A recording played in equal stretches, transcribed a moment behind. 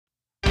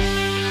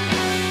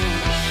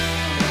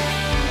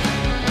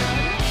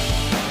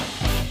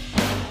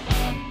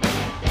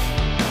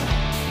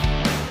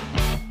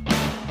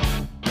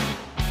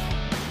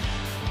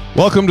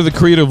Welcome to the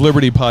Creative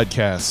Liberty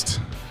Podcast.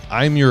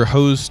 I'm your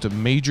host,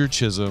 Major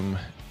Chisholm,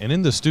 and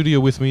in the studio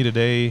with me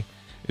today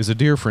is a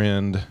dear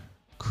friend,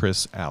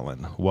 Chris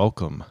Allen.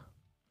 Welcome.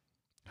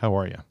 How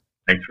are you?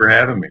 Thanks for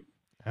having me.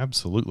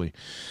 Absolutely.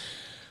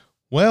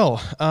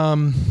 Well,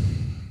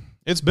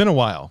 it's been a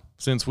while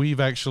since we've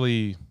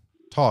actually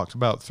talked.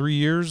 About 3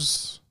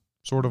 years,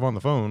 sort of on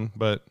the phone,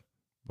 but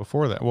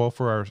before that, well,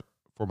 for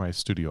my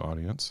studio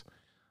audience,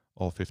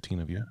 all 15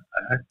 of you.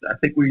 I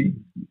think we've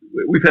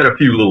had a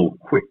few little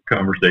quick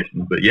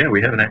conversations, but yeah,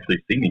 we haven't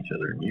actually seen each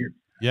other in years.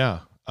 Yeah.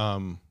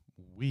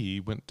 We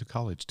went to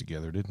college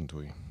together, didn't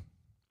we?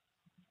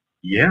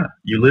 Yeah,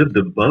 you lived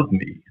above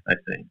me, I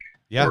think.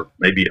 Yeah. Or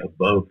maybe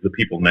above the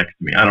people next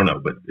to me. I don't know,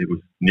 but it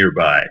was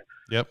nearby.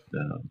 Yep.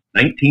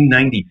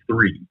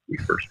 1993, we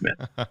first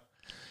met.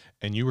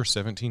 And you were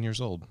 17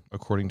 years old,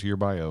 according to your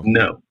bio.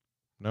 No.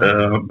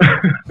 No?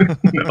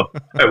 No,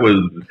 I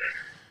was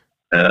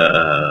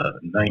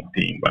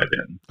 19 by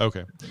then.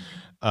 Okay.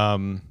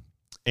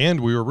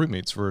 And we were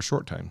roommates for a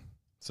short time.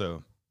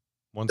 So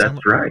That's summer?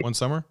 right. One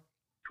summer?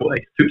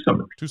 Twice. 2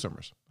 summers. 2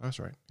 summers. That's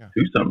right. Yeah.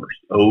 2 summers.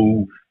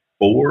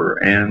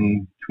 04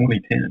 and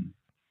 2010.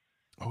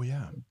 Oh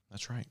yeah,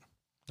 that's right.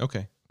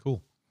 Okay,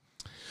 cool.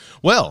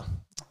 Well,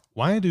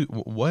 why you?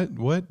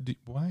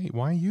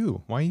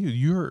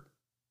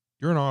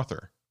 You're an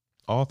author.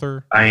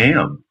 I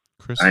am.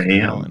 Chris I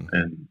am. Allen.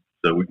 And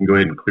so we can go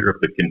ahead and clear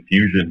up the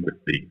confusion with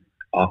the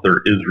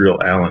author Israel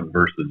Allen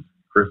versus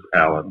Chris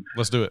Allen.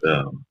 Let's do it.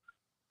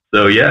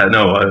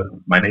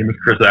 My name is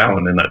Chris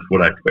Allen, and that's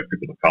what I expect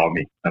people to call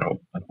me. I don't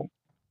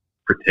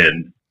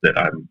pretend that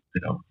I'm,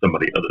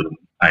 somebody other than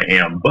I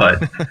am,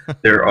 but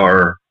there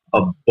are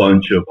a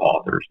bunch of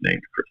authors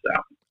named Chris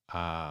Allen.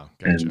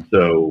 Gotcha. And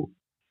so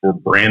for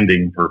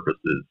branding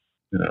purposes,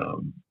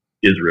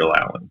 Israel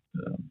Allen,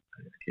 I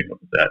came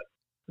up with that,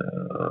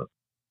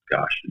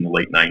 in the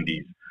late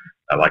 90s.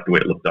 I liked the way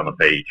it looked on the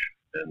page.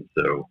 And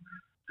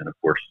of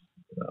course,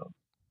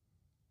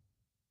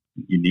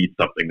 you need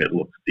something that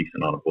looks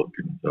decent on a book.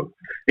 And so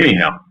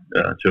anyhow,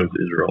 I chose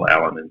Israel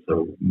Allen. And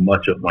so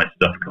much of my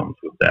stuff comes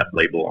with that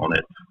label on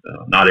it.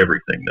 Not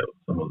everything, though.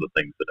 Some of the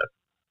things that I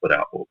put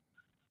out will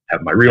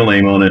have my real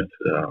name on it.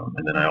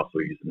 And then I also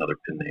use another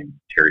pen name,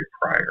 Terry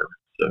Pryor.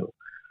 So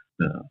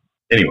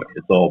anyway,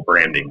 it's all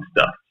branding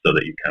stuff so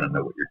that you kind of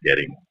know what you're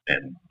getting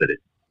and that it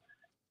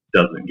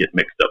doesn't get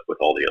mixed up with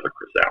all the other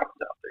Chris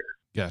Allens out there.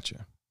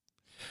 Gotcha.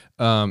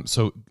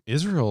 So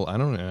Israel, I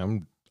don't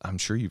know. I'm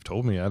sure you've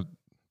told me.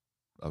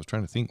 I was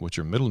trying to think what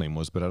your middle name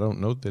was, but I don't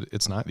know that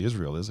it's not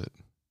Israel, is it?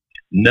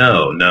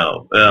 No.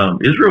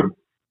 Israel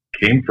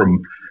came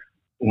from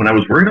when I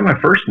was working on my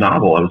first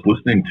novel. I was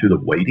listening to The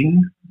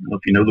Waiting. I don't know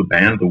if you know the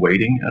band The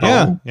Waiting at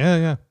all.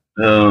 Yeah.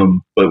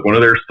 But one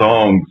of their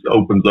songs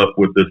opens up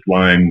with this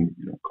line,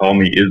 "Call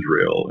me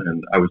Israel,"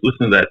 and I was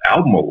listening to that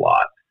album a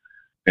lot,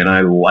 and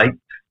I liked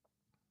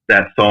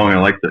that song. I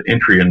liked the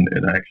entry, and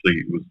actually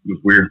it was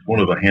weird. It's one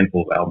of a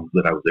handful of albums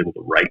that I was able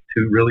to write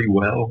to really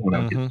well when I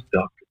would get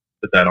stuck.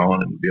 Put that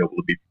on and be able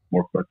to be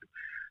more productive.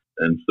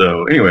 And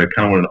so anyway, I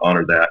kind of wanted to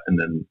honor that. And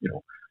then,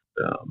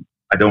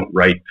 I don't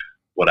write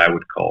what I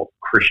would call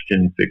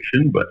Christian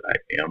fiction, but I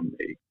am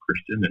a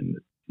Christian and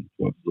it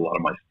influences a lot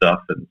of my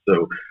stuff. And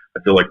so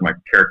I feel like my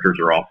characters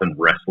are often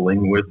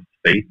wrestling with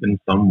faith in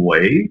some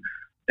way.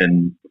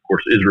 And of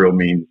course, Israel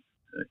means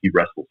he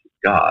wrestles with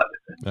God.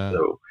 And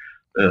so,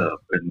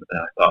 and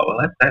I thought, well,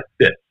 that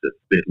fits.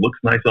 It looks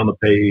nice on the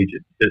page.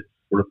 It fits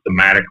sort of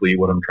thematically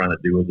what I'm trying to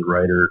do as a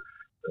writer.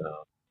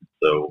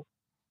 So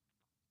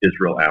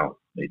Israel Allen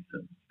made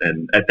sense.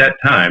 And at that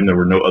time, there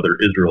were no other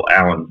Israel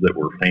Allens that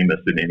were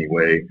famous in any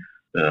way.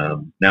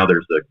 Now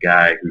there's a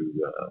guy who,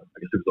 I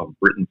guess it was on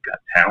Britain's Got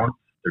Talent.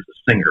 There's a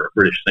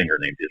British singer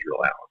named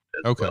Israel Allen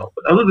as well.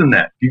 But other than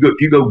that, if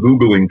you go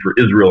Googling for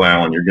Israel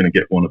Allen, you're going to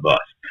get one of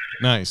us.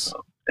 Nice.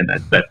 And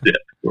that's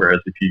it.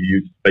 Whereas if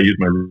I use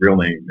my real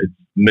name, it's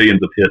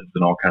millions of hits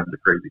and all kinds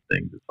of crazy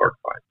things. It's hard to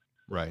find.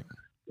 Right.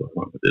 So I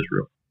went with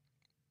Israel.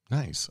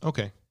 Nice.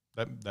 Okay.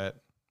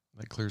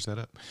 That clears that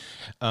up.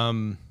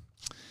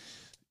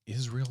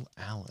 Israel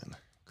Allen,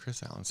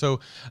 Chris Allen. So,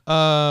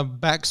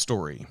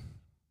 backstory.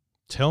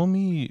 Tell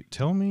me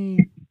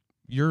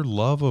your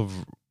love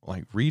of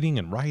like reading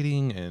and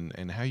writing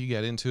and how you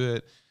got into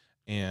it,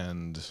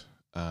 and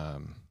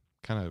kind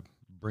of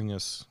bring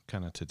us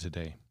kind of to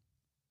today.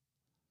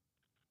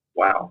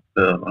 Wow.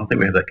 I don't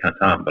think we have that kind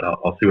of time, but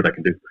I'll see what I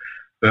can do.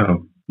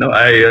 No,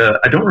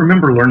 I don't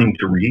remember learning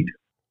to read.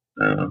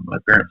 My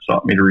parents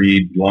taught me to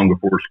read long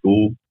before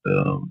school.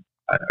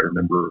 I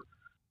remember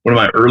one of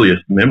my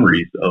earliest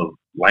memories of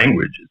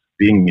language is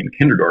being in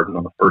kindergarten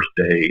on the first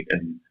day,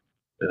 and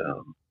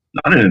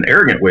not in an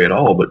arrogant way at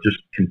all, but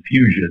just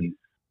confusion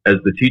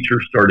as the teacher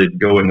started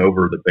going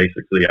over the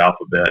basics of the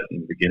alphabet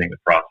and beginning the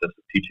process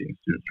of teaching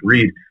students to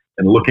read,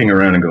 and looking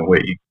around and going,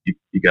 wait,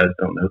 you guys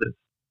don't know this?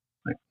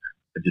 Like,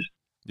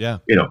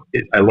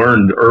 I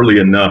learned early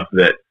enough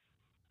that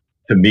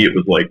to me it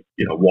was like,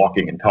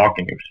 walking and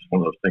talking. It was just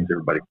one of those things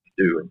everybody could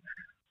do. And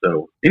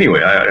so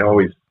anyway, I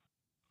always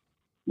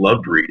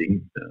loved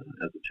reading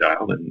as a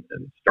child and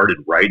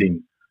started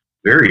writing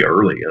very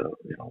early.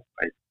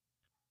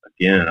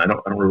 I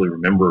don't really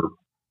remember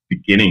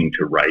beginning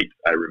to write.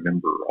 I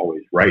remember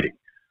always writing.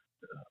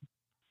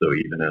 So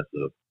even as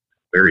a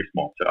very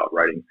small child,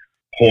 writing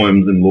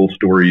poems and little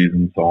stories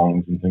and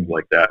songs and things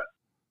like that.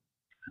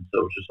 And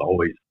so it's just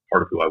always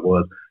part of who I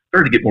was.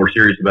 Started to get more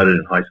serious about it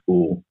in high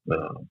school,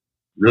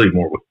 really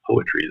more with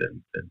poetry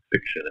than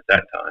fiction at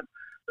that time.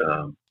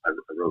 I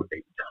wrote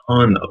a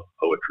ton of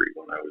poetry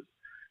when I was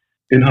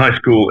in high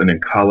school and in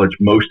college,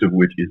 most of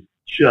which is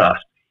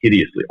just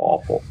hideously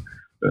awful.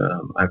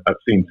 I've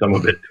seen some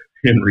of it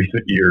in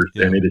recent years,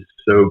 and it is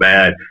so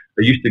bad.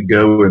 I used to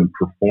go and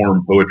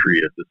perform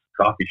poetry at this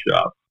coffee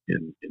shop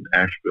in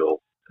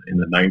Asheville in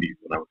the 90s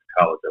when I was in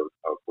college.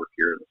 I would work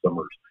here in the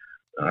summers.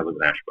 I live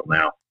in Asheville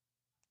now.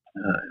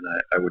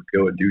 And I would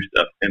go and do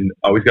stuff, and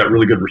I always got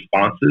really good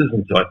responses.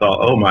 And so I thought,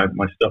 oh, my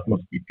stuff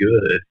must be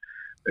good.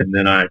 And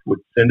then I would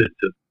send it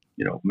to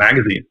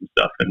magazines and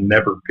stuff, and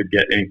never could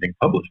get anything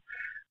published.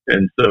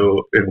 And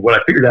so, and what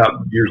I figured out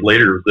years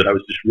later was that I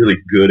was just really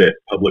good at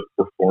public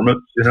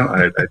performance.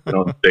 I'd been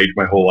on stage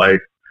my whole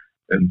life,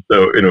 and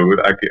so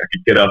I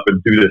could get up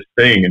and do this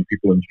thing, and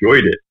people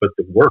enjoyed it, but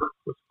the work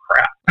was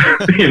crap.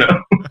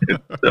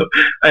 So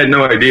I had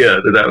no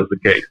idea that was the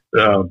case.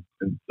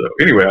 And so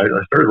anyway,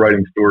 I started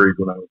writing stories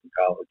when I was in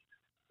college.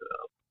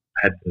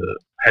 I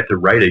had to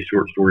write a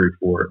short story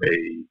for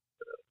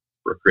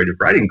a creative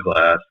writing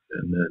class,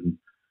 and then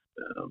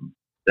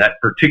that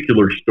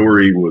particular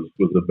story was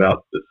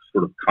about this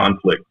sort of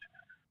conflict.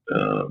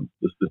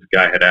 This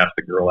guy had asked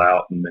a girl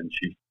out, and then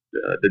she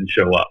didn't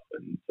show up.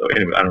 And so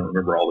anyway, I don't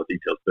remember all the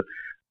details,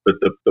 but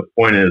the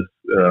point is,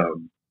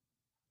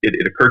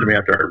 it occurred to me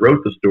after I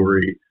wrote the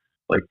story,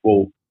 like,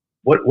 well,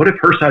 what if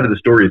her side of the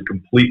story is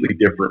completely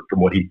different from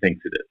what he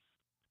thinks it is?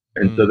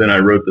 And so then I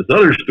wrote this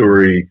other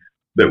story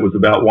that was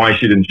about why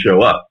she didn't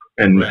show up,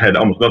 and had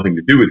almost nothing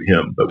to do with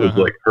him, but was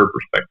like her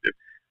perspective.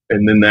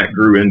 And then that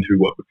grew into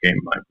what became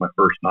my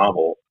first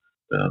novel,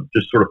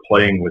 just sort of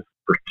playing with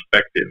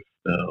perspective.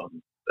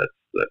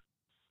 That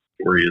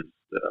story is,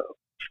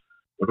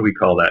 what do we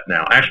call that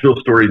now? Asheville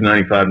Stories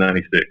 95,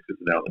 96 is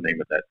now the name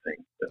of that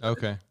thing.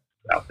 Okay.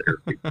 Out there.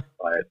 People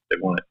buy it. They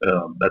want it.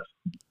 That's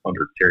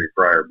under Terry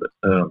Pryor. But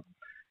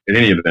in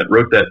any event,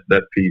 wrote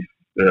that piece,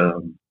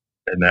 and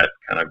that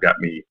kind of got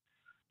me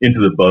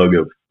into the bug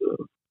of,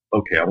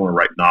 okay, I want to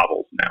write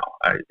novels now.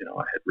 I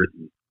had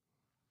written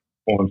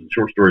poems and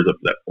short stories up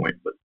to that point,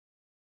 but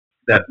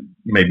that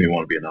made me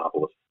want to be a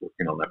novelist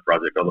working on that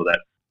project, although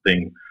that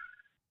thing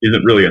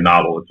isn't really a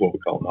novel. It's what we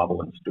call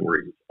novel and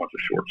stories. It's a bunch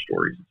of short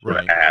stories that sort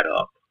of add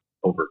up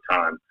over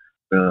time.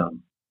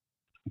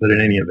 But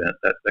in any event,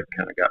 that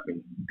kind of got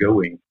me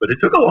going. But it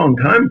took a long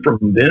time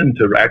from then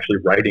to actually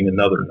writing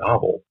another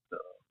novel.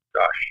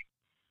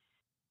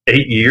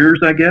 8 years,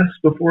 I guess,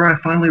 before I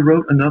finally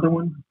wrote another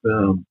one.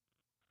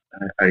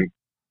 I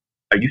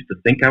used to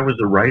think I was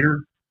a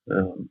writer,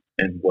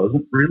 and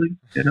wasn't really,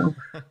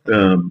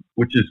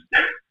 which is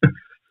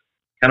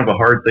kind of a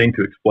hard thing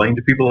to explain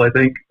to people, I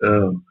think.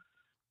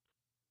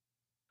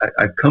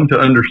 I've come to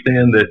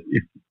understand that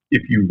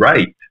if you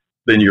write,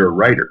 then you're a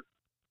writer.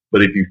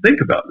 But if you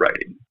think about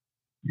writing,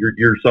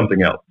 you're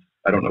something else.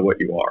 I don't know what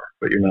you are,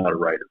 but you're not a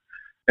writer.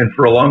 And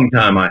for a long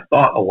time, I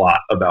thought a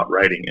lot about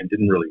writing and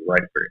didn't really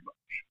write very much.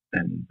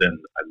 And then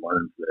I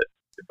learned that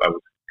if I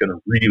was going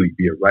to really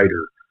be a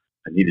writer,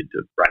 I needed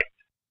to write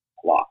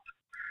a lot.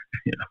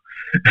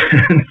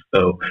 And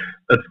so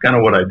that's kind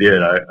of what I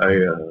did. I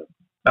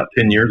about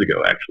 10 years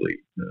ago, actually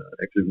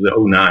it was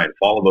 2009,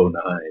 fall of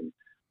 2009,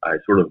 I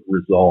sort of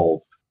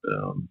resolved.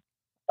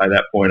 By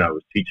that point, I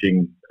was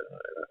teaching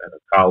at a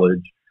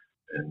college,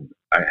 and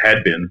I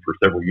had been for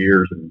several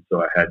years, and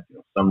so I had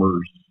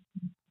summers,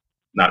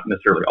 not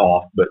necessarily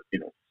off, but a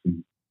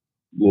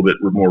little bit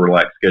more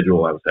relaxed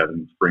schedule. I was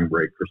having spring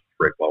break, Christmas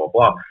break, blah blah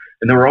blah,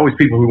 and there were always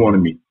people who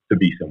wanted me to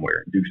be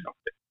somewhere and do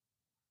something,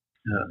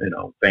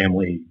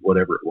 family,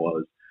 whatever it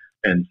was,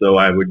 and so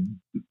I would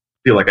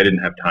feel like I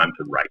didn't have time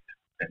to write,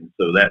 and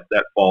so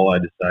that fall I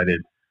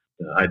decided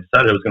I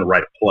was going to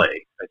write a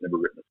play. I'd never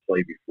written a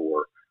play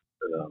before,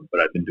 but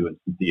I'd been doing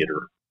some theater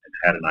and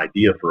had an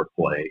idea for a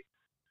play.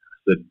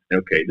 I said,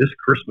 okay, this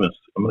Christmas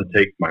I'm going to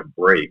take my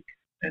break,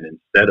 and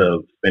instead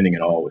of spending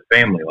it all with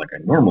family like I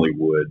normally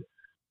would,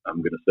 I'm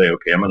going to say,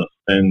 okay, I'm going to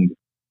spend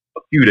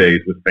a few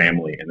days with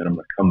family, and then I'm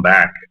going to come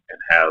back and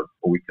have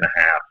a week and a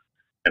half,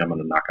 and I'm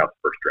going to knock out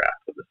the first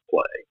draft of this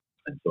play.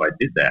 And so I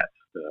did that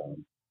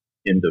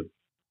end of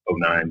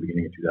 2009,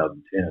 beginning of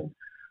 2010.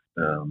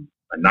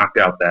 I knocked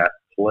out that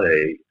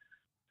play,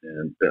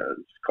 and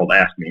it's called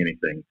Ask Me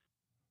Anything.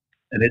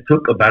 And it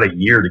took about a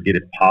year to get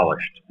it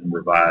polished and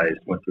revised,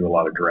 went through a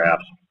lot of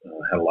drafts,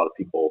 had a lot of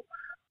people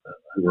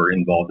who were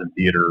involved in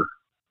theater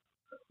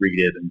read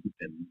it, and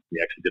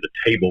we actually did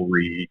a table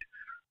read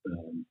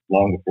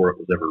long before it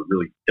was ever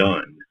really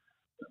done,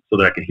 so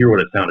that I could hear what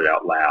it sounded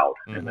out loud,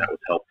 and that was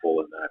helpful,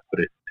 and then I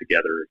put it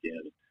together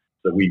again.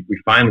 So we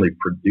finally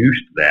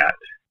produced that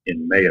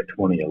in May of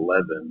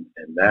 2011,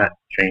 and that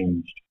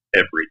changed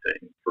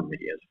everything for me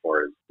as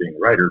far as being a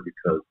writer,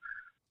 because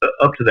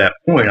up to that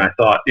point, I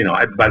thought,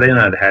 by then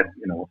I'd had,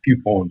 a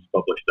few poems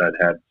published, I'd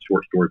had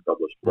short stories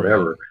published,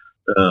 whatever,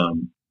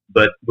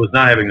 but was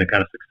not having the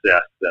kind of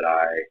success that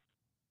I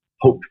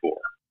hoped for.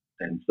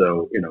 And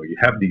so, you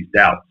have these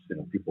doubts,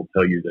 people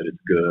tell you that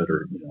it's good,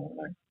 or,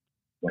 I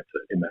went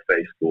to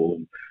MFA school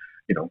and,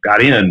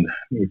 got in,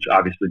 which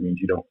obviously means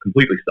you don't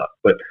completely suck,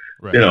 but,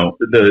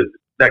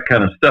 that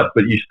kind of stuff,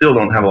 but you still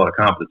don't have a lot of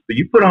confidence. But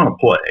you put on a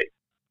play,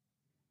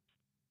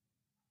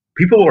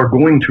 people are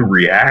going to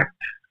react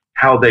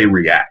how they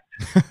react.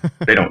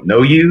 They don't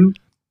know you.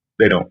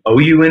 They don't owe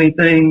you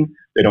anything.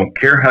 They don't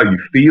care how you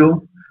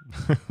feel,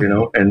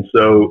 and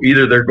so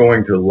either they're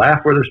going to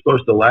laugh where they're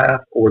supposed to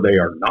laugh, or they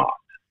are not,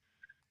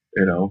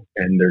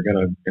 and they're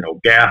going to,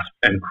 gasp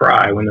and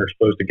cry when they're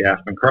supposed to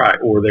gasp and cry,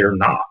 or they're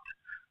not.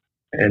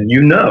 And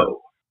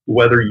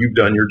whether you've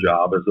done your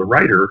job as a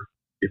writer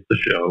if the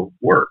show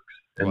works.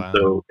 And Wow.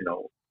 so,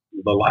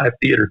 the live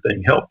theater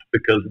thing helped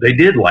because they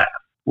did laugh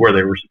where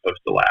they were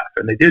supposed to laugh,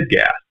 and they did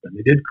gasp, and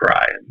they did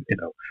cry, and,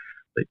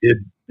 they did,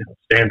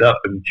 stand up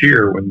and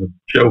cheer when the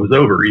show was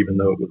over, even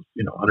though it was,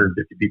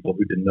 150 people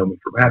who didn't know me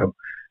from Adam.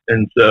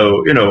 And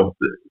so,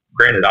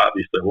 granted,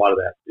 obviously, a lot of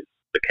that is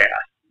the cast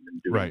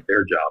and doing Right.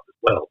 their job as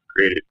well.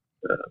 Creative,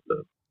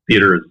 the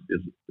theater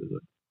is an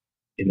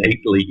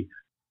innately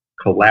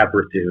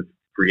collaborative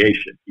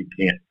creation. You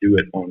can't do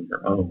it on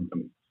your own. I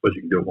mean, I suppose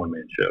you can do a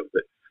one-man show,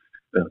 but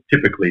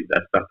typically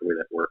that's not the way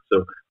that works.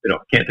 So, I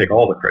can't take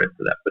all the credit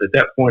for that. But at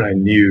that point, I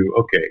knew,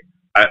 okay,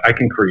 I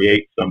can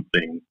create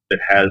something that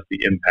has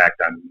the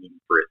impact I'm needing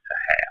for it to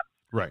have.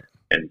 Right.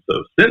 And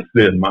so since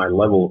then, my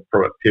level of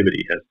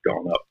productivity has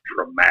gone up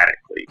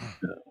dramatically.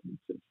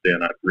 Since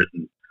then, I've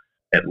written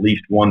at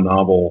least one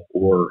novel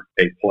or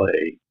a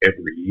play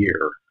every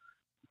year,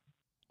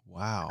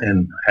 Wow.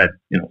 and had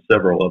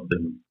several of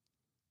them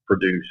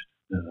produced.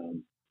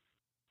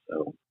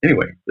 So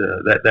anyway,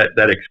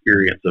 that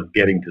experience of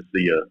getting to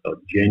see a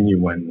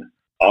genuine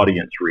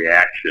audience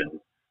reaction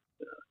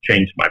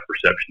changed my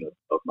perception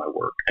of my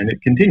work, and it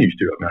continues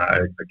to. I mean,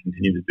 I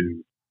continue to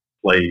do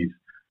plays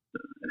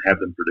and have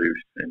them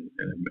produced, and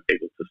I'm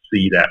able to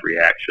see that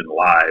reaction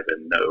live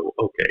and know,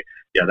 okay,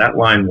 yeah, that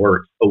line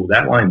works. Oh,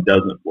 that line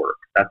doesn't work.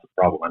 That's a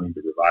problem. I need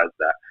to revise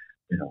that.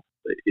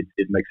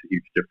 It makes a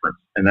huge difference,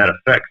 and that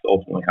affects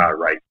ultimately how I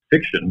write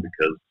fiction,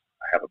 because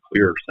I have a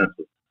clearer sense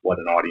of what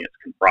an audience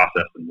can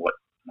process and what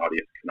an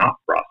audience cannot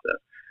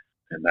process,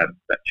 and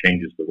that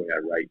changes the way I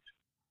write.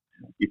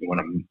 Even when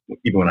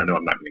I know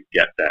I'm not going to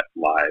get that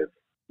live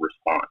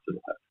response,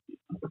 it'll have to be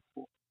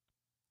wonderful.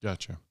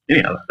 Gotcha.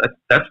 Anyhow,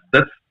 that's.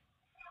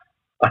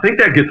 I think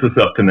that gets us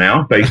up to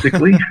now,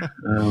 basically.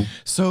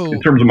 So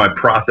in terms of my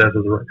process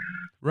as a writer.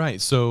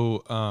 right.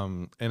 So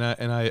and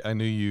I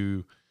knew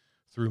you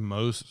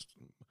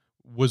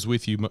was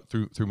with you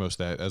through most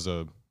of that as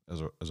a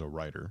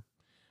writer.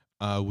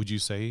 Would you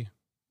say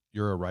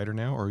you're a writer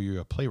now, or are you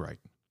a playwright?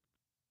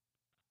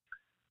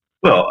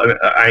 Well,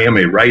 I am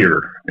a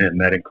writer,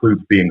 and that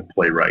includes being a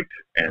playwright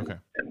and Okay.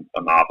 and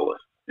a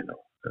novelist.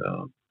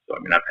 So I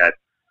mean, I've had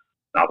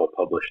novel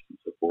published and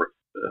so forth.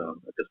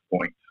 At this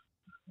point,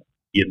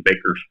 Ian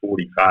Baker's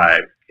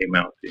 45 came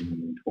out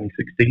in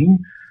 2016,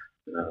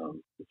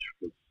 which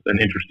was an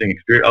interesting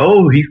experience.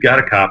 Oh, he's got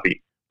a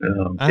copy.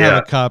 I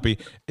have a copy.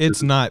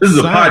 It's not. This is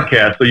a signed.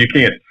 podcast, so you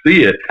can't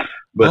see it.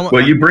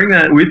 But you bring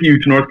that with you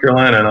to North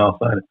Carolina, and I'll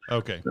sign it.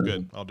 Okay,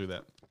 good. I'll do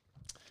that.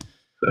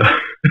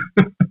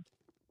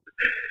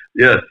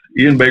 Yes,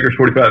 Ian Baker's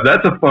 45.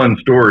 That's a fun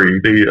story.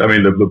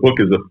 The book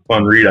is a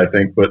fun read, I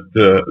think, but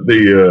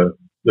the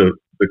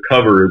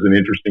cover is an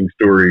interesting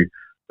story.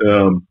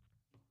 The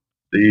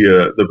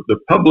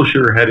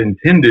publisher had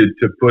intended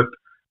to put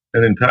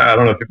an entire. I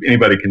don't know if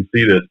anybody can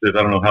see this. I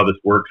don't know how this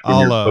works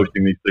when you're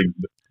posting these things.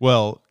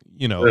 Well,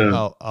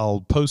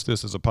 I'll post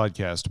this as a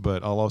podcast,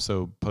 but I'll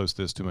also post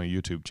this to my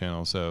YouTube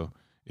channel. So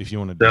if you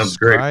want to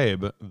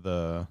describe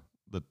the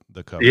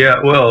cover. Yeah,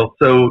 well,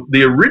 so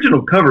the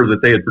original cover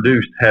that they had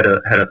produced had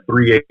a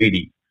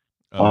 380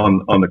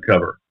 on the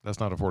cover. That's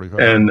not a 45.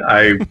 And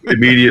I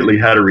immediately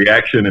had a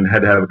reaction and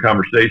had to have a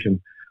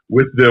conversation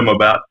with them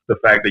about the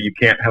fact that you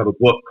can't have a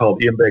book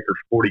called Ian Baker's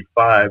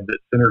 45 that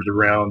centers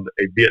around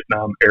a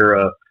Vietnam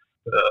era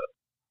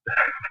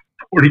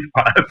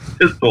 45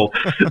 pistol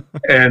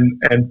and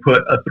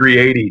put a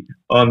 380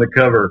 on the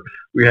cover.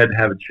 We had to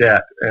have a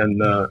chat,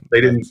 and the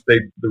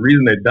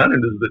reason they'd done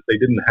it is that they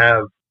didn't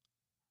have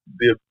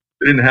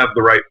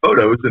the right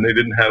photos, and they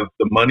didn't have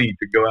the money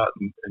to go out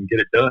and get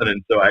it done.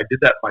 And so I did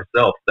that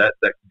myself. That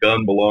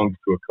gun belongs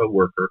to a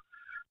coworker,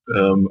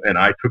 and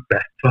I took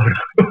that photo.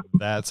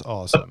 That's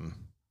awesome.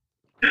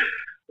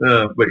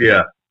 But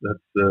yeah,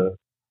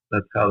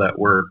 that's how that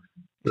works.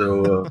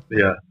 So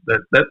yeah,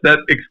 that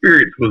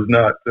experience was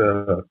not.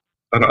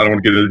 I don't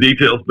want to get into the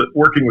details, but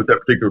working with that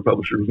particular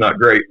publisher was not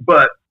great.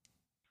 But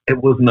it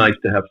was nice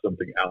to have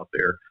something out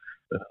there.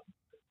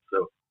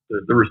 So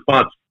the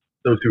response,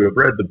 those who have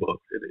read the book,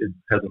 it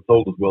hasn't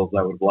sold as well as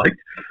I would have liked.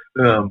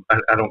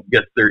 I don't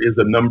guess there is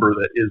a number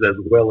that is as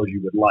well as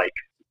you would like.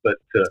 But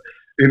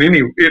in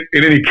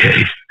any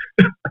case,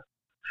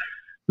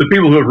 the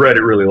people who have read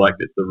it really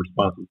liked it. The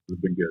responses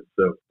have been good.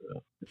 So,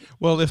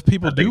 well, if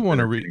people I think do it's want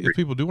to read, entertaining if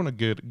people do want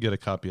to get a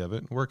copy of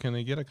it, where can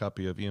they get a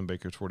copy of Ian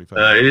Baker's 45?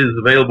 It is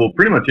available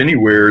pretty much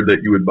anywhere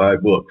that you would buy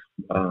books.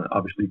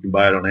 Obviously, you can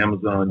buy it on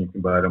Amazon. You can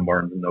buy it on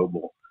Barnes and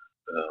Noble.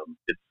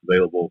 It's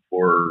available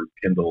for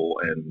Kindle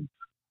and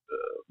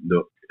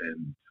Nook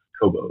and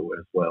Kobo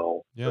as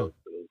well. Yeah. So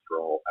those are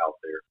all out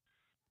there.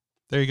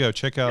 There you go.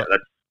 Check out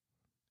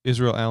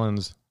Israel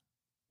Allen's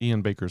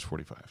Ian Baker's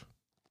 45.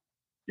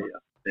 Yeah.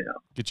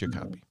 Get you a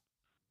copy.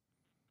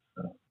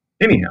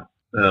 Anyhow,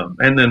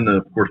 and then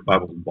of course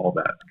Bibles and Ball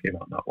Bats came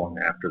out not long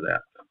after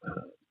that,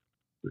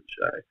 which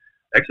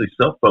I actually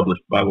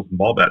self-published Bibles and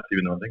Ball Bats,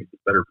 even though I think it's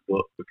a better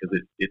book because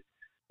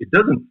it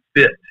doesn't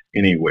fit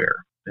anywhere,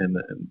 and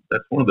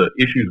that's one of the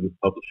issues with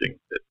publishing.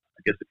 That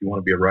I guess if you want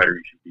to be a writer,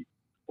 you should be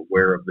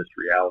aware of this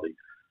reality.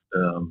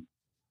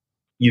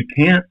 You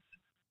can't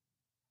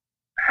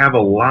have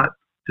a lot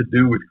to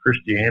do with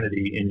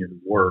Christianity in your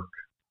work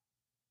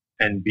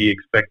and be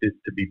expected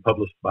to be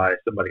published by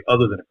somebody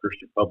other than a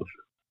Christian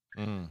publisher.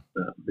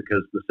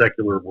 Because the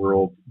secular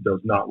world does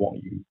not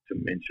want you to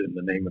mention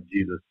the name of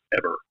Jesus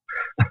ever.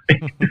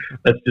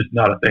 That's just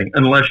not a thing.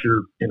 Unless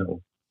you're,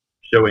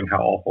 showing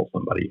how awful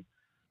somebody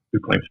who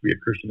claims to be a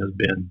Christian has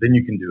been, then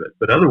you can do it.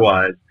 But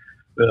otherwise,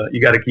 you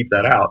got to keep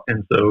that out.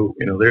 And so,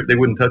 they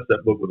wouldn't touch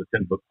that book with a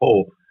 10-foot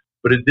pole.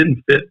 But it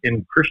didn't fit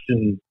in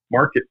Christian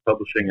market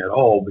publishing at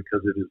all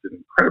because it is an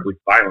incredibly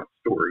violent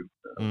story.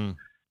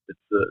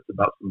 It's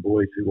about some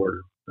boys who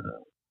are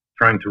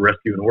trying to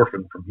rescue an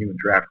orphan from human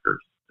traffickers.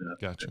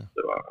 Gotcha.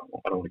 So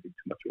I don't want to give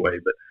too much away,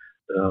 but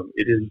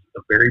it is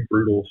a very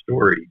brutal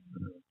story.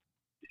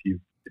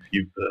 If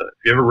you've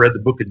ever read the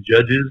Book of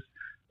Judges,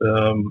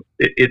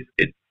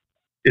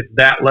 it's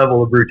that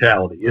level of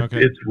brutality.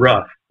 It's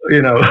rough,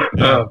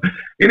 Yeah.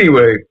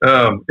 Anyway,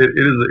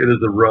 it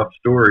is a rough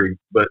story,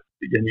 but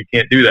again, you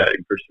can't do that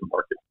in Christian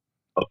market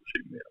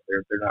publishing.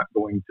 They're not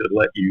going to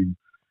let you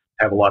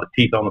have a lot of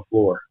teeth on the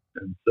floor,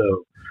 and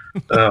so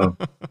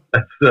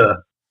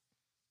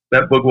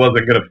that book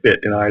wasn't going to fit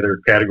in either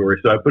category.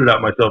 So I put it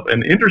out myself,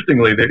 and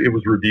interestingly, it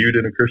was reviewed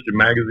in a Christian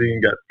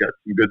magazine, got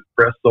some good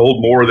press,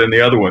 sold more than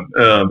the other one,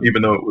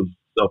 even though it was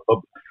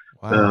self-published.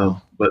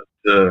 Wow.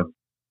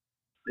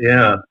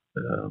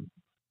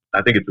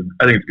 I think it's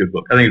a good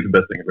book. I think it's the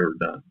best thing I've ever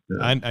done.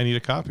 I need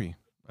a copy.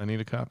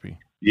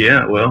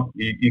 Yeah, well,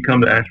 you come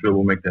to Asheville,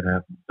 we'll make that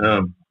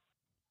happen.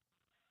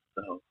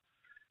 So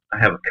I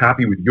have a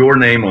copy with your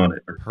name on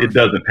it. It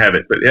doesn't have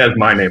it, but it has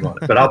my name on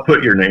it. But I'll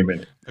put your name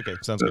in it. Okay,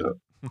 sounds good.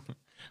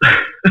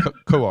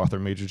 Co-author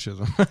Major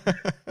Chisholm.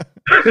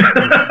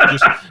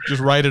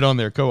 just write it on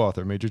there.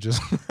 Co-author Major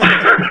Chisholm.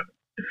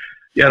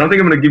 Yeah, I don't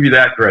think I'm going to give you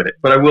that credit,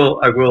 but I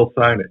will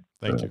sign it.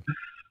 Thank you.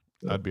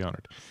 I'd be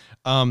honored.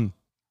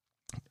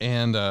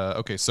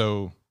 Okay,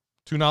 so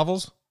 2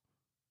 novels.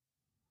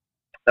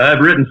 I've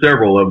written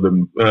several of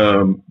them,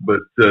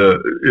 but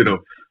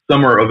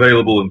some are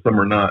available and some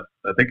are not.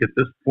 I think at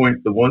this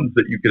point, the ones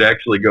that you could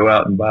actually go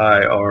out and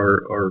buy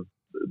are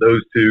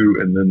those 2,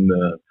 and then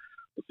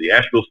the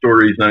Asheville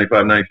Stories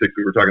 95, 96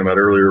 we were talking about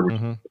earlier, which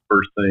is the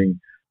first thing.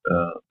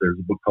 There's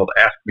a book called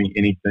Ask Me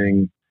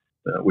Anything,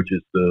 which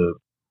is the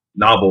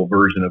novel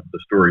version of the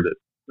story that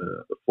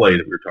the play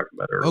that we were talking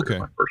about earlier. Okay.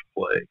 My first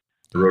play.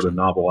 I wrote a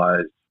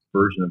novelized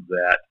version of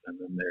that, and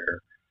then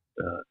there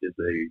is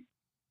a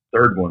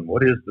third one.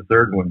 What is the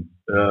third one?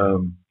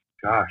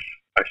 Gosh,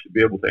 I should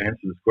be able to answer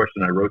this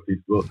question. I wrote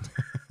these books.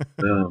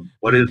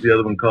 What is the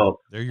other one called?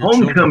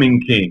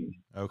 Homecoming King.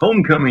 Okay.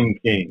 Homecoming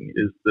King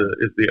is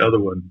the other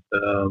one.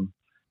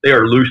 They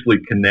are loosely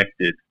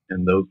connected,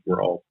 and those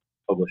were all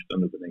published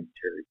under the name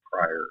Terry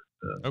Pryor.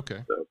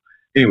 Okay. So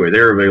anyway,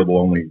 they're available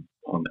only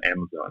on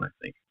Amazon, I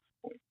think, at this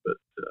point. But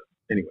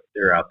anyway,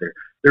 they're out there.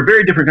 They're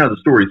very different kinds of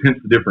stories, hence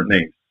the different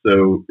names.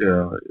 So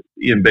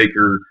Ian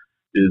Baker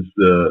is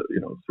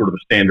sort of a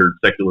standard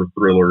secular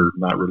thriller,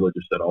 not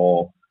religious at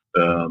all.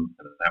 And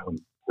that one,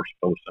 of course,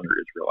 published under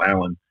Israel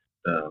Allen.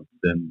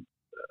 Then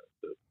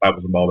the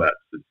Bibles and Ball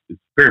Bats is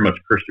very much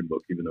a Christian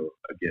book, even though,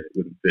 again, it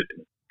wouldn't fit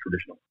in a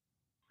traditional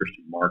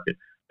Christian market.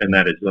 And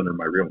that is under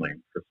my real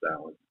name, Chris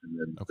Allen. And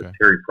then the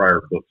Terry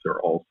Pryor books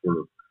are all sort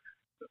of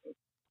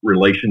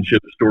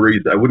relationship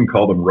stories. I wouldn't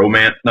call them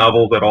romance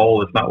novels at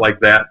all. It's not like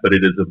that, but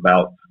it is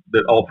about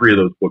that. All 3 of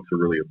those books are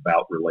really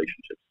about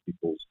relationships,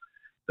 people's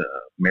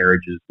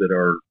marriages that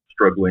are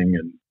struggling,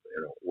 and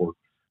or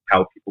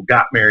how people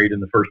got married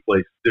in the first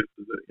place.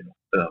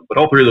 But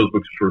all 3 of those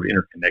books are sort of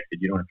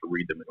interconnected. You don't have to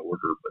read them in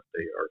order, but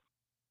they are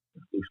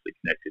loosely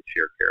connected,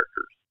 share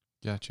characters.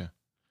 Gotcha.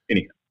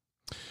 Anyhow,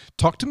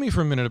 talk to me for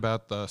a minute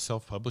about the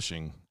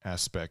self-publishing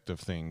aspect of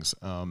things.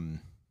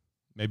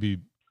 Maybe.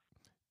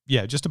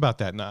 Yeah, just about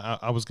that. And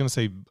I was going to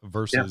say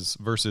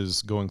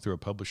versus going through a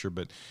publisher,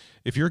 but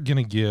if you're going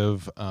to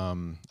give,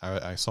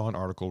 I saw an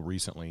article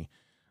recently.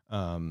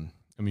 A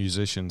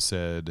musician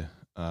said,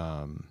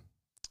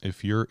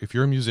 if you're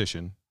a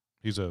musician,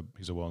 he's a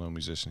well-known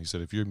musician. He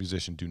said, if you're a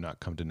musician, do not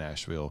come to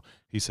Nashville.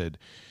 He said,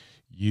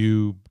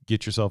 you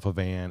get yourself a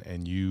van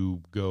and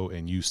you go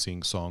and you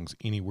sing songs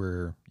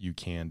anywhere you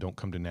can. Don't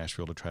come to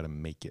Nashville to try to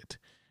make it.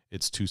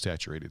 It's too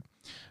saturated.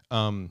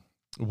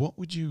 What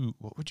would you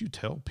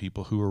tell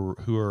people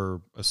who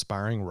are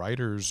aspiring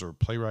writers or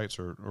playwrights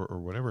or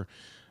whatever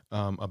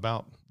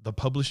about the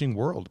publishing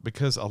world?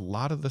 Because a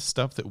lot of the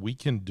stuff that we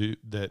can do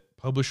that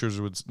publishers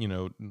would,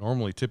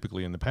 normally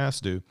typically in the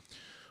past do,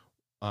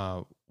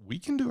 we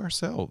can do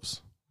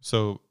ourselves.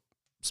 So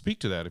speak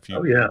to that if you.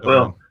 Oh yeah.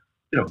 Well,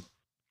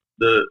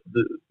 the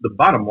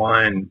bottom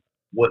line,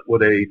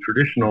 what a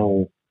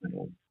traditional,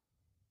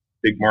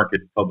 big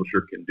market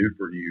publisher can do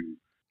for you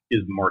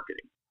is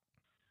marketing.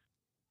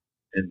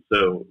 And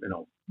so,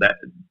 that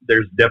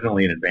there's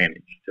definitely an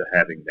advantage to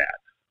having that,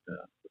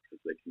 because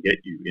they can get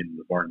you in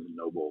the Barnes and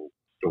Noble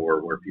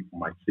store where people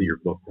might see your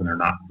book when they're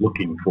not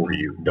looking for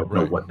you, don't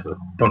know what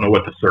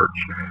to search,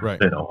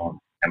 right, on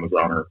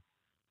Amazon or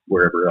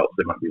wherever else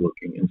they might be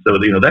looking. And so,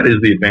 that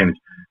is the advantage.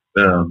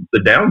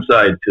 The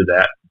downside to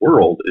that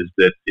world is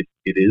that it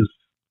is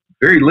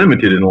very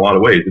limited in a lot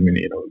of ways. I mean,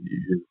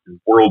 your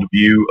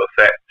worldview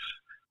affects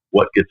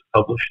what gets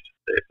published.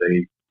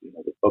 The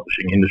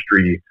publishing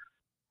industry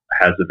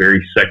has a very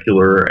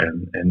secular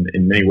and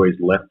in many ways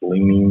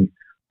left-leaning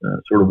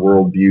sort of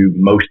worldview.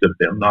 Most of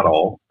them, not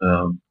all,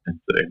 and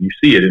you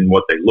see it in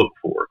what they look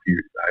for.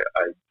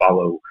 I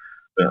follow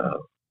a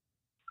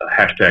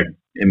hashtag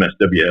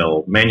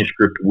MSWL,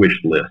 manuscript wish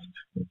list,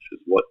 which is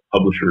what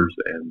publishers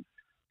and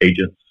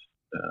agents,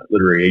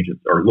 literary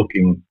agents, are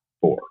looking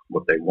for,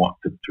 what they want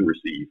to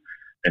receive.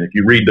 And if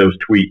you read those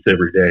tweets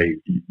every day,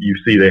 you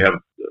see they have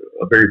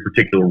a very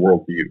particular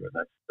worldview, and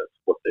that's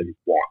what they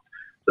want.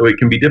 So it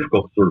can be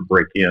difficult to sort of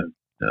break in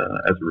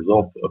as a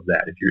result of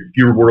that. If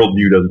your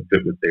worldview doesn't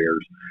fit with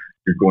theirs,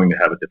 you're going to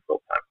have a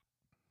difficult time.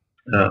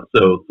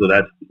 So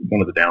that's one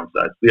of the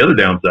downsides. The other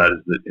downside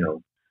is that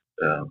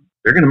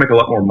they're going to make a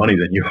lot more money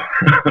than you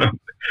are.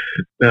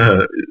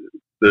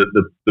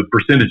 The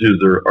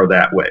percentages are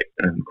that way,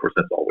 and of course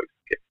that's always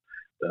the case.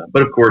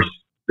 But of course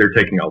they're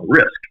taking all the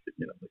risk.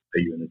 They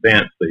pay you in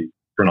advance, they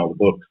print all the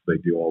books, they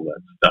do all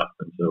that stuff,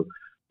 and so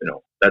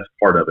that's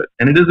part of it.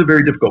 And it is a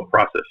very difficult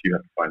process. You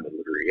have to find a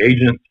literary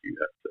agent. You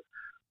have to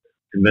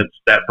convince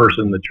that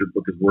person that your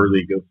book is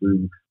worthy. Go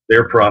through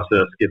their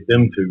process, get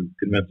them to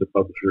convince a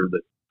publisher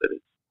that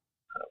it's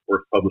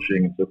worth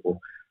publishing, and so forth.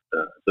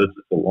 So it's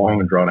a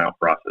long and drawn out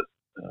process.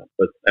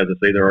 But as I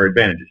say, there are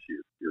advantages.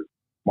 You're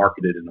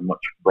marketed in a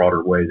much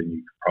broader way than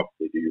you could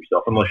probably do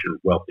yourself, unless you're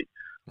wealthy.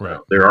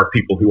 Right. There are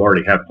people who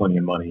already have plenty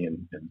of money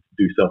and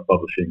do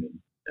self-publishing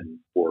and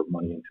pour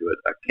money into it.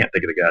 I can't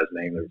think of the guy's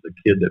name. There was a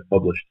kid that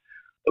published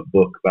a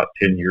book about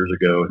 10 years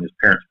ago, and his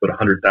parents put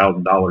 $100,000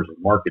 in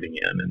marketing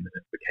in, and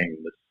it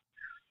became this,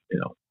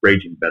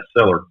 raging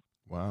bestseller.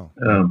 Wow.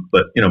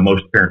 But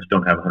most parents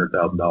don't have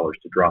 $100,000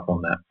 to drop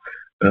on that.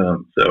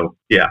 So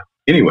yeah.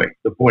 Anyway,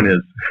 the point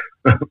is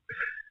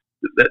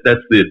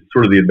that's the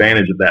sort of the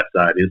advantage of that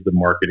side, is the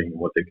marketing and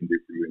what they can do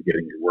for you and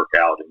getting your work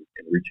out and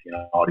reaching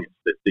an audience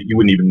that you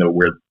wouldn't even know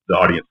where the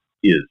audience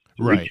is,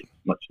 right?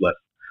 Much less,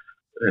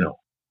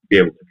 be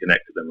able to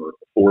connect to them or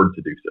afford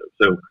to do so.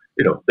 So,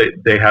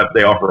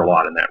 they offer a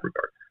lot in that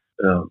regard.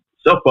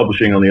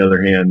 Self-publishing, on the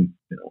other hand,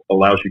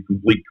 allows you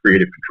complete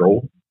creative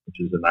control, which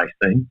is a nice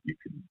thing. You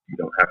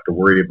don't have to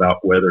worry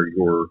about whether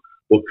your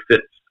book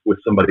fits with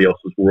somebody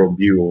else's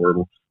worldview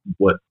or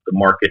what the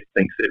market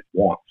thinks it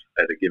wants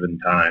at a given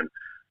time.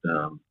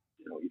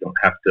 You don't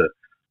have to.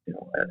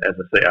 As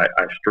I say,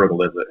 I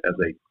struggle as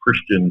a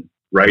Christian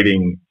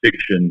writing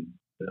fiction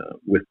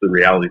with the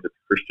reality that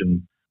the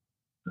Christian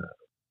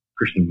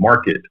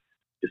market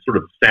is sort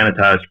of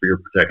sanitized for your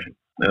protection.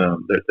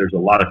 There's a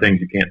lot of things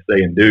you can't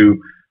say and do,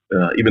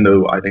 even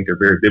though I think they're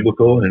very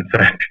biblical, and in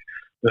fact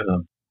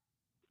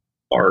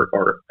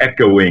are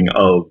echoing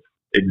of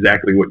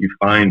exactly what you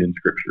find in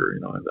Scripture.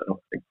 I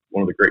don't think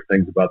one of the great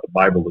things about the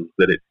Bible is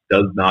that it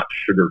does not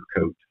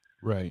sugarcoat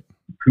right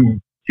who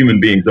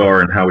human beings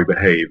are and how we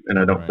behave, and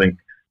I don't think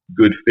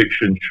good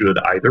fiction should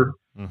either.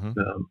 Mm-hmm.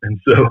 And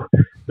so,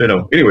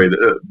 anyway,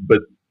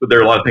 but there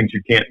are a lot of things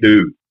you can't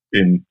do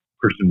in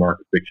Christian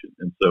market fiction,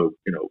 and so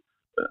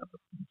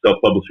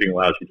self-publishing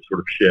allows you to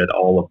sort of shed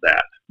all of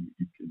that.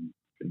 You can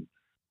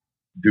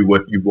do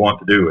what you want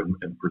to do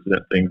and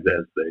present things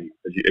as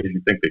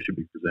you think they should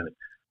be presented.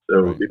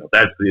 So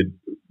that's the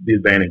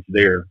advantage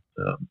there.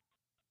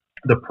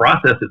 The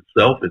process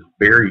itself is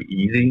very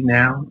easy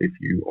now if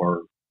you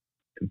are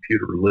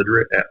computer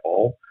literate at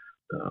all.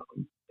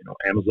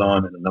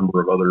 Amazon and a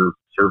number of other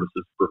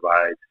services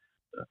provide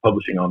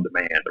publishing on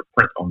demand or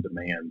print on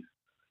demand.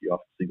 You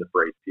often see the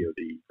phrase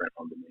POD, print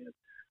on demand.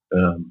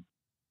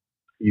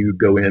 You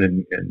go in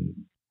and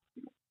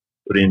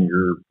put in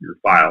your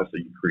file, so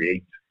you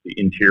create the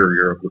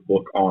interior of the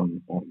book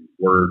on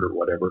Word or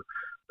whatever,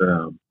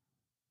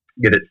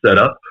 get it set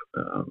up,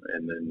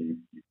 and then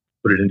you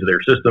put it into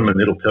their system, and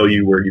it'll tell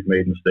you where you've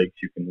made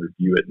mistakes. You can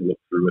review it and look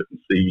through it and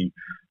see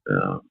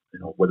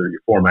whether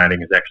your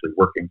formatting is actually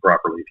working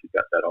properly, if you've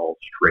got that all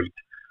straight.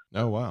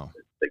 Oh, wow.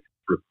 They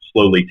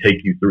slowly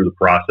take you through the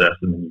process,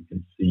 and then you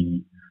can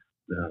see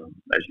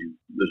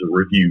there's a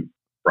review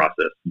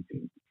process. You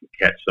can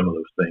catch some of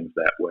those things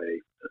that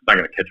way. It's not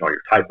going to catch all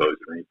your typos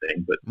or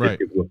anything, but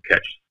it will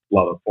catch a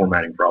lot of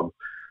formatting problems.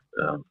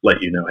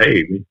 Let you know,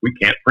 hey, we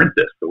can't print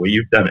this the way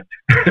you've done it.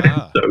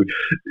 So,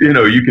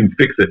 you can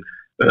fix it.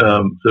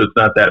 So it's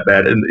not that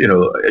bad. And,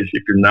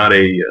 if you're not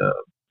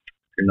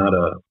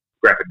a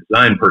graphic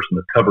design person,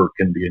 the cover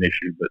can be an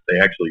issue, but they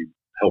actually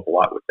help a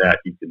lot with that.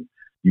 You can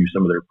use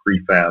some of their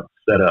prefab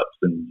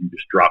setups, and you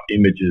just drop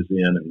images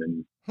in, and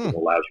then it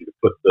allows you to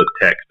put the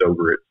text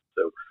over it.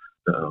 So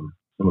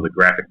some of the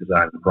graphic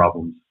design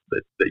problems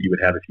that you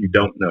would have if you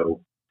don't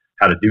know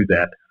how to do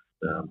that,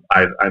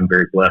 I'm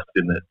very blessed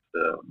in that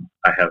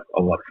I have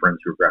a lot of friends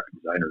who are graphic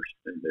designers,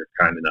 and they're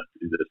kind enough to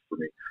do this for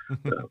me.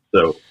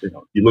 So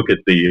you look at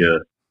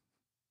the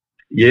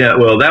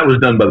well, that was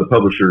done by the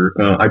publisher.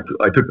 I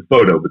took the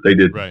photo, but they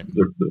did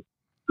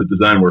the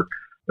design work.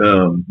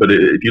 But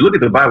if you look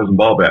at the Bibles and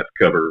Ball Bats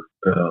cover,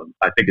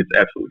 I think it's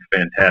absolutely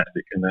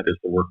fantastic, and that is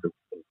the work of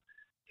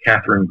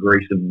Catherine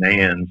Grayson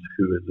Nans,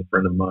 who is a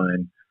friend of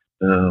mine.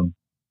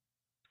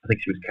 I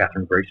think she was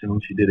Catherine Grayson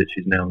when she did it.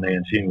 She's now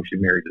Nans. She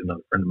married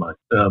another friend of mine.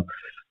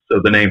 So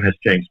the name has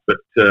changed. But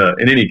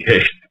in any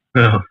case,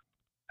 I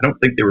don't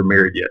think they were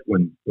married yet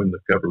when the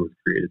cover was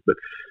created. But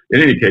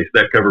in any case,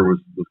 that cover was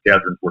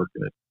Catherine's work,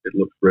 and it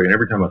looks brilliant.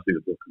 Every time I see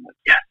the book, I'm like,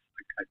 yes,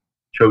 I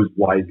chose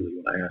wisely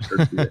when I asked her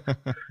to do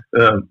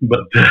that.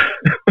 But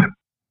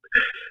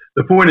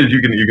the point is,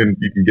 you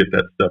can get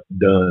that stuff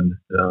done.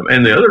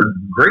 And the other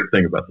great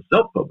thing about the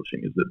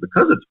self-publishing is that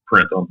because it's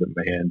print on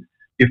demand,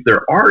 if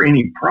there are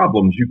any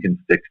problems, you can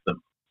fix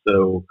them.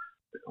 So,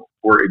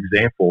 for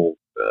example,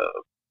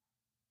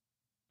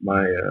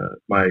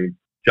 my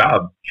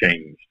job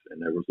changed,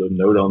 and there was a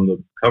note on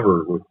the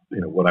cover with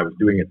what I was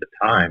doing at the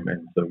time,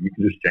 and so you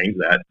can just change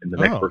that, and the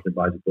next person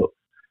buys a book,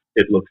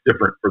 it looks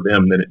different for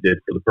them than it did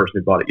for the person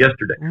who bought it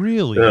yesterday.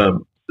 Really?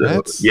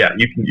 Yeah,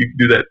 you can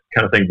do that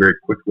kind of thing very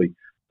quickly.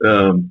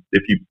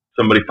 If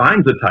somebody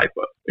finds a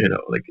typo,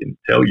 they can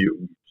tell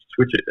you,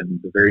 switch it, and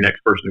the very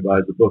next person who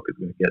buys the book is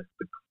going to get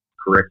the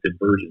corrected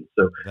version.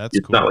 So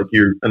it's not like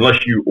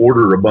unless you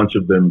order a bunch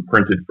of them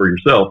printed for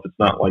yourself, it's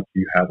not like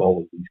you have all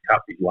of these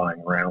copies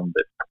lying around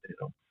that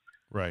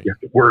you have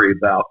to worry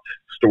about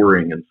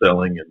storing and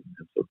selling and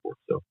so forth.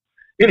 So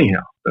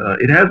anyhow,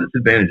 it has its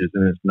advantages,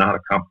 and it's not a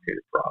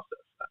complicated process.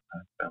 I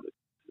found it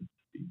to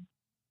be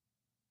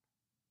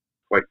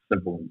quite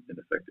simple and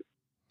effective.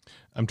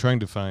 I'm trying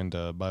to find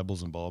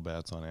Bibles and Ball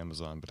Bats on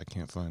Amazon, but I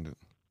can't find it.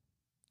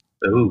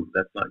 Oh,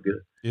 that's not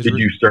good. Did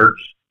you search?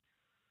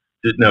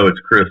 No, it's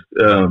Chris.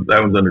 That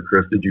one's under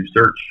Chris. Did you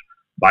search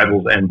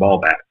Bibles and Ball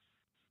Bats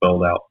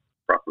spelled out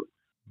properly?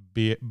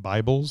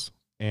 Bibles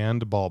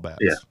and Ball Bats.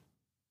 Yeah.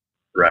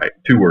 Right.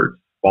 2 words.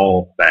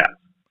 Ball Bats.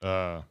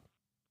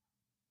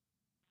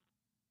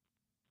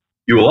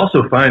 You will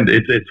also find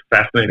it's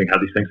fascinating how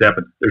these things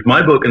happen. There's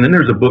my book, and then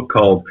there's a book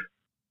called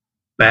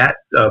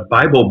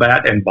Bible,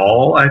 Bat, and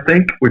Ball, I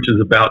think, which is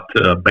about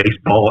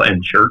baseball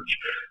and church.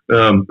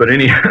 But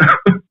anyhow,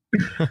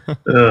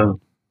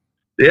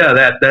 yeah,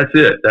 that's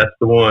it. That's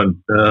the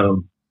one.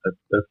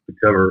 That's the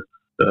cover.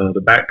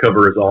 The back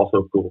cover is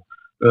also cool.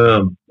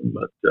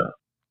 But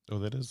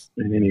that is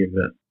in any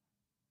event.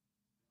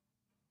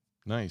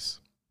 Nice.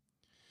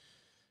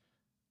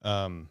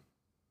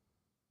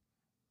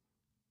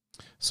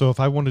 So if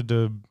I wanted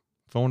to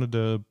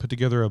put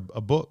together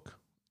a book,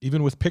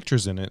 even with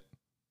pictures in it,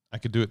 I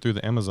could do it through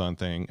the Amazon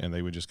thing, and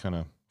they would just kind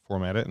of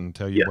format it and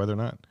tell you whether or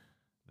not.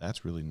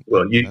 That's really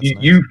well. You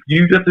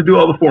have to do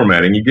all the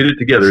formatting. You get it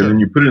together, and then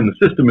you put it in the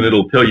system, and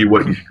it'll tell you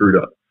what you screwed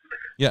up.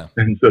 Yeah.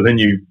 And so then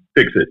you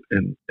fix it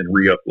and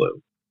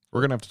re-upload. We're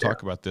gonna have to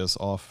talk about this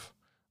off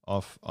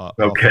the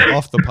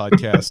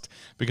podcast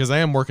because I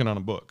am working on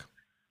a book.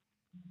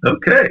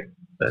 Okay.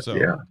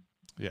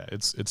 Yeah.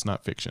 It's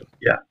not fiction.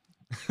 Yeah.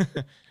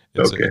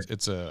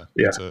 It's a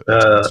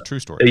true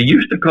story. They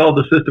used to call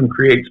the system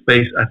Create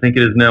Space. I think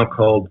it is now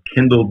called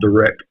Kindle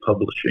Direct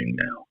Publishing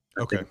now.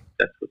 I think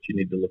that's what you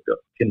need to look up,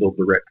 Kindle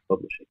Direct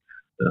Publishing.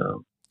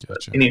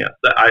 Gotcha. Anyhow,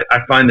 I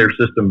find their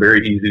system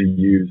very easy to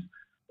use,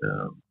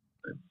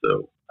 and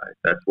so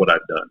that's what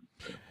I've done.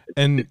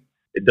 And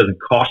it doesn't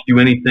cost you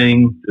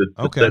anything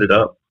to set it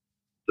up.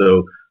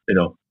 So,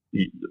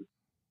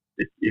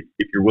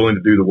 if you're willing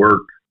to do the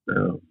work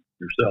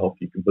yourself,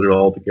 you can put it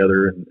all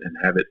together and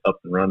have it up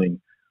and running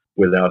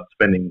without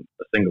spending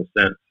a single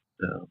cent.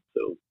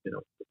 So,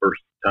 the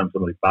first time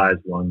somebody buys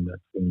one,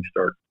 that's when you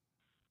start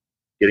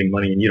getting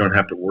money, and you don't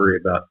have to worry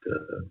about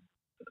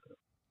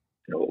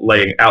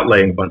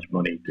outlaying a bunch of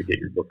money to get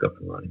your book up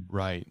and running.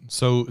 Right.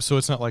 So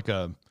it's not like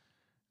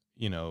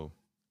you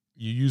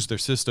use their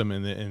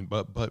system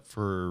but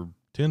for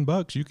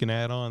 $10 you can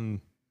add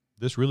on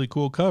this really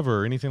cool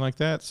cover or anything like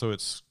that. So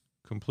it's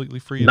completely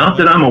free. Not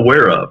that I'm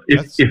aware of.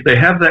 If they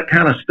have that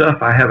kind of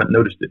stuff, I haven't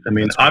noticed it. I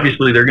mean,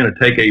 obviously they're going to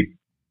take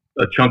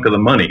a chunk of the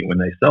money when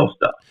they sell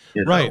stuff.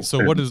 Right.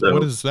 So what does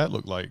that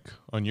look like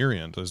on your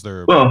end? Is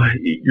there? Well,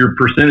 your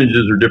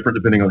percentages are different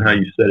depending on how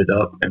you set it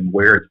up and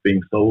where it's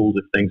being sold.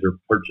 If things are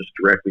purchased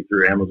directly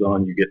through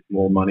Amazon, you get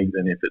more money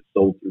than if it's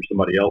sold through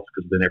somebody else,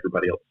 because then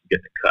everybody else is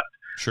getting a cut.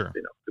 Sure.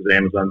 Because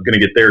Amazon's going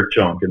to get their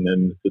chunk, and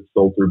then if it's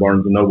sold through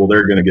Barnes and Noble,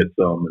 they're going to get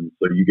some, and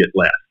so you get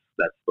less.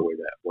 That's the way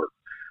that works.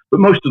 But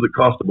most of the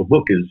cost of a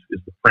book is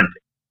the printing,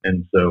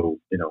 and so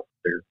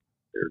they're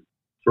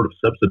sort of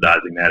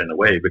subsidizing that in a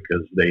way,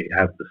 because they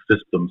have the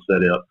system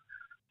set up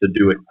to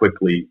do it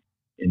quickly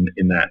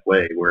in that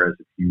way. Whereas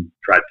if you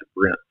tried to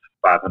print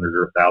 500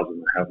 or 1,000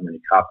 or however many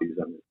copies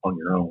on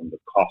your own, the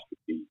cost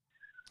would be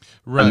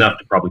enough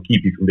to probably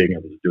keep you from being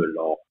able to do it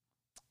at all.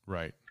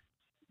 Right.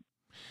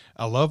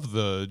 I love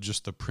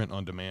just the print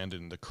on demand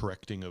and the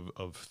correcting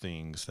of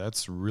things.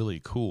 That's really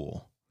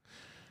cool.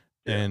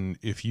 Yeah. And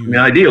if you,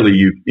 ideally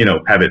you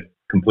have it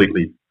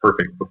completely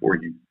perfect before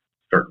you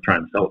start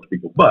trying to sell it to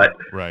people. But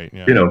right,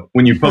 yeah.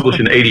 When you publish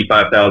an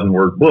 85,000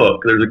 word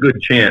book, there's a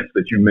good chance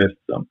that you missed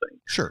something.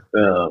 Sure.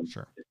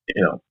 Sure.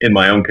 In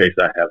my own case,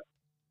 I have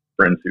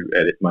friends who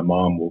edit. My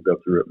mom will go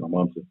through it. My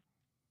mom's a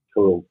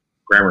total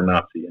grammar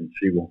Nazi, and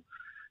she will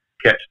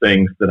catch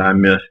things that I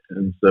missed.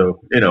 And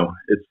so,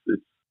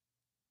 it's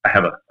I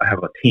have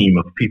a team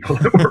of people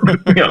that work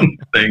with me on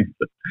things.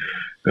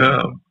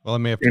 Well, I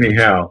may have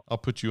to I'll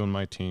put you on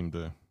my team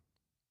to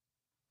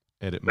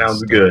edit my Sounds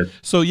stuff. Good.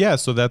 So yeah,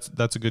 so that's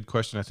a good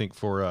question, I think,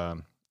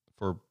 for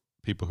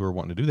people who are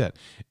wanting to do that.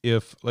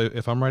 If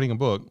I'm writing a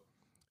book,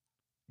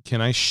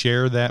 can I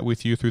share that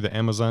with you through the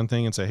Amazon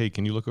thing and say, hey,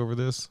 can you look over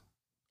this?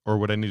 Or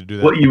would I need to do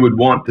that? What you would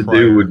want to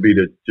do would be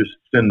to just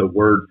send the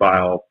Word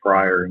file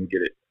prior and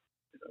get it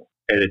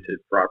edited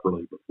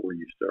properly before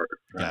you start.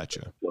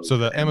 Gotcha. So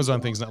the Amazon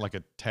thing's not like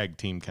a tag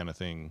team kind of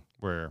thing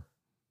where...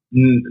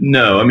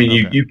 No, I mean,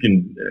 you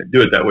can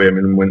do it that way. I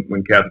mean,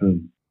 when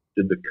Catherine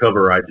did the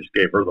cover, I just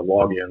gave her the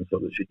login so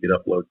that she could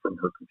upload from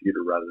her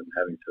computer rather than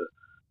having to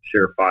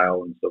share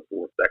file and so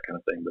forth, that kind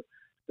of thing.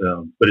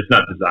 But it's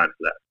not designed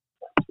for that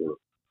sort of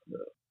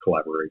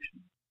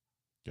collaboration.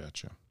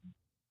 Gotcha.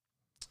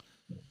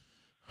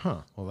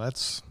 Huh. Well,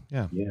 that's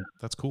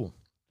that's cool.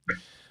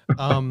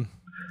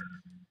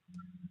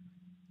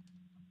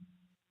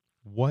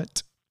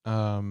 What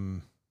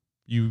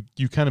you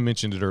kind of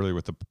mentioned it earlier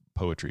with the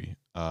poetry,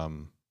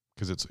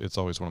 because it's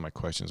always one of my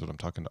questions when I'm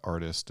talking to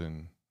artists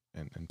and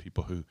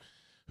people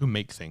who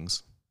make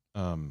things.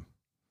 I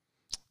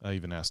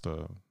even asked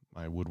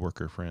my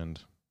woodworker friend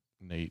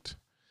Nate,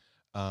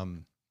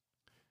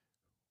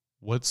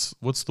 what's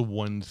the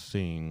one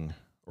thing,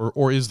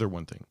 or is there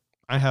one thing?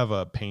 I have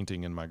a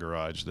painting in my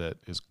garage that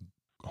is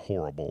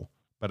horrible,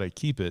 but I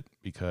keep it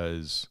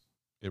because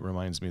it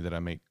reminds me that I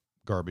make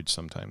garbage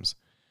sometimes.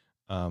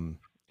 And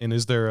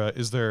is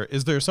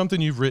there something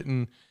you've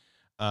written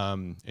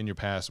in your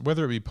past,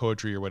 whether it be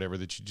poetry or whatever,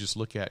 that you just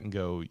look at and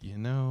go,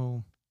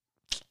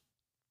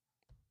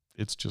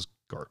 it's just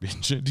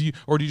garbage?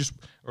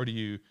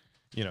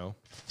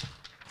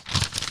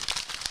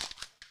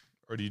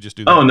 do you just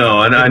do that? Oh no,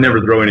 I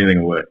never throw anything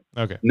away.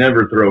 Okay.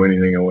 Never throw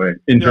anything away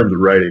in terms of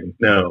writing.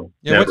 No.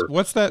 Yeah. Never.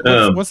 What's that?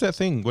 What's that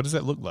thing? What does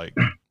that look like?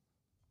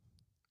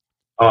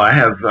 Oh, I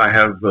have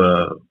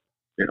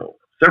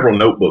several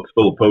notebooks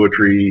full of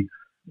poetry.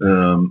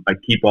 I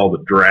keep all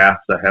the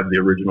drafts. I have the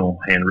original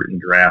handwritten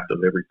draft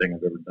of everything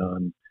I've ever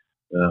done.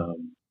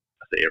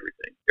 I say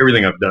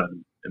everything I've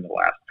done in the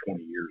last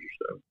 20 years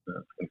or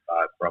so,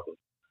 25 probably.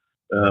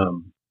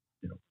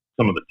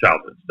 Some of the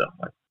childhood stuff,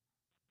 I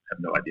have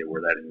no idea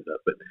where that ended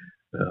up, but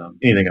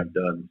anything I've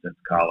done since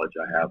college,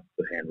 I have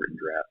the handwritten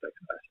draft. I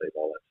save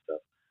all that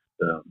stuff.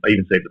 I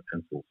even save the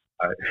pencils.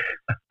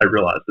 I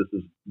realize this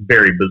is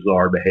very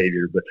bizarre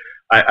behavior, but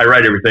I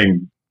write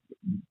everything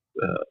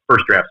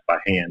first drafts by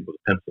hand with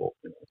a pencil.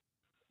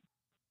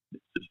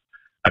 It's just,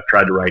 I've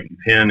tried to write in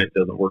pen. It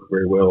doesn't work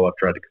very well. I've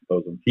tried to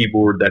compose on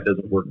keyboard. That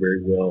doesn't work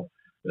very well.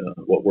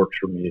 What works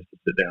for me is to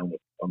sit down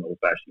on an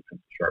old-fashioned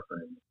pencil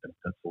sharpener and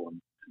a pencil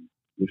and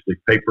loose leaf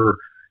paper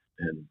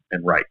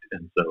and write.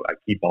 And so I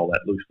keep all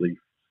that loose leaf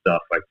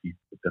stuff. I keep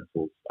the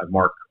pencils. I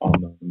mark on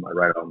them. I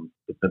write on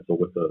the pencil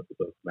with the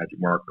magic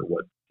marker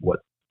what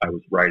I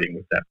was writing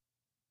with that.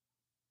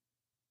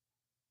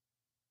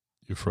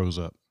 You froze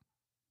up.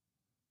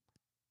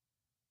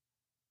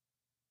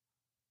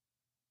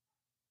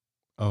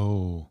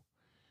 Oh,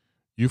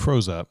 you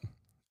froze up.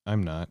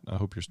 I'm not. I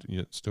hope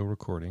you're still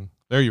recording.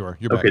 There you are.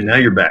 You're back. Okay, now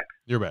you're back.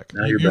 You're back.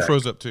 Now you you're back.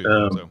 Froze up too.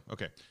 So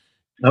okay.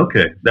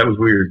 Okay, that was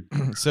weird.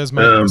 It says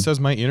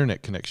my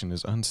internet connection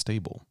is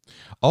unstable.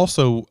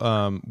 Also,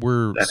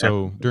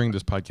 during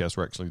this podcast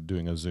we're actually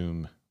doing a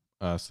Zoom,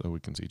 so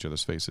we can see each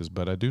other's faces.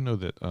 But I do know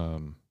that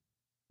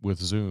with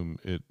Zoom,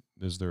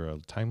 is there a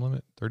time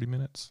limit? 30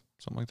 minutes,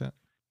 something like that.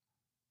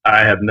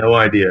 I have no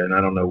idea, and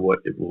I don't know what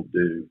it will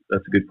do.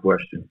 That's a good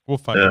question. We'll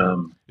find out.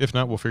 If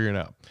not, we'll figure it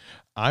out.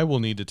 I will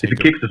need to take. If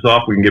it kicks us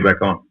off, we can get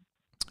back on.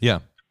 Yeah.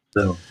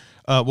 So,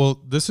 well,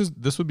 this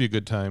would be a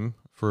good time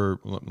for.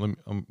 Let me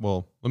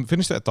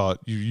finish that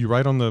thought. You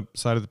write on the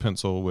side of the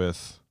pencil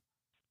with.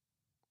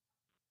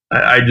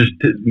 I just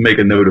make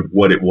a note of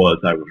what it was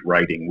I was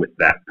writing with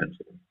that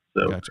pencil.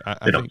 So, Gotcha.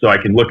 I think, so I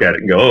can look at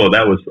it and go, oh,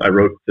 I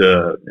wrote,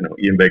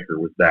 Ian Baker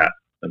with that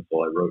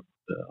pencil. I wrote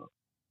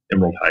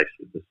Emerald Heist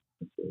with this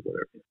pencil,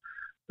 whatever.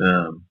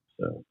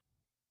 So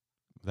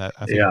that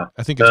I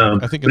think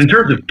but in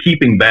terms of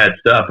keeping bad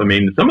stuff, I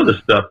mean, some of the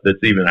stuff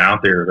that's even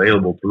out there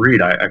available to read,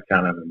 I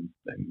kind of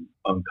am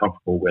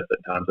uncomfortable with at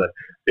times.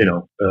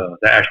 The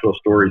Asheville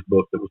Stories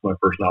book that was my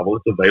first novel,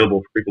 it's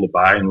available for people to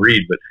buy and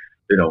read, but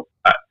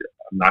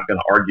I'm not going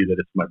to argue that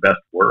it's my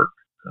best work,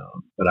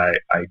 but I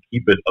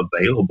keep it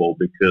available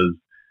because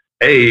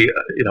I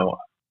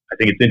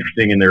think it's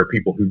interesting, and there are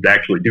people who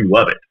actually do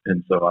love it,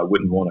 and so I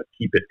wouldn't want to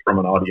keep it from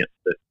an audience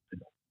that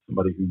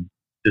somebody who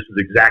this is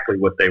exactly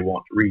what they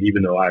want to read,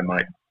 even though I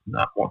might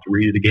not want to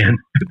read it again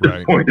at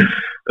this point.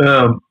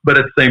 But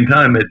at the same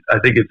time, I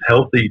think it's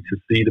healthy to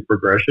see the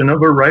progression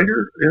of a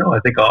writer. I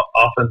think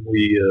often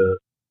we,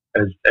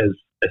 as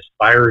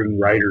aspiring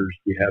writers,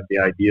 we have the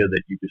idea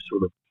that you just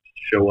sort of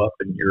show up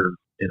and you're,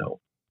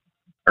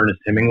 Ernest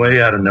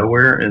Hemingway out of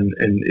nowhere, and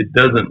it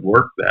doesn't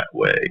work that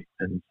way.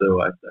 And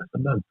so I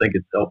sometimes think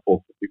it's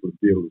helpful for people to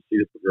be able to see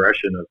the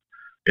progression of,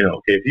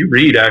 okay, if you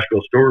read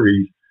Asheville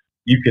Stories,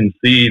 you can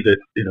see that,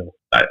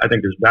 I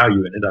think there's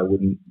value in it. I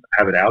wouldn't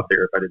have it out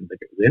there if I didn't think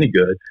it was any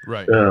good.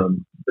 Right.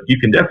 But you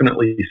can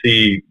definitely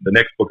see the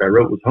next book I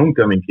wrote was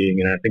Homecoming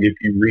King. And I think if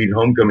you read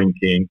Homecoming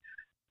King,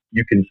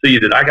 you can see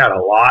that I got a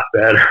lot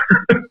better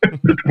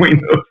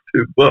between those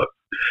two books.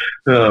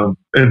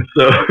 And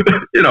so,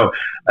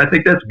 I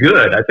think that's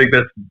good. I think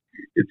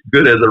it's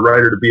good as a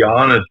writer to be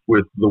honest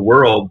with the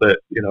world that,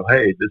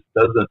 hey, this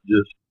doesn't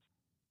just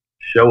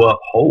show up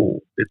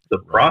whole. It's the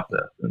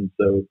process. And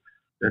so,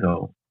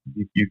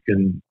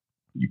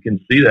 you can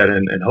see that,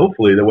 and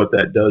hopefully that what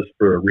that does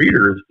for a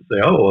reader is to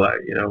say,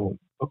 oh,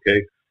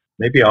 okay,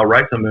 maybe I'll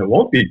write something that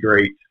won't be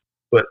great,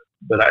 but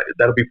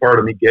that'll be part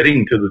of me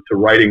getting to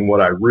writing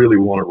what I really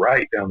want to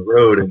write down the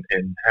road, and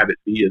have it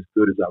be as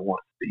good as I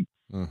want it to be.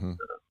 Mm-hmm.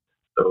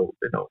 So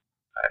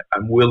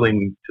I'm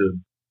willing to,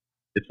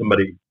 if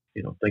somebody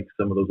thinks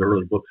some of those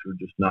early books are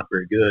just not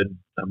very good,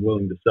 I'm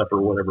willing to suffer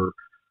whatever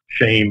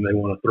shame they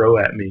want to throw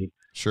at me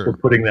for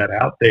putting that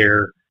out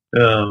there.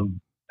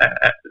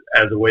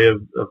 As a way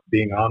of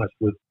being honest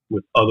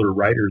with other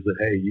writers that,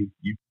 hey,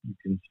 you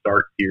can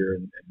start here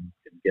and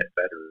get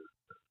better.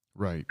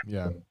 Right.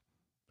 Yeah.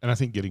 And I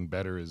think getting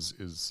better is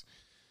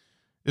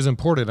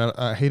important.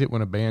 I hate it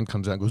when a band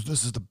comes out and goes,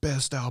 this is the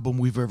best album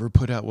we've ever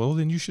put out. Well,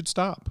 then you should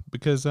stop,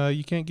 because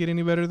you can't get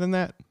any better than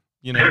that,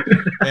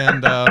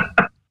 and,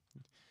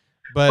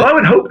 but I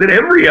would hope that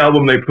every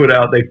album they put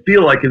out, they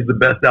feel like is the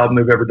best album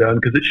they've ever done,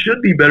 because it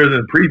should be better than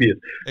the previous.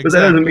 Exactly. But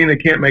that doesn't mean they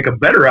can't make a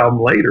better album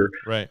later.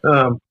 Right.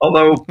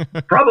 Although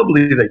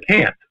probably they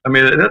can't. I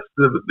mean, that's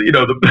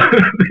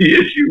the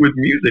issue with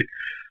music,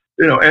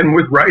 and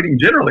with writing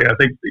generally. I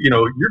think,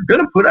 you're going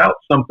to put out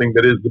something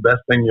that is the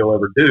best thing you'll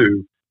ever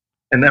do,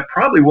 and that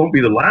probably won't be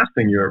the last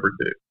thing you ever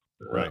do.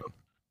 Right.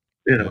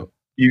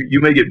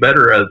 You may get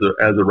better as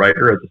a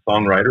writer, as a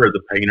songwriter, as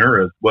a painter,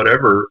 as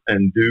whatever,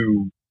 and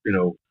do,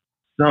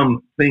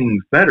 some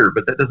things better,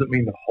 but that doesn't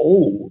mean the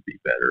whole will be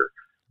better.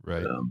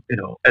 Right.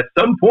 At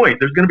some point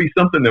there's going to be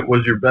something that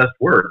was your best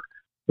work,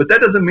 but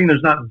that doesn't mean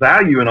there's not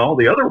value in all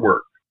the other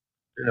work.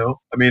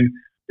 I mean,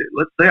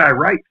 let's say I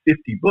write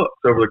 50 books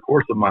over the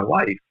course of my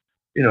life.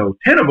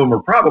 10 of them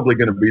are probably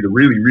going to be the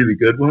really, really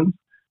good ones,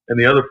 and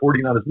the other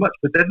 40 not as much.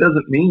 But that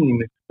doesn't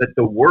mean that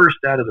the worst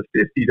out of the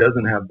 50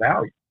 doesn't have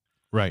value.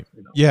 Right.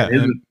 Yeah. It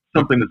isn't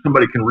something that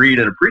somebody can read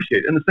and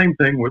appreciate. And the same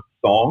thing with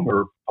song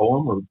or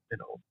poem or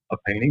a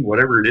painting,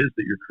 whatever it is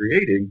that you're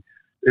creating.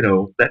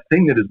 That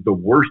thing that is the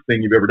worst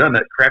thing you've ever done,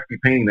 that crappy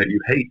painting that you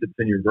hate that's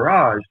in your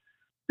garage.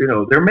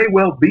 There may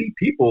well be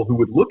people who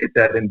would look at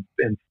that and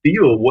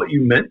feel what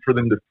you meant for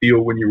them to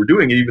feel when you were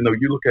doing it, even though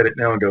you look at it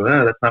now and go,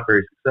 that's not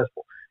very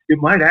successful. It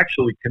might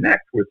actually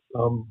connect with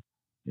some,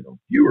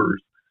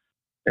 viewers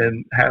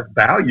and have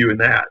value in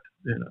that,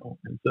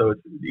 and so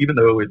even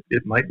though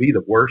it might be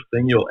the worst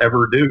thing you'll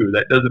ever do,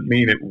 that doesn't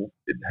mean it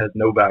has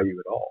no value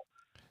at all.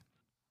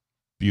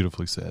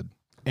 Beautifully said.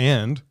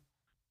 And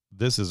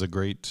this is a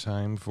great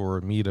time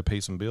for me to pay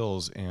some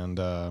bills and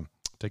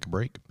take a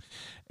break.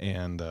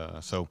 And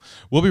so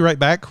we'll be right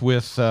back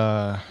with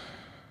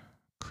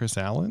Chris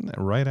Allen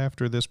right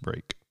after this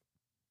break.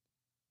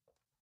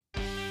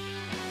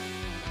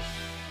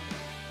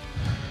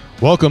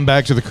 Welcome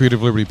back to the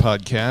Creative Liberty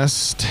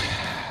Podcast.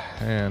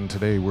 And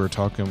today we're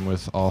talking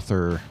with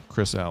author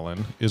Chris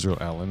Allen, Israel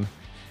Allen,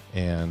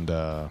 and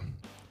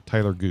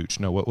Tyler Gooch.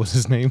 No, what was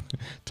his name?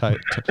 Tucker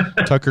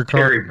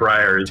Terry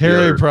Pryor.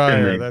 Terry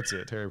Pryor. That's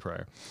it. Terry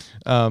Pryor.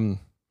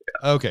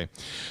 Okay.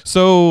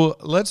 So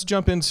let's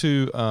jump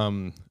into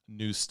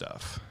new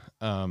stuff.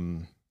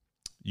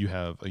 You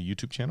have a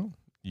YouTube channel.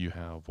 You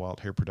have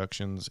Wild Hair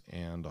Productions,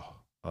 and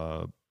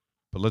but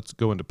let's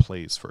go into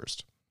plays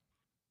first.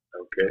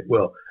 Okay.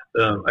 Well,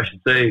 I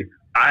should say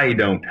I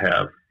don't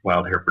have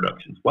Wild Hair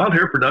Productions. Wild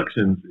Hair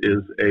Productions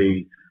is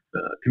a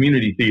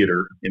community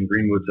theater in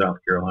Greenwood, South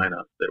Carolina,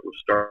 that was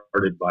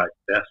started by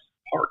Bess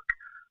Park.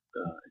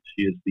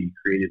 She is the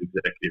creative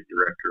executive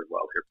director of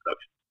Wild Hair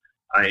Productions.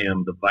 I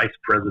am the vice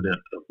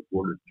president of the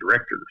board of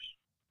directors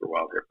for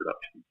Wild Hair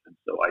Productions, and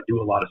so I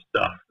do a lot of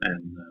stuff,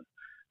 and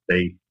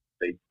they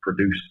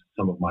produce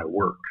some of my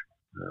work.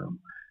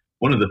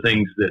 One of the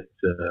things that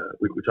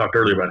we talked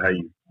earlier about how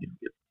you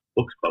get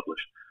books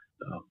published.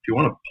 If you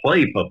want a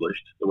play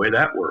published, the way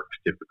that works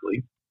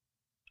typically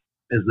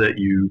is that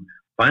you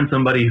find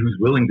somebody who's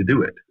willing to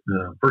do it.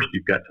 First,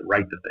 you've got to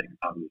write the thing,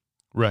 obviously.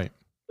 Right.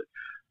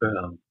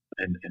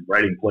 And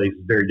writing plays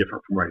is very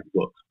different from writing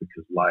books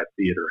because live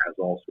theater has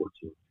all sorts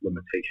of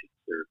limitations.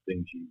 There are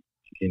things you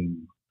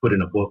can put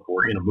in a book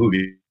or in a movie,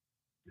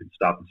 you can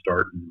stop and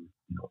start and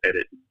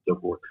edit and so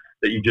forth,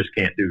 that you just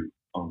can't do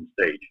on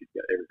stage.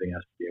 Everything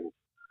has to be able to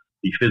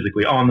be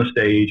physically on the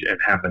stage and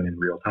happen in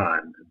real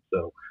time. And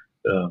so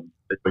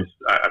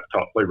I've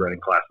taught playwriting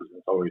classes, and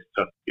it's always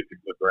tough to get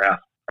people to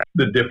grasp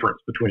the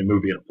difference between a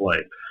movie and a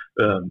play.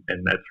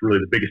 And that's really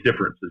the biggest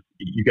difference is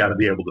you got to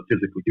be able to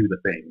physically do the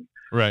thing.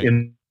 Right.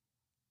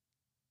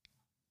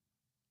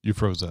 You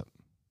froze up.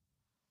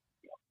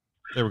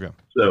 There we go.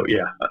 So,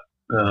 yeah.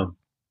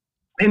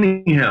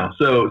 Anyhow,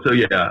 so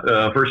first you got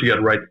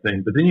to write the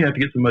thing, but then you have to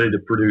get somebody to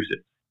produce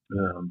it.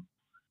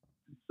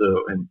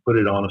 And put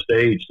it on a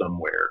stage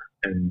somewhere.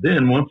 And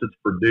then once it's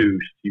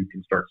produced, you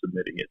can start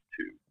submitting it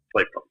to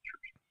play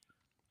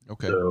publishers.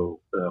 Okay. So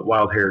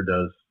Wild Hair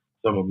does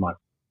some of my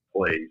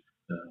plays,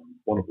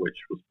 one of which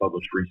was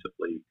published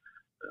recently.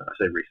 I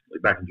say recently,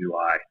 back in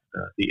July.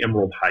 The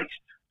Emerald Heist,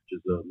 which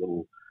is a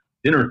little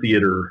dinner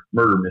theater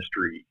murder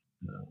mystery.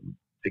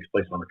 Takes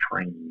place on a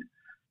train.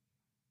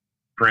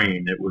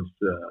 It was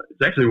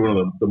it's actually one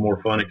of the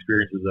more fun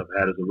experiences I've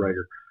had as a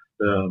writer.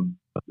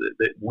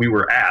 We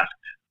were asked,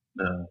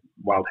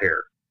 Wild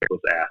Hair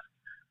was asked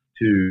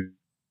to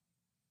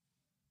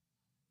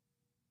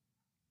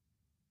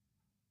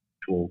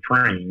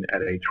train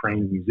at a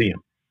train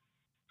museum.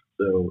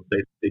 So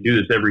they do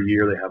this every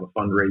year. They have a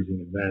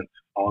fundraising event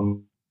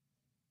on,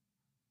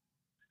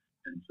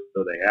 and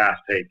so they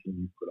asked, hey, can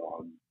you put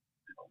on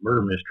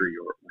murder mystery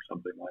or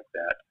something like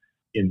that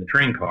in the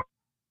train car?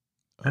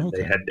 And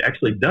they had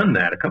actually done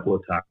that a couple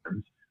of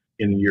times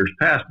in the years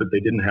past, but they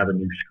didn't have a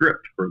new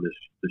script for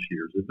this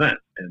year's event.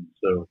 And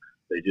so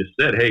they just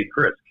said, hey,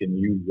 Chris, can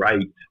you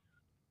write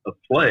a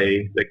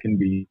play that can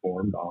be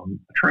performed on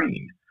a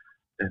train?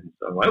 And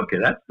so, okay,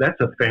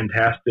 that's a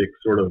fantastic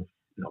sort of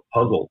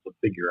puzzle to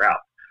figure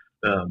out.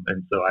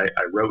 And so I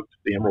wrote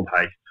The Emerald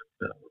Heist,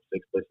 which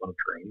takes place on a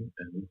train,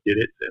 and we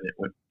did it, and it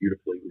went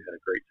beautifully. We had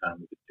a great time.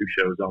 We did 2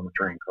 shows on the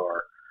train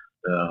car.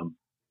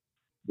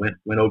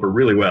 Went over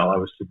really well. I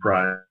was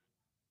surprised.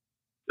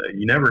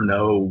 You never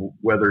know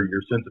whether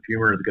your sense of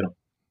humor is going to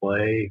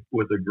play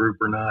with a group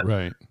or not.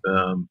 Right.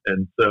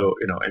 And so,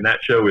 and that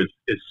show is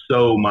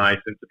so my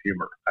sense of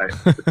humor.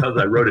 Because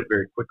I wrote it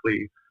very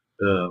quickly,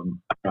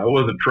 I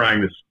wasn't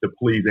trying to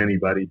please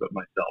anybody but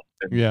myself.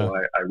 And so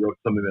I wrote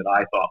something that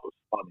I thought was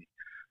funny.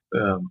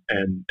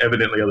 And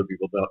evidently other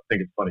people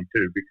think it's funny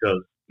too,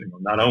 because,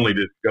 not only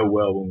did it go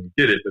well when we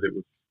did it, but it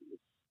was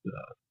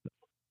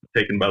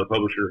taken by the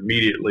publisher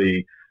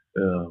immediately,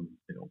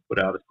 put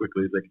out as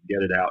quickly as they could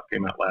get it out.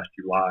 Came out last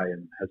July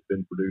and has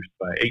been produced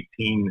by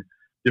 18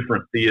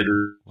 different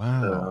theaters.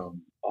 Wow.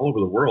 All over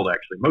the world,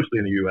 actually, mostly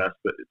in the U.S.,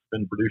 but it's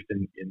been produced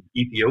in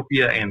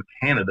Ethiopia and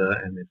Canada,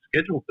 and it's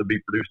scheduled to be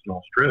produced in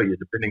Australia,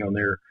 depending on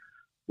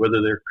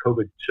whether their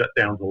COVID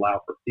shutdowns allow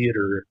for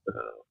theater. It's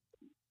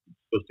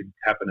supposed to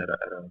happen at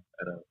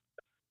a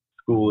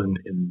school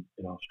in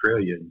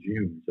Australia in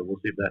June, so we'll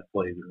see if that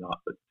plays or not.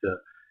 But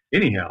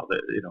anyhow,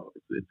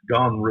 it's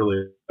gone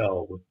really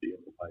well with the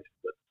Emerald Heist.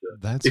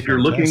 But if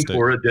you're looking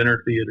for a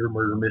dinner theater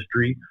murder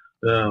mystery,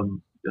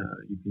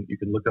 you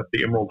can look up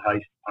the Emerald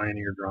Heist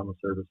Pioneer Drama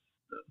Service.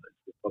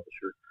 It's the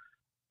publisher.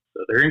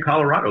 So they're in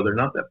Colorado. They're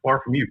not that far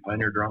from you.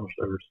 Pioneer Drama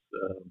Service,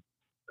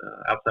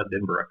 outside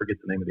Denver. I forget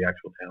the name of the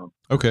actual town.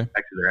 Okay.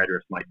 Actually, their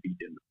address might be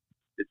Denver.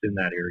 It's in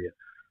that area.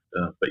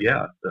 But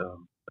yeah,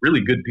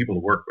 really good people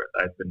to work with.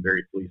 I've been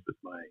very pleased with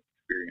my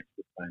experience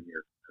with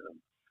Pioneer.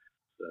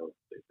 So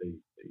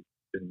they've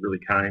been really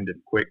kind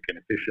and quick and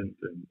efficient,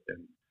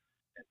 and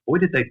boy,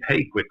 did they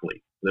pay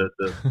quickly.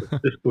 The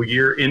fiscal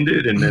year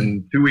ended, and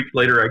then 2 weeks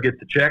later I get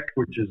the check,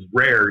 which is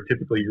rare.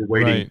 Typically you're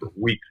waiting for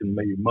weeks and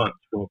maybe months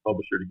from a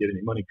publisher to get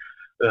any money.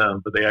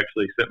 But they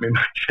actually sent me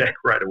my check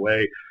right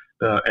away.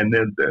 And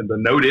then the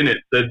note in it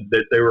said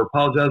that they were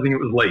apologizing it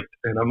was late.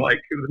 And I'm like,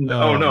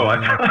 oh no,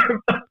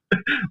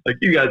 like,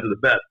 you guys are the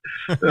best.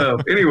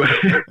 Anyway,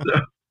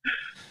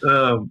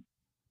 so,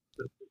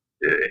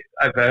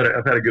 I've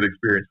had a good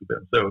experience with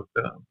them. So,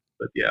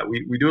 but yeah,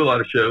 we do a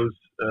lot of shows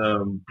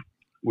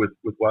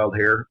with Wild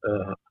Hair.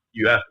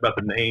 You asked about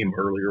the name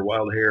earlier,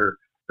 Wild Hair.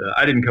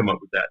 I didn't come up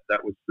with that.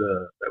 That was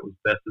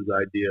Bess's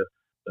idea.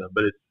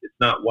 But it's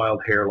not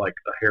wild hair like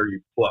a hair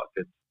you pluck.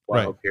 It's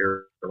wild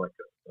hair like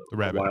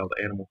a wild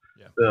animal,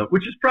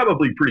 which is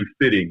probably pretty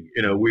fitting.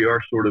 We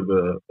are sort of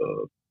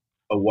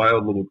a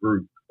wild little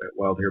group at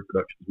Wild Hair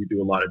Productions. We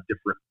do a lot of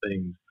different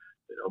things.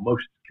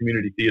 Most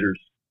community theaters,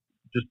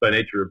 just by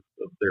nature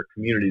of their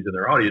communities and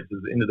their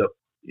audiences,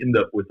 end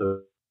up with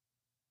a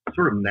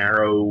sort of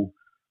narrow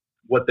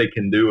what they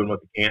can do and what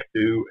they can't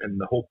do. And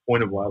the whole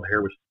point of Wild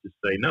Hair was to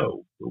say,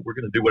 no, we're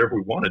going to do whatever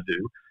we want to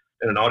do,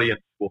 and an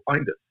audience will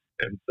find us.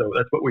 And so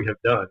that's what we have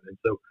done. And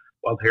so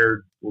Wild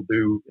Hair will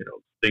do,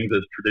 things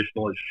as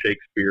traditional as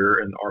Shakespeare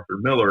and Arthur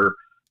Miller,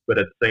 but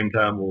at the same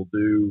time we'll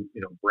do,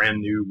 brand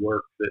new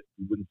work that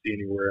you wouldn't see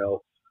anywhere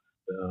else.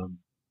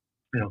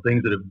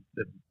 Things that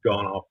have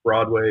gone off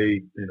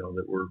Broadway,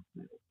 that were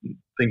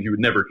things you would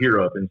never hear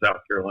of in South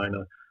Carolina.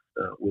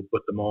 We'll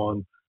put them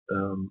on,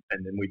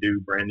 and then we do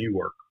brand new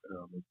work.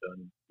 We've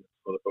done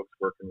other folks'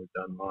 work, and we've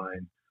done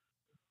mine.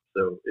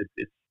 So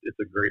it's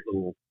a great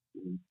little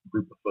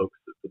group of folks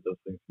that put those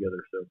things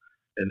together. So,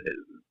 and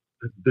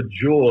the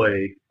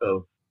joy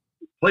of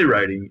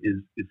playwriting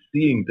is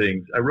seeing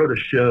things. I wrote a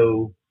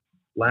show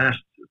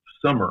last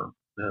summer.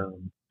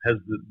 Has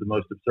the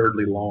most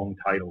absurdly long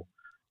title.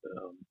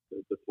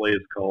 The play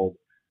is called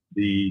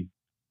the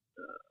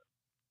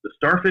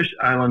Starfish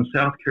Island,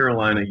 South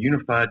Carolina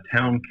Unified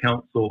Town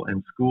Council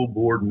and School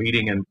Board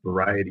Meeting and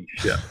Variety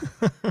Show.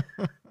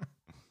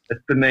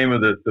 That's the name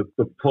of the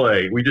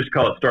play. We just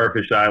call it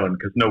Starfish Island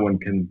because no one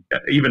can,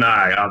 even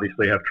I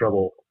obviously have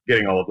trouble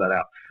getting all of that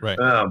out.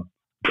 Right.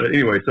 But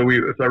anyway, so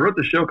I wrote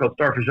the show called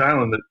Starfish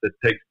Island that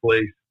takes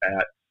place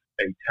at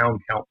a town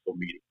council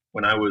meeting.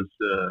 When I was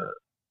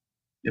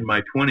in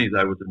my 20s,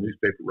 I was a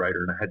newspaper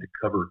writer, and I had to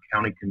cover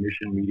county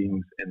commission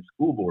meetings and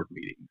school board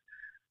meetings.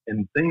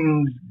 And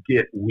things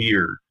get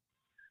weird.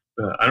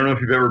 I don't know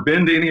if you've ever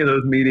been to any of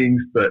those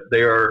meetings, but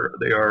they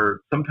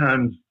are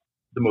sometimes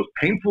the most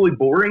painfully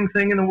boring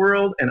thing in the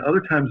world, and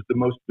other times the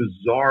most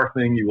bizarre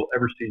thing you will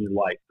ever see in your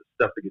life, the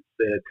stuff that gets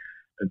said.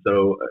 And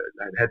so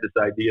I had this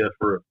idea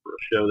for a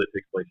show that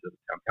takes place at a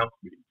town council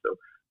meeting. So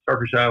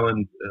Starfish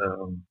Island,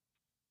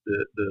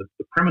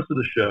 the premise of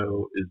the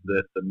show is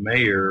that the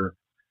mayor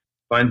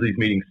finds these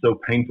meetings so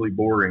painfully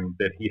boring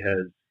that he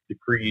has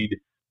decreed,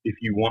 if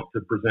you want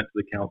to present to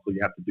the council, you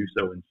have to do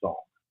so in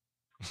song.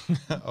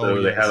 Oh, so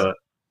yes.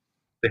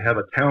 they have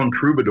a town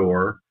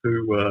troubadour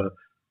who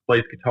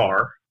plays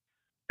guitar,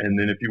 and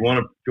then if you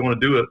want to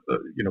do it,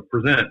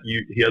 present,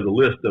 he has a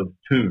list of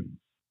tunes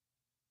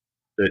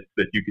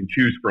that you can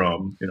choose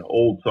from,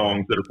 old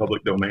songs that are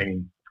public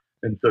domain,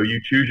 and so you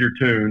choose your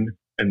tune,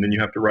 and then you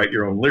have to write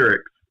your own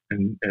lyrics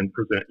and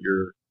present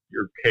your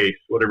case,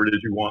 whatever it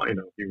is you want,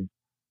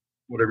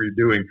 whatever you're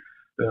doing.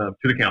 To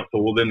the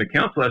council. Well, then the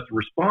council has to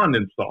respond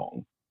in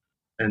song.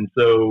 And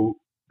so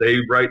they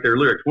write their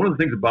lyrics. One of the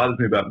things that bothers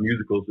me about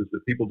musicals is that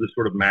people just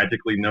sort of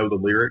magically know the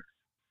lyrics,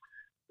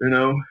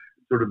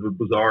 sort of a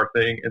bizarre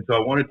thing. And so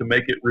I wanted to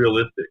make it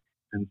realistic.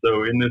 And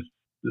so in this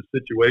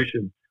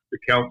situation, the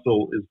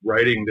council is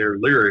writing their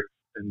lyrics,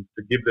 and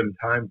to give them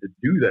time to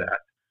do that,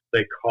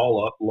 they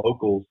call up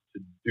locals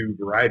to do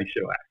variety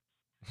show acts.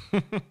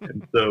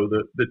 And so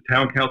the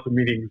town council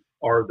meetings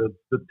are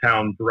the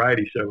town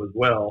variety show as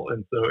well.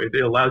 And so it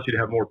allows you to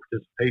have more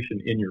participation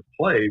in your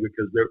play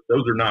because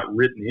those are not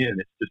written in.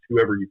 It's just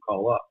whoever you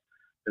call up.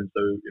 And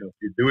so, if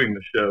you're doing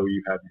the show,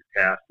 you have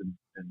your cast and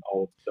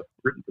all of the stuff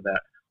written for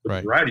that. But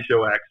right. The variety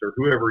show acts are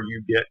whoever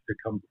you get to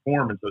come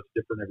perform. And so it's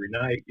different every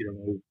night. You don't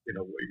know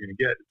what you're going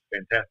to get. It's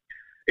fantastic.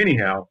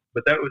 Anyhow,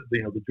 but that was, the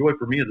joy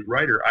for me as a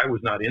writer. I was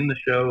not in the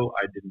show.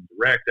 I didn't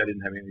direct. I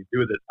didn't have anything to do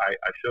with it. I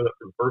showed up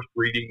for the first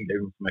reading, gave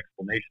them some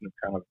explanation of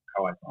kind of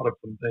how I thought of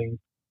some things.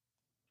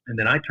 And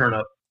then I turn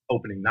up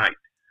opening night.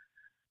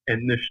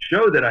 And the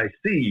show that I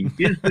see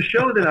is the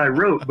show that I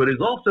wrote, but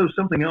is also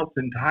something else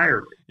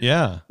entirely.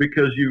 Yeah.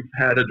 Because you've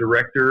had a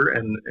director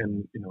and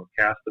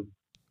a cast of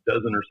a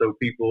dozen or so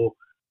people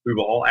who've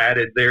all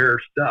added their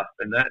stuff.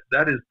 And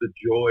that is the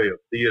joy of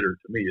theater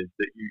to me, is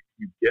that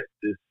you get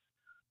this,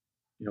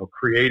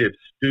 creative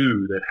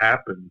stew that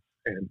happens.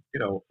 And,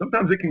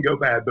 sometimes it can go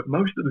bad, but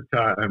most of the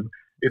time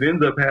it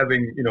ends up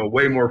having,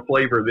 way more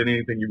flavor than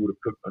anything you would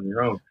have cooked on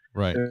your own.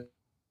 Right. And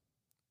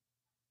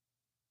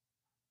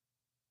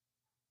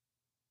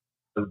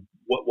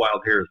what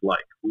Wild Hair is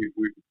like. You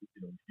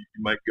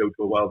might go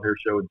to a Wild Hair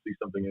show and see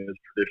something as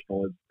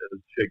traditional as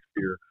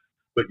Shakespeare,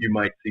 but you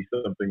might see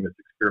something that's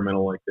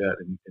experimental like that,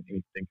 and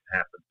anything can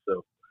happen.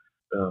 So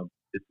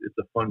it's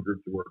a fun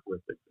group to work with.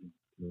 It's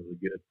really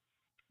good.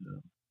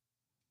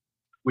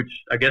 Which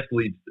I guess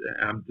leads.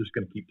 I'm just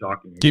going to keep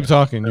talking. Keep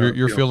talking.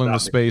 You're filling the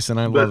space, and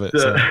I love it.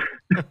 So.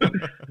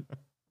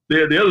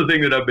 The other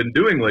thing that I've been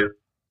doing lately,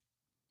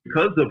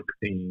 because of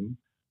theme,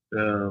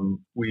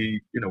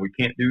 we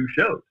can't do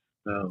shows.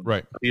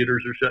 Right.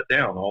 Theaters are shut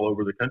down all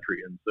over the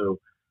country, and so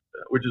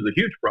which is a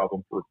huge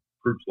problem for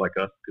groups like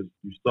us because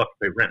you still have to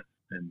pay rent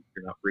and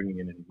you're not bringing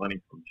in any money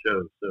from the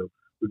shows. So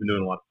we've been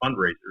doing a lot of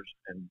fundraisers,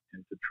 and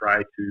to try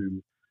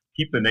to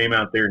keep the name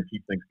out there and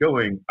keep things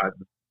going, I've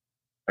been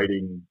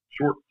writing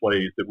short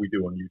plays that we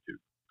do on YouTube.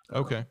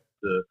 Okay.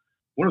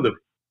 One of the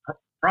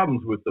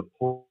problems with the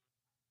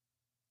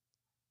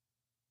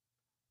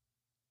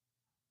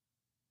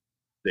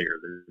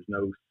there's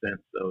no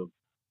sense of,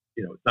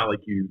 it's not like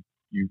you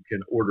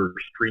can order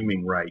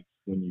streaming rights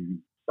when you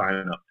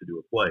sign up to do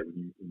a play,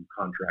 when you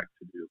contract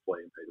to do a play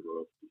and pay the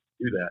royalties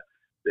to do that.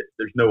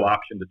 There's no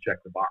option to check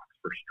the box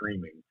for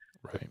streaming.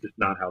 Right. It's just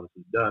not how this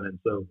is done. And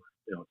so,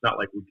 it's not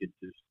like we could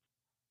just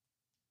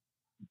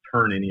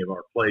turn any of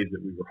our plays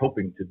that we were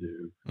hoping to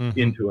do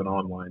into an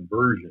online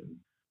version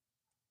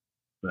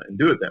and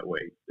do it that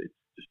way. It's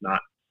just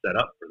not set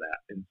up for that.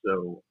 And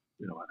so,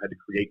 I had to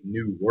create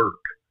new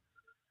work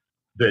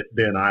that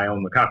then I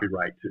own the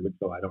copyright to, and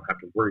so I don't have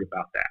to worry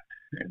about that.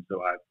 And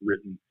so I've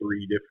written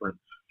 3 different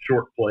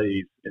short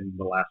plays in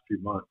the last few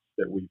months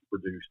that we've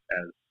produced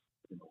as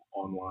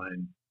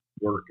online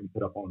work and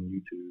put up on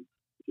YouTube,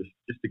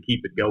 just to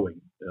keep it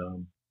going.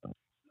 So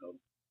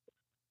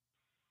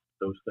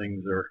those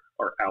things are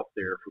out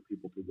there for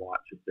people to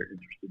watch if they're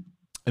interested.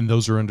 And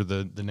those are under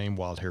the name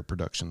Wild Hair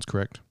Productions,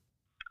 correct?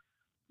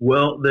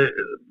 Well,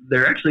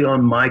 they're actually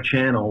on my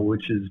channel,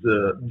 which is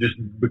just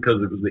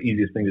because it was the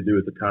easiest thing to do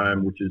at the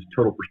time, which is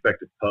Total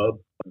Perspective Pub.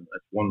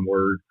 That's one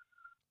word.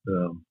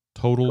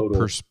 Total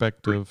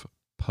Perspective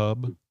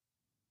Pub.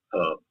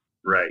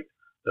 Right.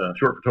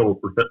 Short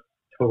for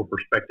Total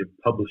Perspective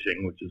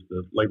Publishing, which is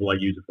the label I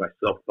use if I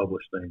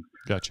self-publish things.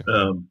 Gotcha.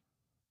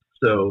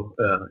 The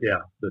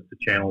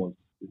channel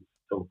is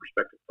Total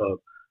Perspective Pub,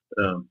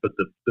 but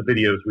the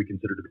videos we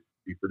consider to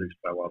be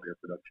produced by Wild Hair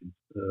Productions.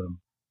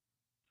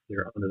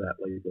 They're under that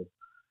label.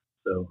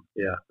 So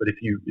yeah, but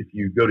if you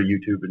go to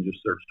YouTube and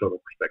just search Total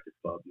Perspective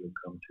Pub, you'll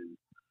come to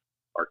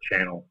our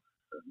channel,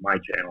 my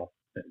channel,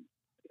 and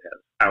it has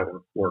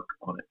our work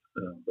on it.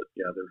 But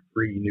yeah, there are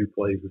 3 new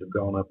plays that have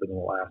gone up in the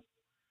last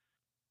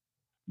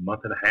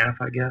month and a half,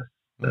 I guess.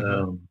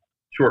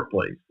 Short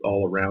plays,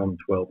 all around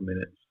 12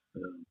 minutes.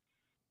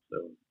 So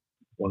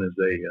one is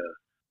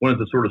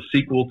a sort of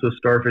sequel to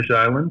Starfish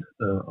Island,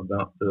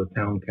 about the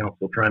town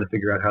council trying to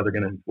figure out how they're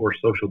going to enforce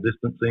social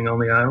distancing on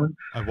the island.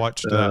 I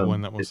watched that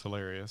one. That was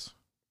hilarious.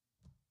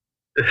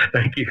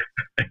 Thank you.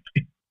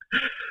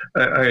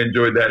 I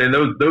enjoyed that. And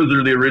those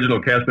are the original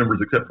cast members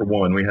except for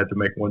one. We had to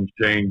make one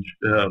change.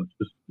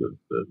 Just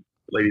the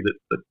lady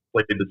that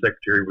played the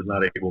secretary was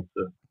not able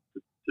to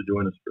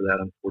join us for that,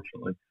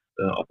 unfortunately.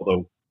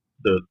 Although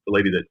the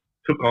lady that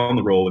took on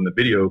the role in the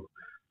video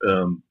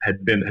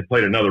had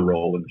played another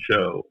role in the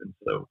show, and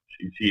so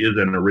she is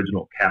an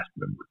original cast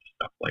member, just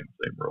not playing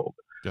the same role.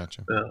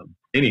 Gotcha.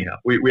 Anyhow,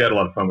 we had a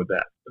lot of fun with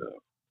that.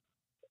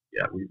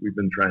 We've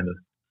been trying to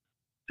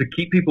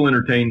keep people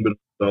entertained, but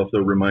also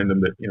remind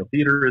them that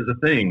theater is a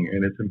thing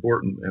and it's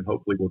important, and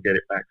hopefully we'll get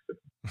it back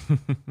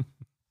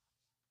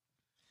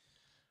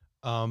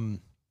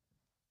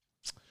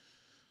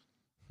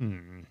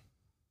soon.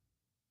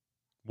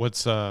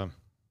 What's let's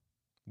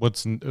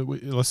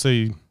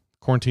say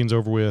quarantine's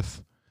over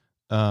with,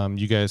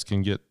 you guys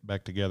can get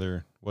back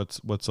together.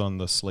 What's on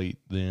the slate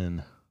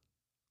then?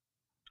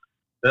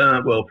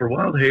 Well, for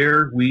Wild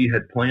Hair, we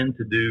had planned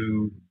to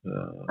do,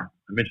 I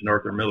mentioned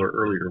Arthur Miller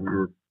earlier. We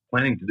were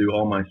planning to do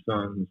All My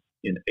Sons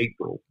in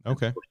April.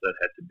 Okay. Of course, that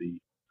had to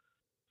be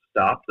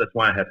stopped. That's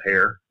why I have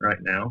hair right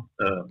now.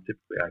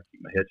 Typically, I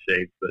keep my head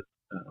shaved, but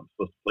I'm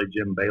supposed to play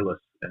Jim Bayless,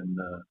 and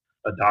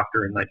a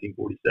doctor in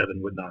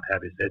 1947 would not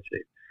have his head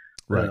shaved.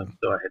 Right.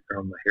 So I had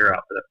grown my hair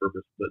out for that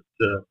purpose. But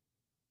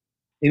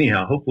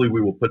anyhow, hopefully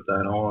we will put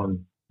that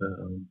on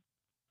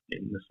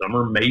in the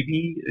summer,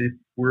 maybe, if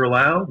we're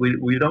allowed.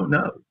 We don't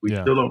know. We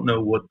still don't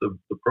know what the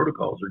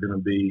protocols are going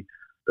to be.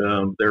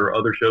 There are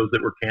other shows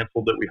that were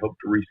canceled that we hope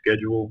to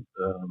reschedule.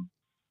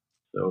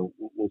 So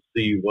we'll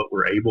see what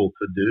we're able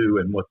to do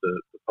and what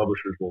the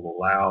publishers will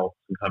allow.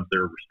 Sometimes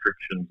there are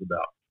restrictions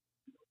about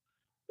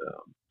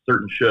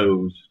certain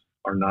shows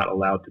are not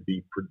allowed to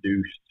be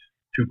produced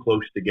too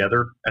close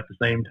together at the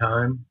same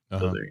time. So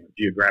there are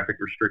geographic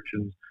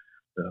restrictions.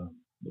 The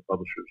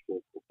publishers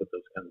will put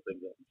those kind of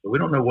things in. So we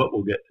don't know what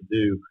we'll get to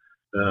do.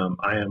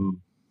 I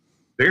am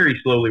very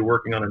slowly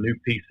working on a new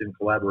piece in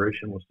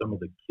collaboration with some of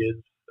the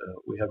kids.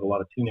 We have a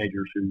lot of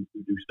teenagers who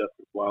do stuff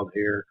with Wild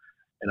Hair,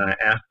 and I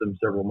asked them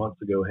several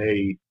months ago,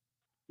 hey,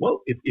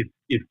 well, if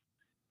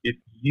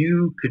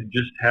you could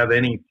just have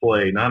any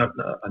play, not a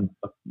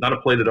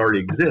play that already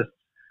exists,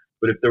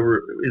 but is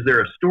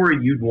there a story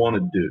you'd want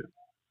to do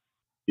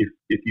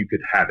if you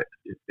could have it,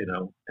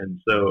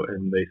 and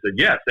they said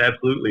yes,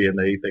 absolutely, and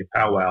they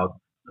powwowed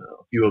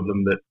a few of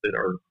them that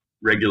are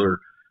regular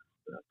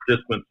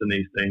participants in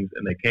these things,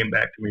 and they came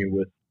back to me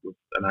with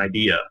an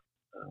idea,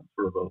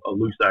 sort of a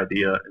loose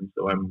idea, and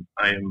so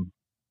I am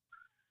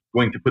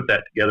going to put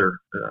that together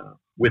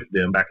with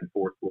them back and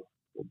forth. Will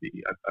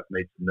be. I've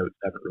made some notes,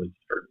 haven't really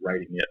started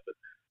writing yet, but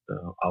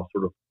I'll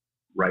sort of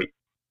write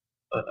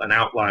an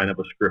outline of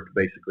a script,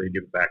 basically,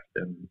 give it back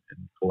to them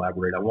and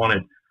collaborate. I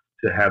wanted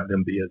to have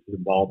them be as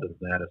involved in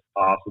that as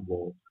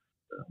possible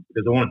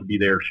because I want it to be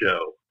their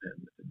show,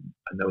 and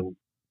I know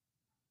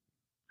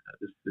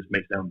this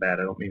may sound bad.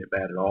 I don't mean it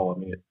bad at all. I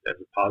mean it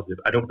as a positive.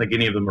 I don't think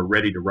any of them are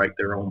ready to write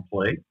their own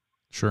play.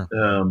 Sure.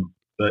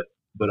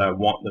 But I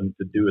want them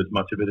to do as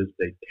much of it as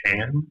they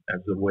can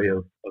as a way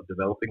of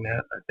developing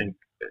that. I think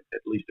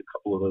at least a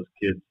couple of those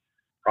kids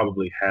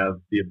probably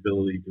have the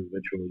ability to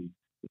eventually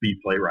be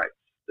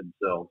playwrights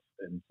themselves.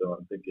 And so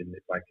I'm thinking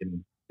if I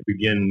can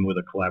begin with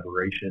a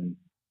collaboration,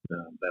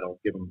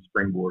 that'll give them a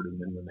springboard. And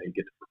then when they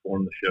get to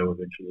perform the show,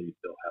 eventually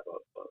they'll have a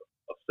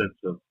sense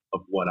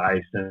of what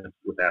I sense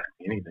with Ask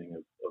Me Anything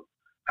of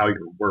how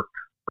your work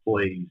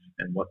plays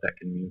and what that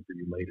can mean for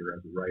you later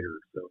as a writer.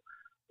 So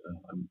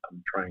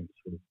I'm trying to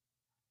sort of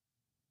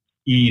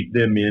ease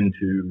them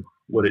into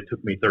what it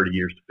took me 30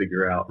 years to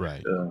figure out.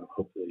 Right.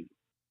 Hopefully,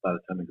 by the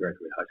time they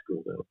graduate high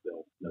school, they'll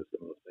know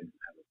some of those things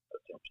and have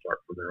a jump start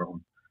for their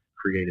own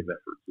creative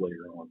efforts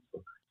later on.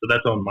 So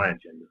that's on my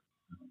agenda.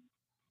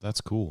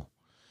 That's cool.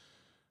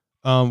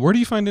 Where do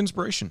you find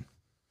inspiration?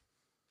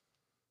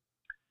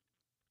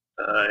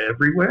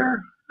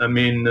 Everywhere. I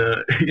mean,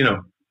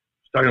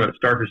 talking about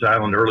Starfish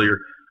Island earlier,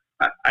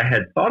 I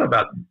had thought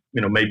about,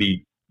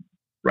 maybe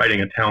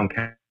writing a town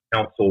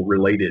council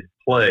related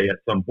play at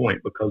some point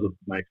because of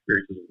my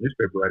experiences as a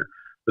newspaper writer.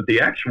 But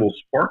the actual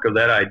spark of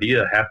that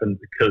idea happened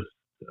because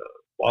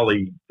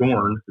Wally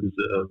Dorn, who's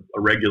a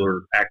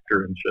regular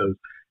actor in shows,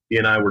 he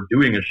and I were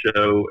doing a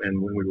show,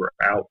 and when we were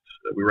out,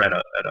 we were at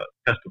a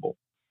festival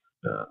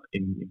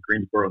in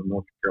Greensboro,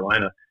 North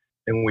Carolina,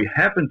 and we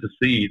happened to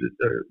see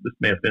that this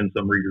may offend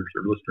some readers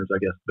or listeners, I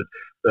guess,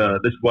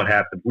 but this is what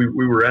happened. We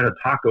were at a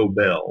Taco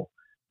Bell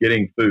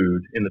getting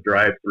food in the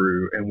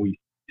drive-thru, and we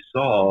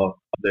saw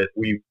that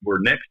we were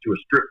next to a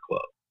strip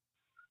club.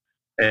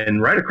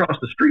 And right across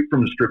the street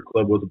from the strip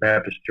club was a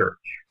Baptist church.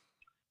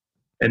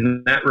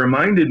 And that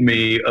reminded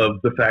me of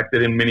the fact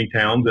that in many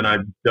towns, and I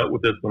dealt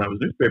with this when I was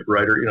a newspaper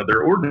writer, there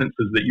are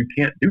ordinances that you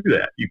can't do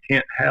that. You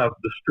can't have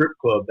the strip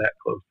club that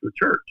close to a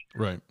church.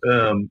 Right.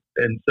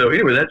 And so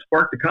anyway, that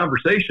sparked a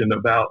conversation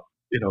about,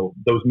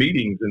 those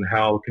meetings and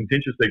how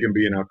contentious they can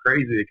be and how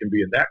crazy they can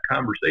be. And that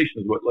conversation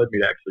is what led me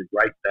to actually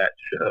write that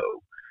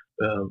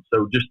show.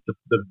 So just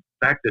the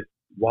fact that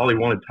Wally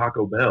wanted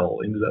Taco Bell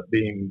ended up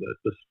being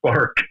the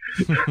spark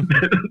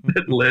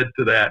that led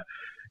to that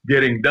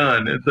getting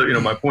done. And so,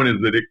 my point is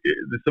that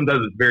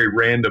sometimes it's very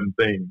random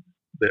things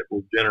that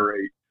will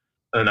generate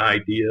an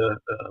idea.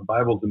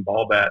 Bibles and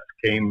Ball Bats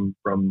came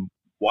from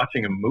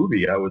watching a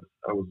movie. I was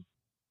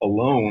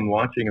alone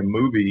watching a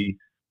movie,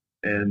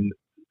 and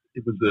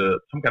it was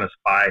some kind of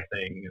spy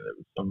thing. It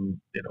was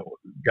some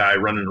guy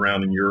running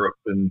around in Europe,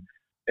 and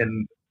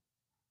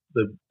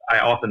I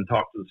often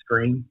talk to the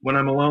screen when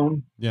I'm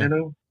alone,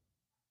 and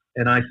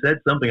I said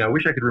something. I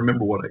wish I could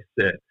remember what I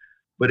said,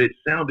 but it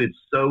sounded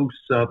so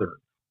Southern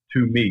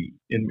to me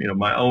in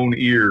my own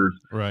ears.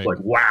 Right. Like,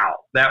 wow,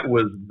 that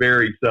was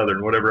very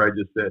Southern, whatever I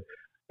just said.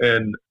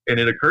 And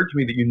it occurred to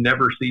me that you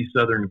never see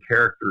Southern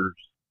characters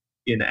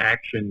in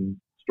action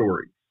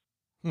stories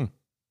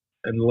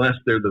unless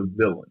they're the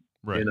villain.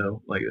 Right.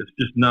 Like it's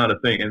just not a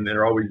thing. And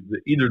they're always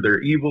either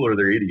they're evil or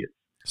they're idiots.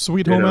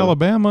 Sweet Home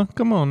Alabama.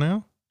 Come on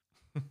now.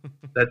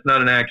 That's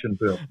not an action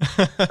film.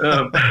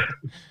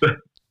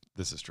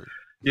 This is true.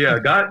 Yeah,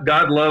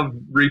 God loved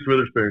Reese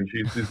Witherspoon.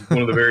 She's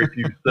one of the very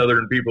few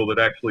Southern people that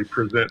actually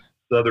present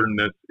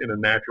Southernness in a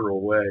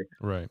natural way.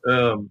 Right.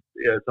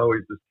 It's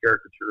always this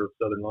caricature of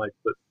Southern life.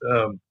 But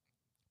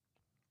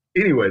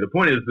anyway, the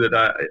point is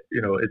that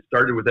it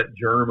started with that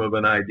germ of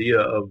an idea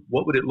of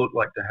what would it look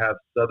like to have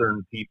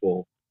Southern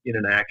people in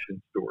an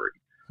action story,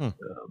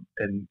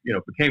 and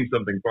became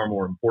something far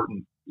more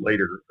important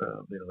later.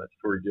 That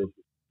story deals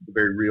with the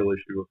very real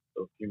issue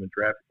of human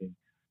trafficking.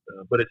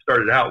 But it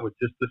started out with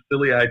just this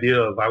silly idea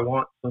of I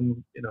want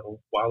some,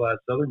 wild-eyed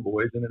Southern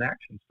boys in an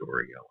action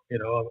story.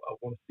 I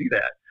want to see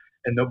that,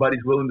 and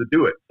nobody's willing to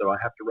do it, so I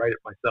have to write it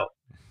myself.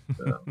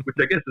 Which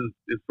I guess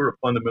is sort of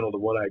fundamental to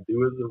what I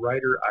do as a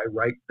writer. I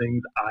write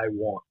things I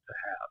want to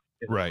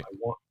have. Right.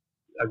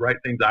 I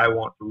write things I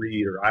want to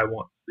read or I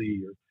want to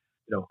see,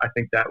 or I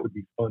think that would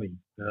be funny.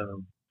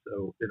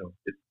 So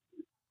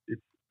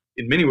it's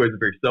in many ways a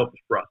very selfish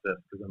process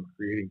because I'm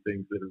creating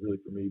things that are really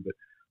for me, but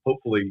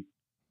hopefully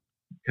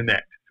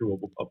connect to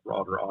a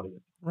broader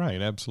audience.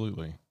 Right,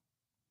 absolutely.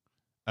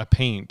 I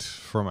paint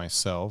for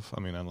myself.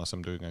 I mean, unless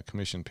I'm doing a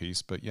commission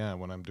piece, but yeah,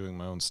 when I'm doing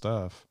my own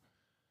stuff,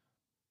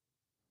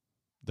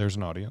 there's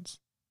an audience.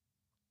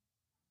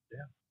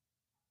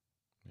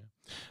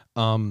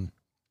 Yeah.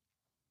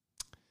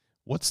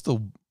 What's the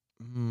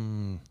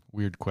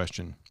weird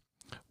question?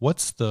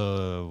 What's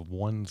the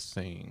one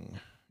thing,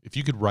 if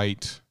you could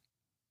write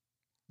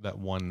that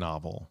one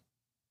novel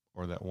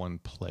or that one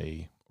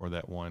play or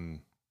that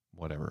one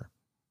whatever,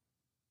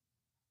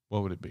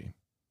 what would it be?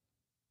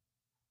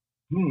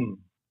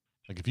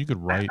 Like if you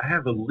could write. I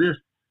have a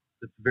list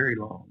that's very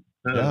long.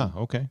 Yeah.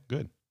 Okay.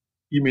 Good.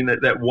 You mean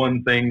that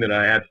one thing that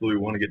I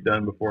absolutely want to get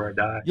done before I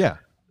die? Yeah.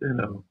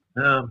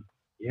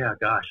 Yeah.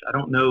 Gosh, I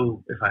don't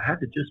know if I had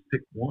to just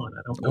pick one.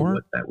 I don't know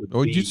what that would be.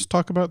 Or you just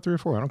talk about 3 or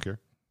 4. I don't care.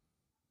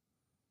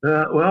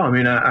 Well, I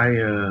mean,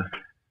 I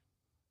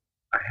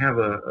have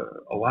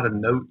a lot of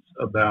notes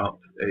about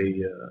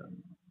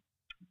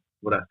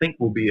what I think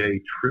will be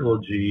a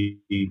trilogy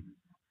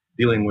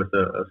dealing with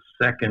a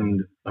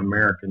second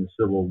American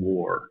Civil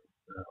War.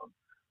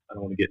 I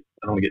don't want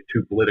to get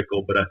too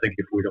political, but I think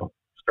if we don't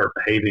start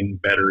behaving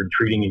better and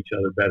treating each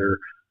other better,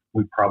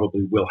 we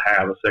probably will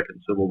have a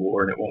second Civil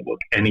War, and it won't look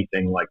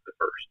anything like the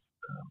first.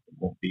 It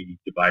won't be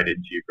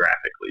divided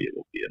geographically; it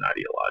will be an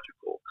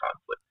ideological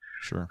conflict.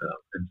 Sure.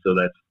 And so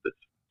that's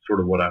sort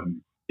of what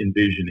I'm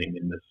envisioning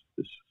in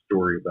this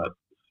story about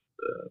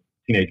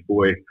teenage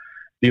boy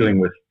dealing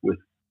with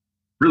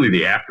really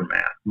the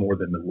aftermath more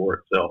than the war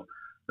itself,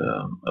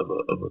 of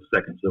a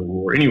second Civil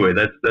War. Anyway,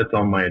 that's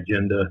on my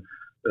agenda.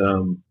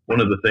 One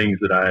of the things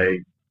that I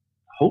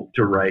hope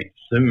to write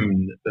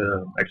soon,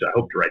 actually I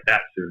hope to write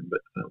that soon, but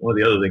one of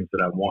the other things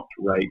that I want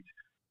to write,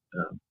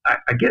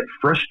 I get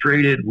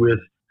frustrated with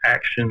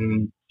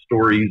action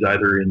stories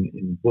either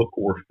in book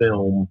or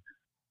film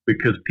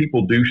because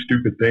people do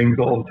stupid things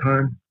all the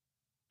time.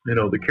 You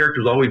know, the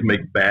characters always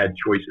make bad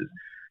choices.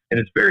 And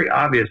it's very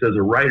obvious as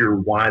a writer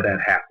why that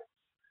happens.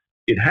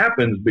 It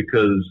happens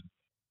because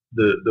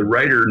the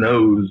writer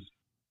knows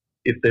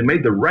if they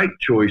made the right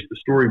choice, the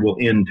story will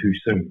end too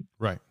soon.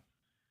 Right.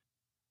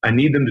 I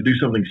need them to do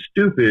something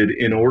stupid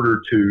in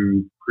order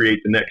to create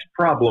the next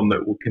problem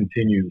that will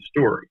continue the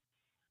story.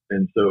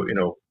 And so, you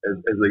know,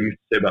 as they used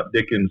to say about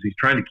Dickens, he's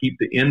trying to keep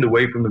the end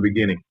away from the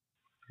beginning.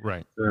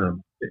 Right.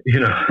 You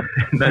know,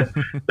 that's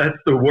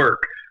the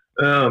work.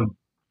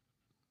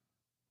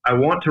 I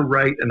want to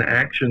write an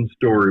action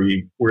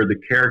story where the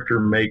character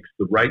makes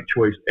the right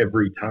choice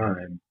every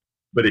time,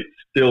 but it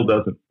still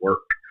doesn't work.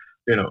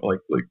 You know, like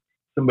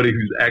somebody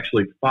who's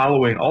actually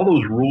following all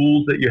those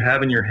rules that you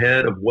have in your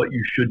head of what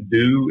you should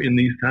do in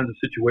these kinds of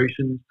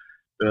situations.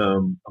 I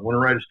want to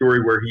write a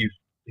story where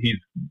he's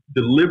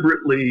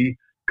deliberately,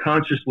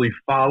 consciously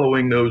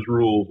following those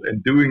rules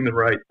and doing the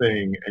right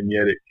thing, and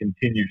yet it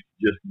continues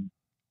to just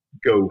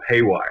go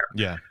haywire.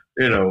 Yeah.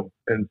 You know,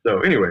 and so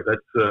anyway,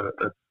 that's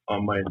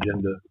on my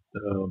agenda.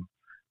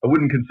 I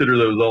wouldn't consider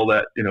those all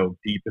that, you know,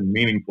 deep and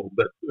meaningful,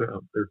 but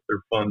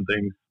they're fun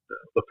things.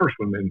 The first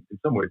one, in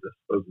some ways, I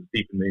suppose, is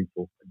deep and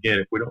meaningful. Again,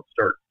 if we don't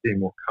start being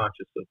more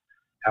conscious of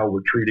how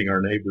we're treating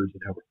our neighbors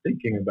and how we're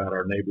thinking about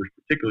our neighbors,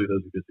 particularly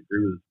those who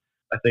disagree with us,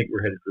 I think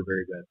we're headed for a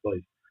very bad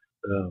place.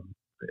 You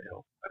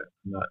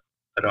know,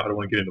 I don't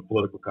want to get into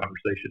political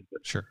conversation,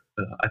 but sure.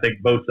 I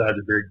think both sides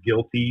are very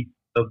guilty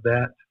of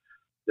that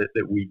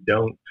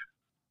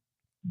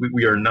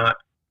we are not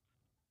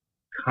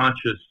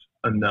conscious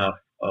enough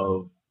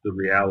of the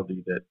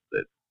reality that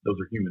those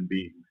are human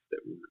beings that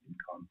we're in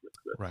conflict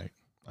with. Right.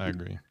 I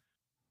agree.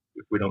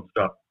 If we don't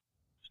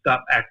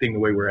stop acting the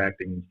way we're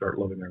acting and start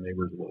loving our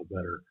neighbors a little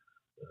better,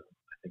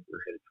 I think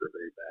we're headed for a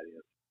very bad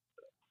end.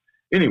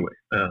 Anyway,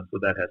 so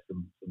that has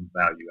some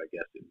value, I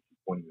guess, in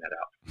pointing that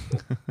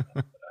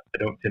out. I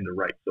don't tend to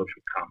write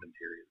social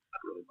commentary. It's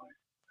not really my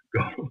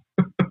goal.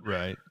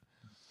 Right.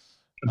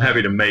 I'm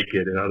happy to make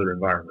it in other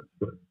environments,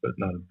 but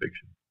not in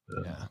fiction.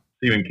 Yeah.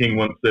 Stephen King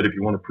once said, if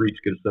you want to preach,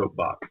 get a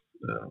soapbox.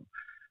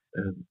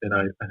 And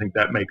I think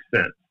that makes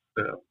sense.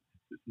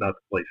 It's not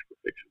the place for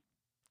fiction.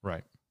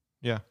 Right.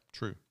 Yeah,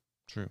 true.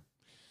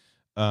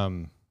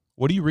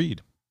 What do you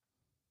read?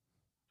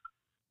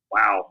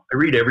 Wow. I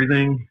read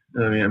everything.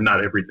 I mean,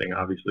 not everything,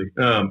 obviously.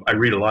 I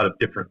read a lot of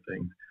different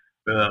things.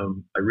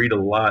 I read a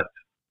lot,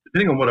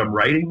 depending on what I'm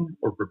writing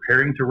or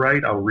preparing to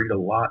write, I'll read a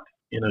lot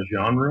in a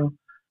genre.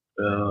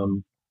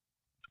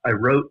 I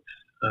wrote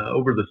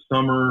over the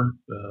summer,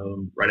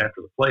 right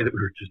after the play that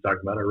we were just talking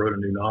about, I wrote a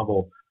new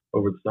novel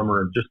over the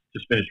summer and just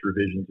finished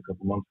revisions a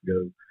couple months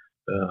ago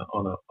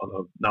on a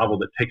novel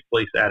that takes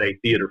place at a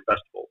theater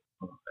festival.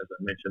 As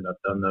I mentioned,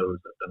 I've done those.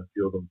 I've done a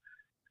few of them.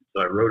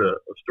 So I wrote a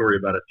story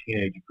about a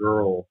teenage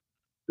girl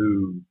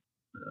who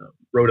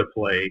wrote a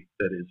play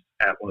that is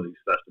at one of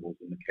these festivals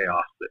and the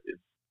chaos that is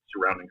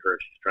surrounding her as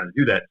she's trying to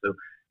do that. So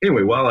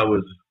anyway, while I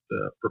was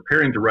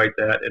preparing to write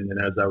that, and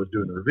then as I was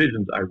doing the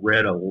revisions, I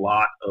read a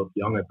lot of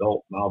young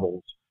adult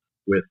novels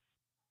with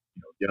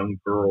young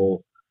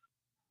girl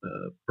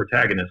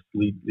protagonists,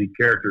 lead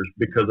characters,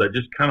 because I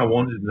just kind of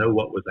wanted to know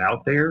what was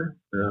out there.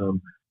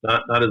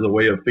 Not as a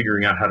way of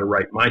figuring out how to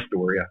write my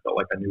story. I felt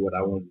like I knew what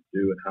I wanted to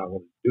do and how I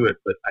wanted to do it,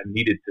 but I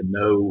needed to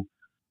know,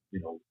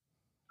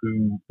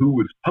 who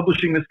was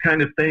publishing this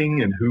kind of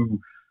thing and who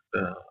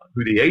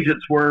the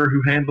agents were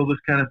who handled this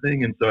kind of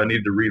thing. And so I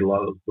needed to read a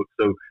lot of those books.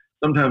 So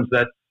sometimes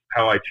that's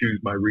how I choose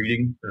my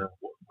reading.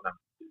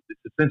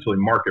 It's essentially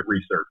market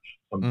research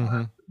sometimes.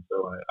 Mm-hmm.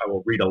 So I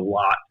will read a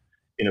lot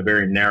in a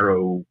very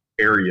narrow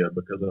area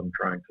because I'm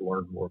trying to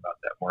learn more about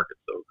that market.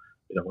 So,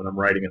 when I'm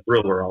writing a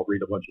thriller, I'll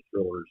read a bunch of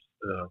thrillers.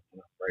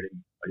 When I'm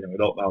writing a young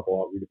adult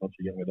novel, I'll read a bunch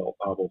of young adult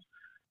novels,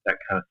 that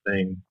kind of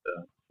thing.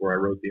 Where I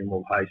wrote The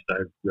Emerald Heist, I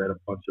read a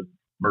bunch of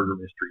murder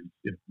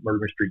mysteries, murder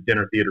mystery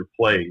dinner theater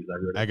plays. I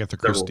read Agatha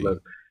Christie.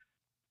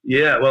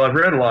 Yeah, well, I've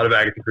read a lot of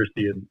Agatha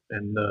Christie,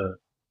 and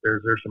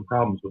there's some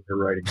problems with her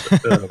writing.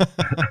 But,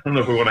 I don't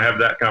know if we want to have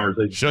that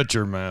conversation. Shut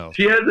your mouth.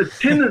 She has a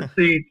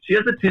tendency.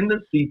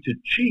 To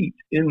cheat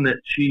in that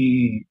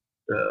she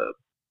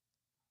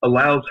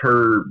allows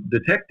her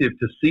detective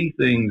to see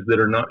things that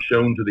are not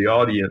shown to the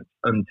audience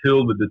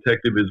until the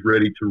detective is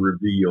ready to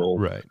reveal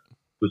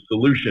the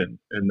solution,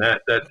 and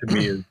that to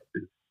me is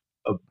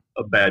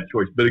a bad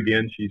choice. But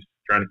again, she's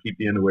trying to keep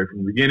the end away from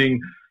the beginning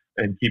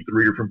and keep the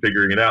reader from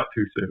figuring it out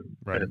too soon.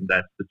 Right. And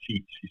that's the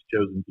cheat she's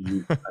chosen to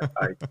use.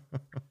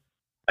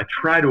 I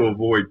try to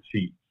avoid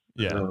cheats.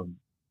 Yeah.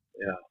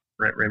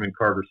 Raymond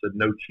Carver said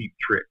no cheap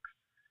tricks.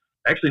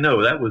 Actually,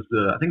 no, that was,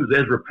 I think it was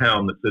Ezra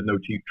Pound that said no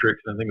cheap tricks.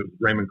 And I think it was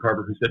Raymond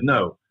Carver who said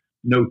no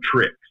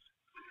tricks.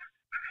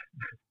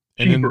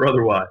 cheap or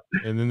otherwise.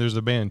 And then there's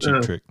the band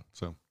Cheap Trick.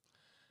 So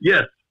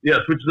yes,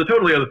 which is a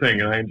totally other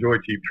thing, and I enjoy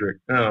Cheap Trick,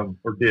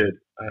 or did.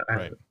 I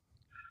haven't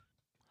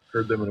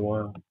heard them in a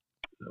while.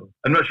 So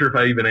I'm not sure if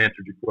I even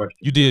answered your question.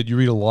 You did. You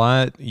read a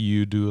lot.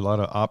 You do a lot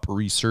of op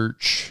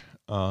research,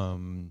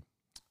 and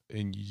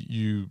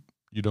you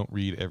don't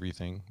read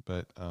everything,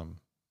 but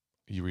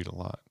you read a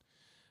lot.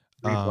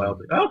 I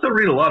also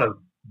read a lot of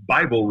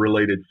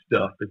Bible-related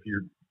stuff.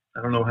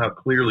 I don't know how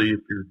clearly, if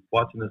you're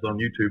watching this on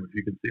YouTube, if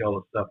you can see all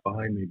the stuff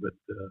behind me, but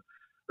I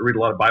read a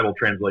lot of Bible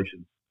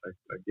translations. I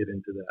get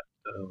into that.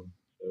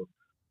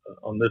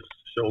 On this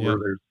shoulder,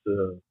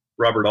 there's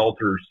Robert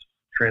Alter's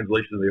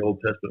translation of the Old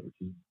Testament,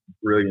 which is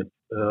brilliant.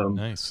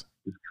 Nice.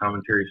 His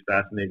commentary is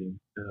fascinating.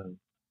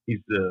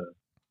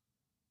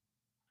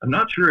 I'm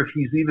not sure if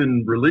he's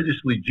even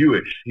religiously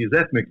Jewish. He is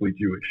ethnically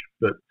Jewish,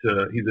 but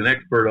he's an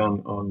expert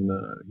on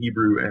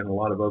Hebrew and a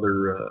lot of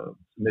other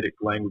Semitic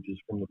languages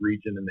from the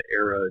region and the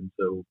era, and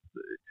so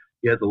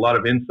he has a lot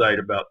of insight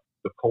about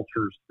the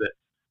cultures that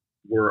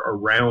were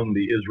around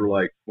the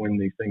Israelites when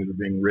these things were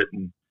being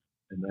written,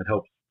 and that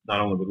helps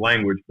not only with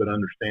language but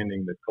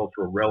understanding the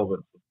cultural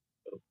relevance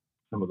of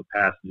some of the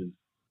passages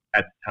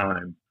at the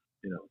time.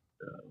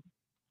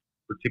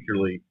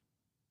 Particularly.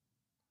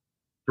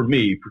 For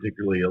me,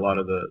 particularly, a lot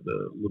of the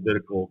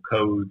Levitical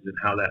codes and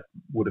how that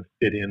would have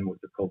fit in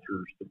with the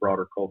cultures, the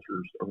broader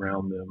cultures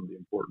around them, the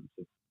importance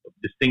of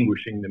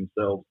distinguishing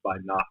themselves by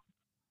not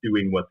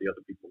doing what the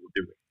other people were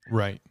doing.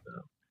 Right.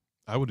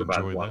 I would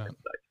enjoy a lot that. Of insight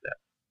to that.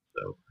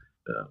 So,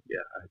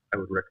 I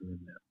would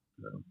recommend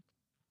that.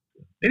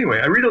 Anyway,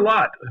 I read a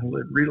lot. I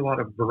read a lot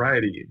of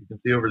variety. You can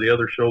see over the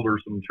other shoulder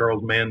some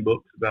Charles Mann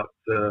books about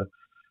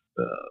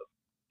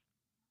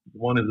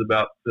one is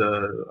about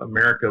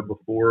America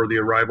before the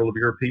arrival of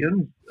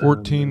Europeans.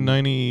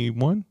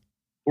 1491?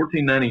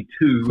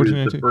 1492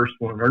 is the first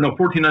one. Or no,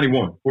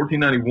 1491.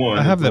 1491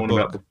 I have is that the one book.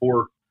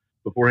 About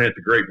beforehand. It's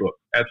a great book.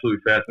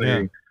 Absolutely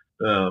fascinating.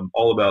 Yeah.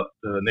 All about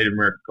Native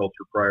American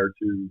culture prior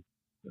to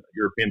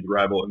Europeans'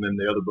 arrival. And then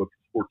the other book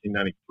is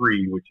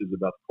 1493, which is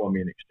about the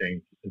Columbian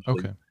Exchange,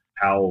 essentially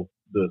how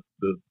the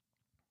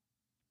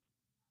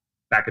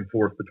back and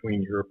forth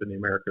between Europe and the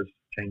Americas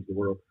changed the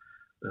world.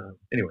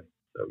 Anyway.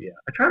 So,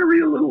 I try to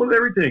read a little of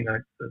everything.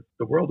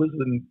 The world is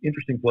an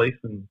interesting place,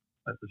 and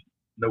there's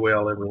no way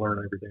I'll ever learn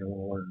everything I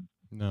want to learn.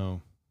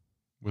 No,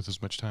 with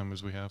as much time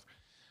as we have.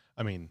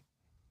 I mean,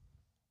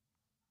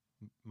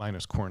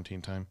 minus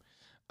quarantine time.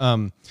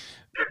 But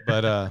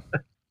I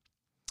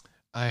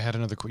had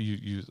another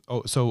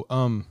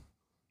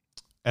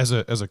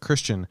as a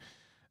Christian,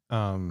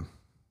 and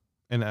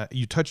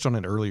you touched on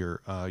it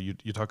earlier.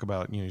 You talk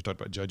about you talked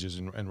about judges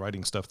and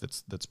writing stuff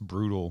that's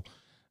brutal.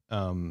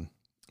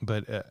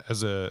 But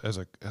as a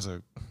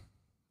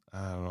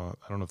I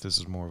don't know if this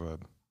is more of a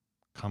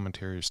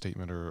commentary or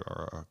statement or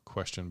a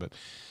question, but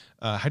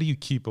how do you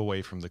keep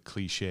away from the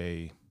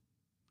cliche?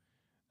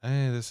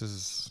 This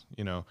is,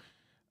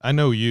 I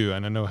know you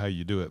and I know how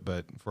you do it,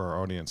 but for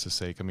our audience's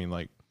sake, I mean,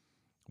 like,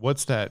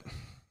 what's the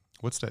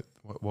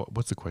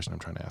question I'm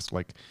trying to ask?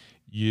 Like,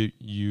 you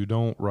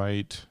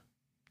write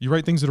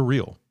things that are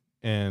real,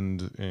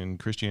 and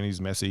Christianity's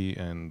messy,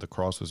 and the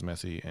cross was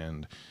messy,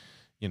 and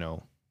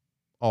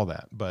all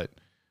that, but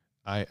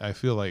I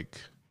feel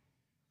like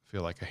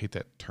I hate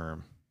that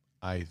term.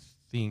 I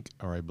think,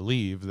 or I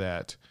believe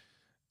that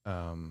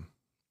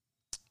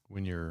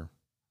when you're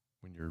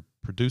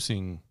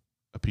producing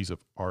a piece of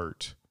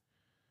art,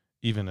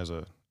 even as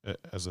a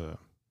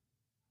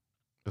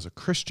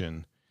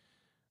Christian,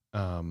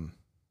 I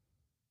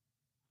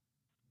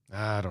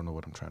don't know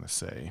what I'm trying to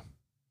say.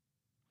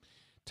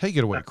 Take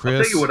it away, Chris.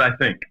 I'll tell you what I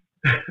think.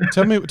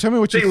 tell me what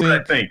you think. What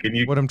I think,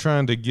 and what I'm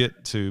trying to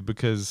get to,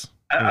 because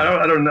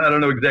I don't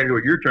know exactly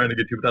what you're trying to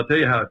get to, but I'll tell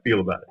you how I feel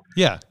about it.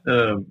 Yeah.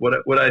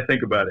 What I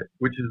think about it,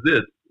 which is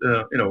this.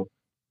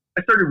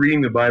 I started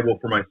reading the Bible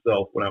for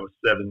myself when I was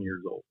 7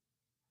 years old,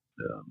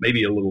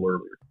 maybe a little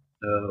earlier,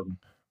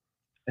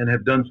 and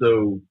have done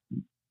so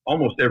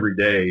almost every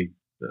day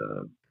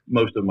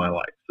most of my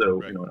life. So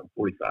right. I'm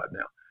 45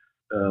 now.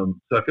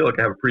 So I feel like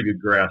I have a pretty good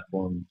grasp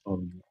on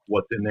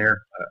what's in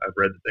there. I've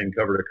read the thing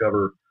cover to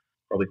cover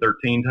probably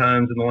 13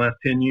 times in the last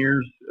 10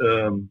 years,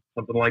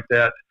 something like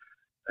that.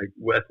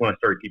 That's when I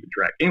started keeping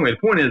track. Anyway, the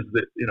point is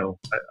that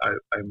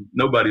I'm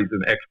nobody's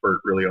an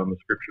expert really on the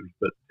scriptures,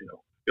 but I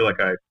feel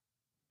like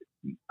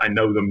I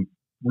know them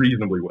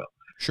reasonably well.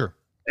 Sure.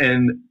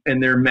 And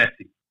they're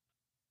messy.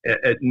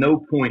 At no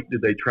point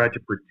did they try to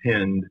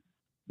pretend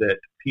that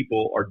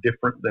people are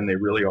different than they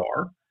really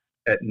are.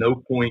 At no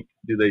point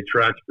do they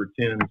try to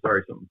pretend.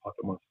 Sorry, something popped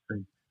on my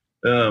screen.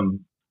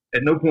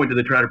 At no point do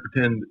they try to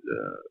pretend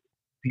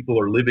people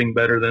are living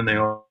better than they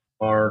are.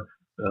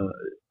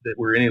 That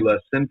we're any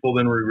less sinful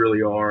than we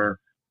really are.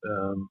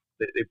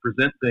 They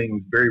present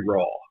things very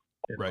raw.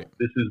 Right.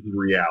 This is the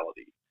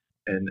reality,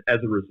 and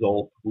as a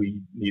result,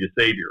 we need a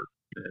savior,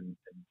 and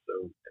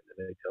then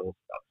they tell us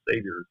about the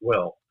savior as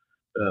well.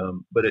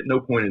 But at no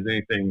point is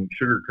anything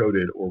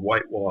sugar-coated or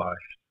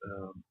whitewashed.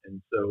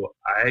 And so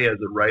I, as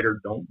a writer,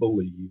 don't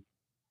believe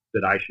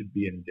that I should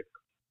be any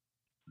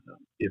different.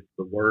 If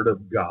the Word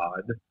of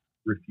God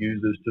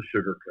refuses to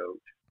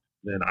sugarcoat,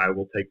 then I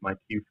will take my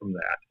cue from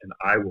that and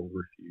I will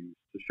refuse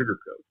to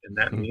sugarcoat. And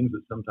that means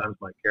that sometimes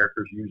my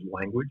characters use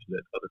language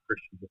that other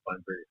Christians will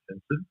find very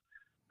offensive.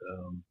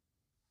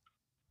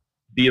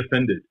 Be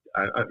offended.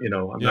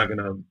 I'm not going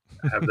to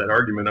have that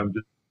argument. I'm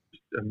just,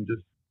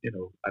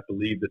 I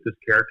believe that this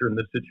character in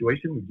this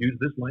situation would use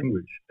this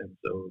language. And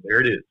so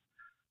there it is.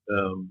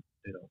 And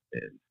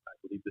I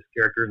believe this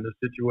character in this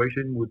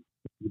situation would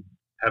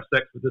have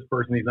sex with this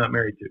person he's not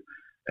married to.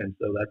 And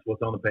so that's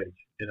what's on the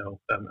page.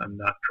 I'm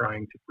not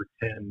trying to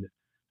pretend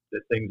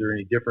that things are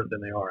any different than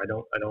they are. I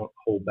don't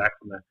hold back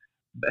from that.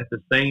 At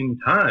the same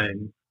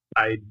time,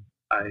 I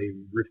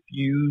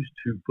refuse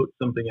to put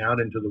something out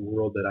into the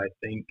world that I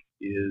think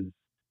is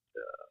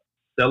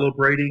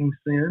celebrating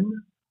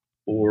sin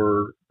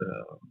or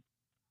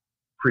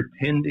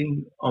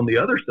pretending on the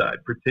other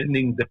side,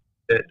 pretending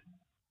that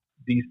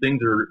these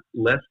things are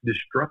less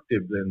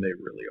destructive than they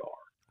really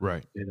are.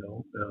 Right.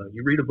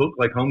 You read a book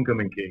like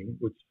Homecoming King,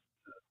 which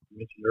you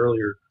mentioned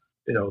earlier.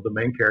 The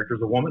main character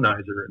is a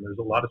womanizer, and there's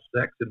a lot of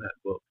sex in that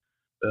book.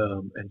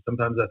 And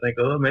sometimes I think,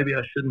 oh, maybe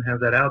I shouldn't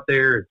have that out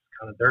there. It's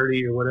kind of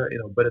dirty or whatever.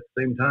 But at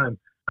the same time,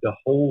 the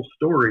whole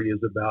story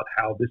is about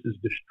how this is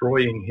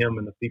destroying him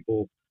and the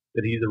people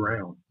that he's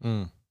around.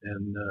 And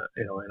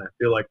I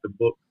feel like the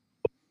book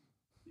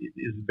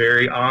is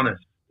very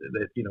honest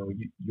that you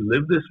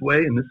live this way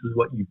and this is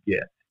what you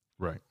get.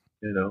 Right.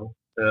 And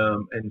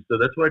so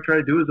that's what I try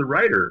to do as a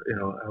writer.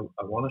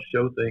 I want to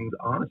show things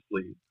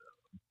honestly,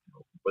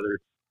 whether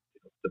it's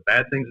the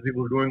bad things that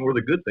people are doing or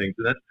the good things.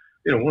 And that's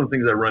one of the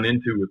things I run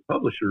into with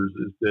publishers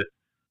is that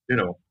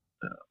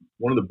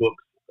one of the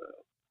books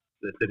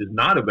that is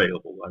not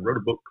available. I wrote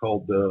a book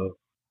called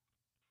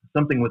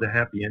Something with a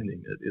Happy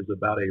Ending. It is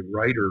about a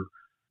writer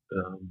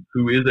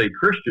who is a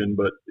Christian,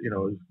 but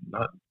is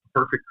not a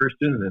perfect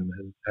Christian and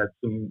has had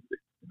some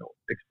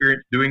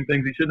experience doing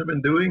things he shouldn't have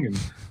been doing,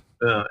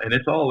 and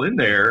it's all in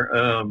there.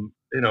 And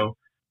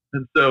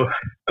so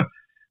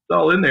it's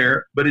all in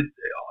there, but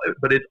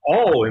it's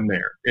all in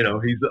there.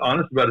 He's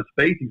honest about his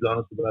faith. He's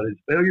honest about his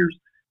failures.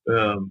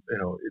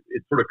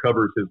 It sort of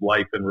covers his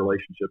life and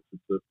relationships.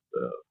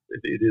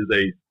 It is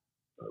a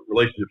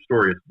relationship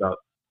story. It's about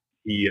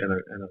he and a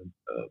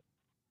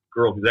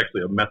girl who's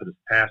actually a Methodist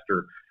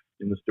pastor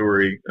in the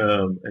story,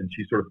 and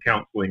she's sort of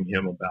counseling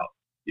him about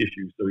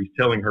issues. So he's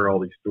telling her all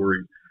these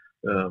stories,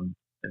 and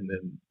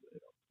then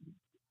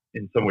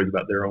in some ways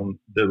about the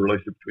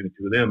relationship between the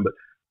two of them. But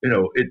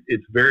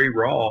it's very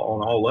raw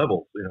on all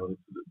levels. The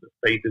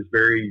faith is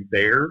very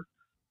there,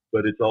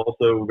 but it's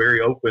also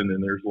very open,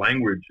 and there's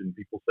language, and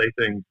people say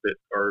things that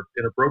are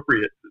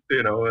inappropriate,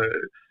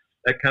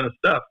 that kind of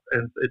stuff,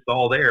 and it's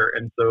all there.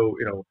 And so,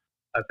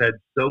 I've had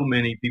so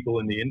many people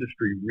in the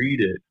industry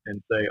read it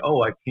and say,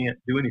 "Oh, I can't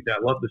do anything. I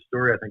love the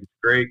story. I think it's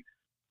great,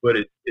 but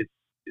it's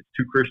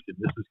too Christian.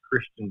 This is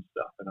Christian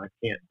stuff, and I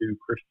can't do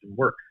Christian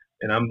work."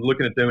 And I'm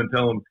looking at them and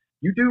telling them,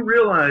 "You do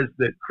realize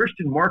that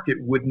Christian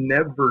market would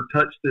never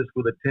touch this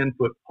with a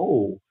 10-foot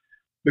pole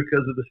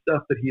because of the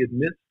stuff that he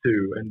admits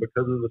to and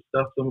because of the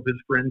stuff some of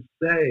his friends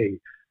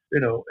say,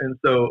 and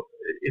so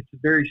it's a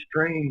very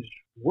strange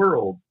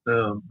world.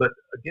 But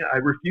again, I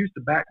refuse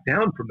to back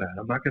down from that.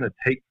 I'm not going to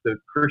take the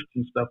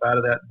Christian stuff out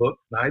of that book.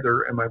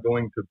 Neither am I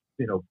going to,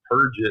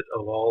 purge it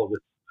of all of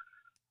its,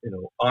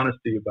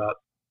 honesty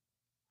about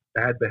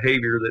bad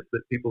behavior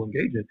that people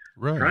engage in.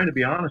 Right. Trying to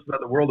be honest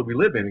about the world that we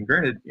live in. And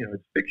granted,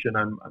 it's fiction.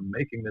 I'm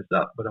making this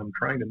up, but I'm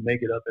trying to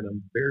make it up in a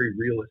very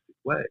realistic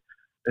way.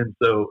 And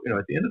so,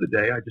 at the end of the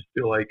day, I just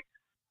feel like,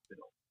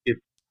 if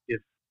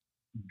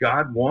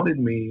God wanted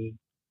me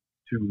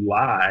to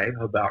lie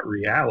about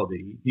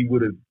reality, he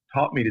would have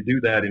taught me to do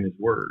that in his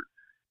word.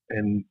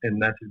 And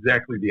that's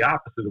exactly the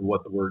opposite of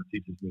what the word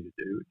teaches me to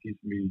do. It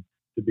teaches me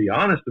to be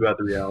honest about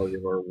the reality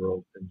of our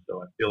world. And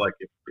so I feel like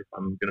if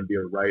I'm going to be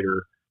a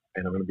writer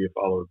and I'm going to be a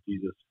follower of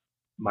Jesus,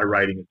 my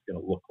writing is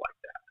going to look like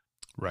that.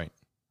 Right.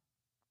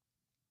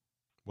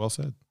 Well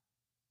said.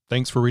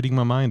 Thanks for reading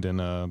my mind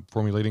and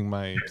formulating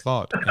my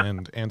thought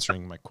and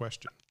answering my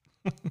question.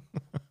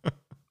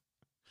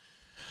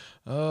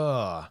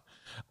 So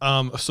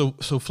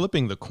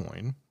flipping the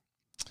coin,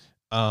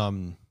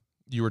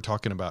 you were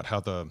talking about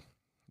how the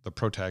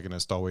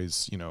protagonist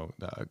always,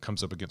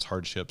 comes up against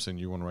hardships, and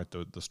you want to write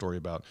the story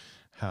about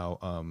how,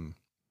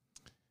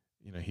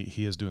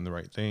 he is doing the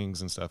right things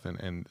and stuff,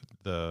 and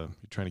you're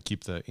trying to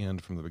keep the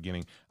end from the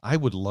beginning. I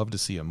would love to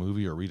see a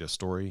movie or read a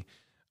story.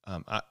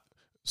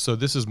 So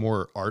this is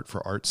more art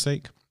for art's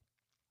sake.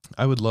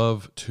 I would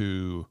love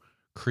to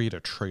create a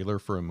trailer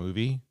for a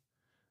movie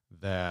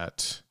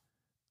that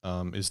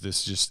is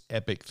this just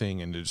epic thing,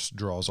 and it just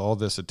draws all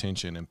this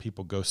attention, and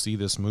people go see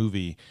this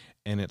movie,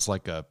 and it's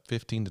like a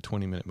 15 to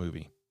 20 minute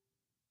movie.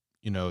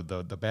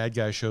 The bad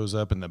guy shows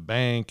up in the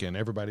bank, and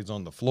everybody's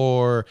on the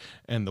floor,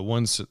 and the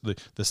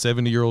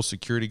 70-year-old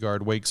security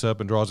guard wakes up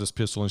and draws his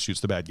pistol and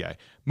shoots the bad guy.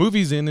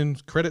 Movie's ending,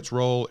 credits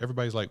roll,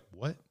 everybody's like,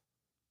 what?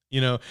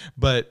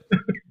 But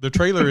the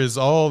trailer is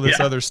all this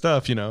other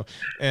stuff,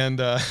 and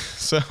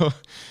so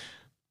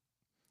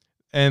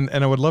and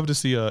I would love to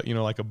see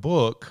like a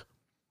book.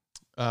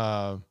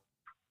 I'd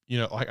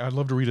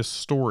love to read a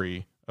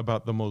story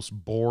about the most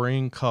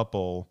boring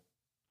couple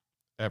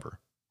ever.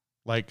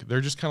 Like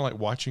they're just kind of like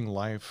watching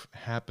life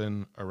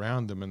happen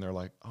around them, and they're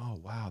like, "Oh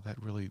wow,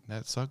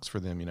 that sucks for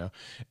them,"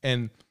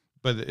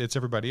 but it's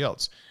everybody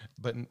else.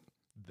 But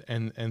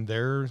and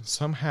they're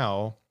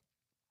somehow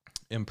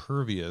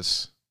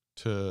impervious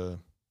to,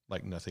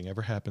 like, nothing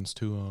ever happens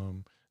to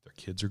them. Their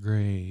kids are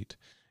great,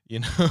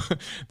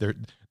 they're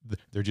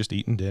just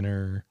eating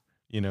dinner,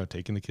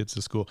 taking the kids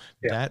to school.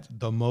 Yeah. That's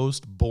the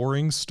most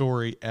boring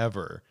story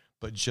ever,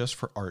 but just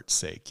for art's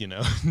sake, And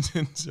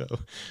so,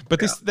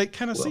 but they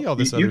kind of see all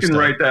this other stuff. You can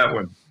write that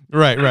one.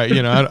 Right.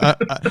 I,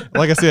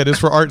 like I said, it's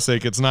for art's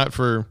sake. It's not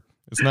for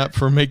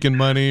making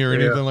money or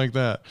anything like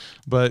that.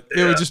 But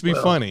it would just be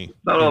funny.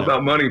 It's not all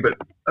about money, but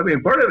I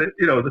mean, part of it,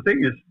 the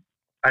thing is,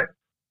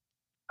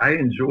 I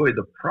enjoy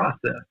the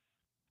process,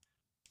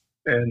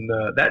 and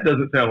that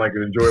doesn't sound like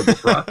an enjoyable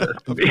process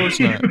to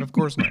me. Of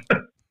course not.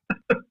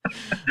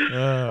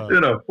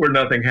 Where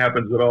nothing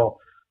happens at all.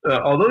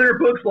 Although there are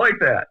books like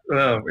that,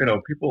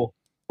 people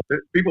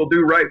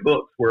do write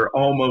books where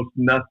almost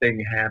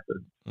nothing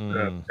happens,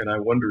 and I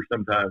wonder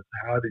sometimes,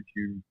 how did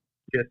you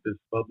get this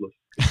published?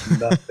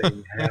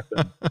 Nothing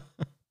happened.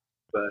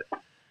 But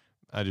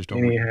I just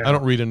don't. I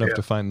don't read enough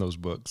to find those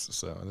books,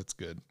 so that's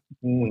good.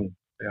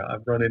 Yeah,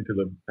 I've run into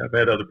them. I've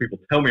had other people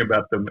tell me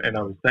about them, and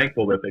I was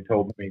thankful that they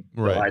told me,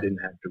 so I didn't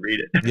have to read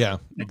it. Yeah,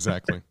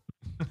 exactly.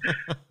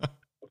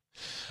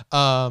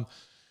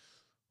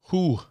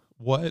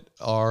 What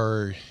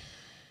are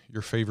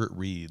your favorite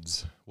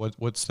reads?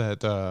 What's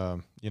that?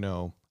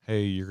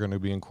 Hey, you're going to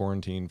be in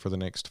quarantine for the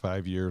next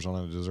 5 years on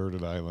a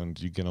deserted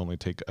island. You can only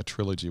take a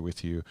trilogy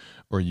with you,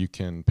 or you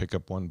can pick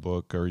up one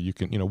book, or you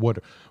can,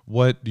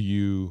 what do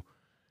you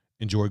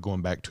enjoy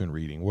going back to and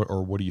reading?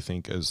 What do you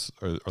think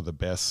are the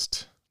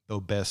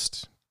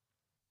best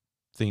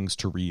things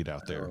to read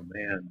out there? Oh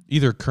man,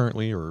 either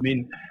currently or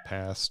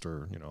past,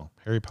 or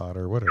Harry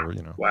Potter, whatever.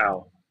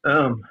 Wow.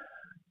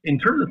 In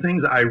terms of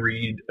things I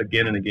read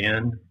again and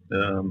again,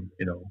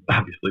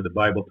 obviously the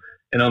Bible,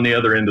 and on the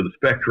other end of the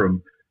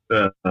spectrum,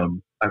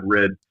 I've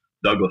read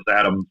Douglas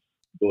Adams'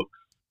 books.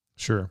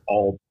 Sure.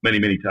 All many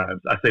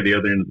times. I say the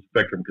other end of the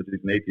spectrum because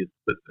he's an atheist,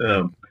 but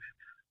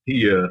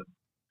he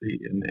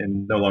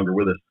and no longer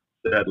with us,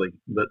 sadly.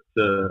 But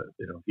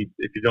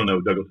if you don't know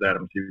Douglas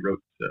Adams, he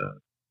wrote The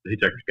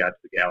Hitchhiker's Guide to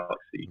the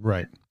Galaxy.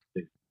 Right.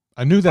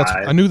 I knew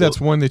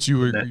that's one that you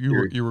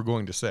were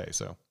going to say.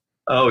 So.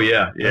 Oh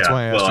yeah. That's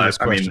why I asked you this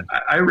question.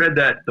 I read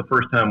that the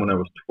first time when I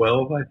was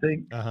 12, I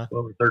think, 12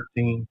 or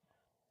 13.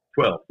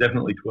 12,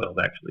 definitely 12,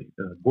 actually.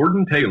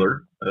 Gordon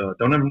Taylor.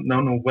 Don't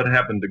know what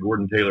happened to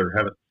Gordon Taylor.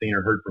 Haven't seen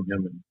or heard from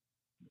him in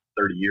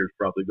 30 years,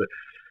 probably. But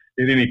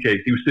in any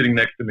case, he was sitting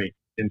next to me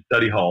in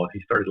study hall, and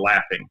he started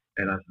laughing.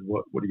 And I said,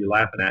 "What are you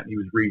laughing at?" And he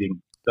was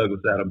reading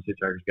Douglas Adams'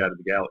 Hitchhiker's Guide to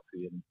the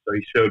Galaxy. And so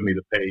he showed me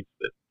the page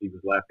that he was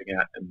laughing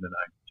at, and then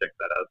I checked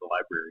that out of the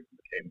library and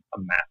became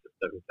a massive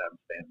Douglas Adams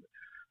fan.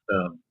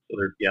 So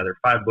there are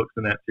 5 books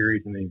in that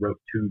series, and then he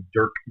wrote 2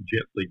 Dirk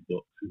Gently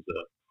books, who's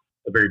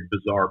a very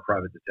bizarre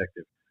private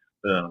detective.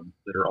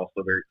 That are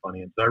also very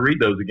funny, and so I read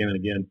those again and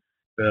again.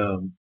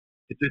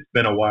 It's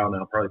been a while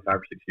now, probably 5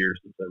 or 6 years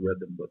since I read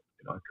them, but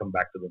I come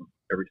back to them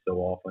every so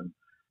often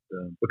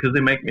because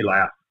they make me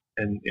laugh,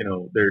 and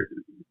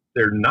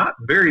they're not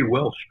very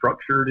well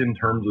structured in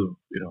terms of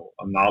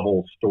a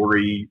novel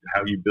story,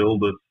 how you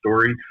build a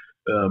story.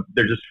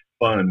 They're just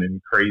fun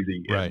and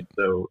crazy, right? And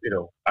so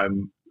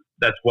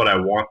that's what I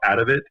want out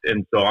of it.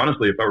 And so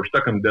honestly, if I were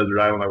stuck on a desert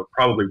island, I would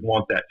probably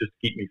want that just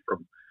to keep me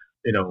from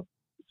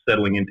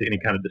settling into any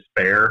kind of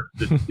despair,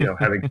 just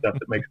having stuff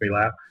that makes me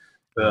laugh.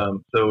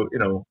 On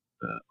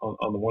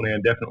the one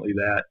hand, definitely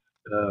that.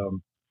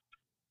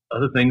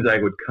 Other things I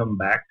would come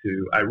back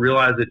to. I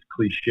realize it's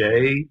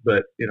cliche,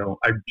 but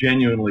I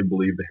genuinely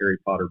believe the Harry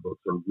Potter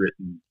books are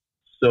written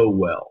so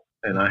well,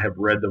 and I have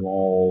read them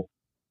all.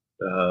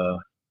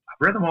 I've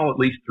read them all at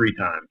least 3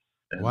 times.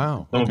 And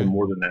wow! Some of them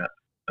more than that.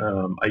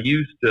 I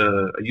used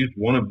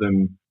one of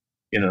them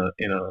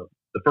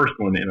the first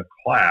one in a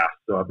class,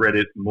 so I've read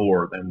it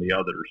more than the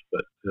others,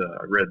 but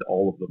I read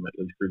all of them at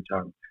least 3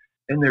 times,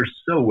 and they're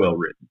so well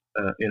written.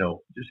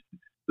 Just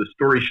the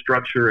story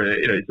structure,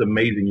 it's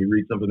amazing. You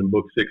read something in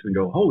book 6 and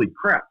go, "Holy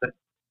crap,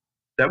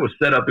 that was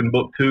set up in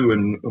book 2,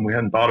 and we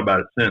hadn't thought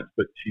about it since."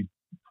 But she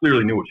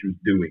clearly knew what she was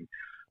doing.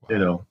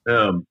 Wow.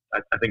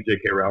 I think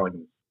J.K. Rowling is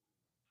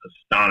an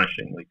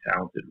astonishingly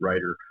talented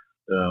writer.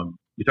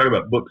 You talk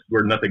about books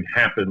where nothing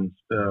happens.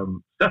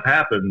 Stuff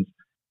happens.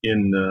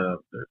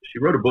 She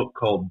wrote a book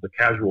called The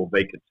Casual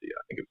Vacancy.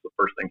 I think it was the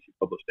first thing she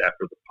published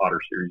after the Potter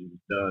series was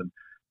done.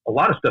 A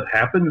lot of stuff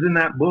happens in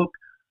that book.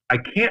 I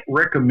can't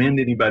recommend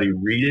anybody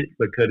read it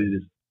because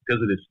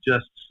it is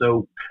just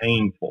so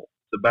painful.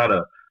 It's about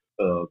a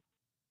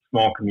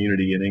small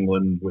community in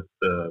England with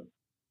a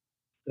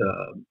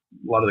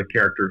lot of the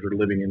characters are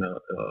living in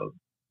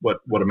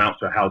what amounts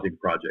to a housing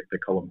project. They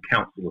call them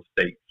council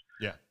estates.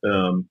 Yeah.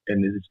 And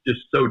it's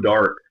just so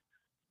dark,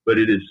 but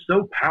it is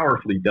so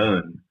powerfully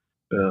done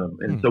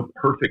and so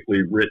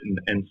perfectly written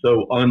and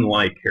so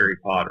unlike Harry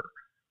Potter.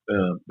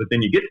 But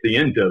then you get to the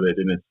end of it,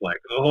 and it's like,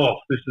 oh,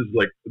 this is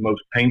like the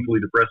most painfully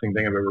depressing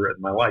thing I've ever read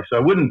in my life. So I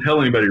wouldn't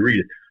tell anybody to read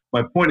it.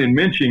 My point in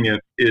mentioning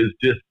it is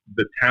just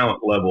the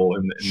talent level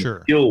and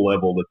the skill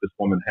level that this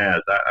woman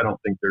has. I don't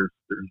think there's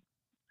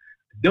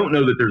don't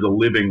know that there's a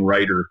living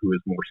writer who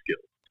is more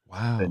skilled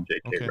than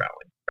J.K.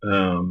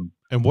 Rowling.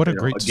 And what a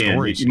great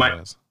story she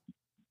has.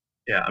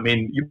 Yeah, I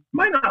mean, you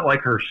might not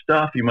like her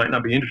stuff. You might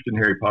not be interested in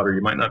Harry Potter.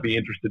 You might not be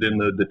interested in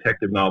the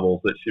detective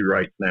novels that she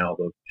writes now.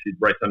 She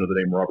writes under the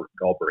name Robert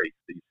Galbraith,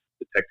 these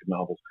detective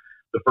novels.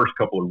 The first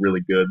couple are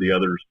really good. The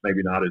others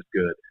maybe not as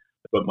good.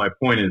 But my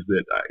point is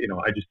that,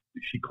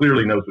 she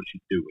clearly knows what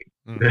she's doing.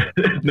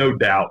 There's no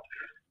doubt.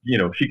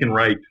 She can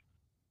write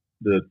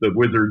the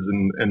wizards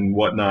and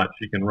whatnot.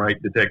 She can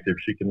write detectives.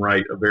 She can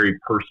write a very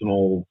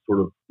personal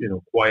sort of,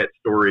 quiet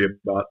story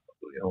about,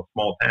 a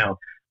small town.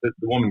 The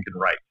woman can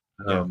write.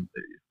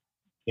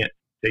 Can't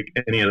take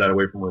any of that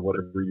away from her,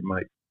 whatever you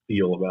might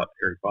feel about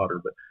Harry Potter.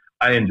 But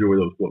I enjoy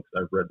those books.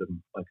 I've read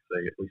them, like I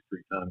say, at least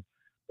 3 times.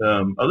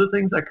 Other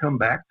things I come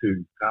back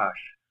to,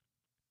 gosh,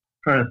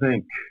 I'm trying to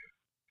think,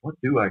 what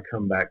do I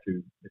come back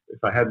to?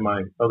 If I had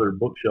my other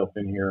bookshelf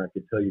in here, I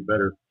could tell you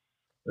better.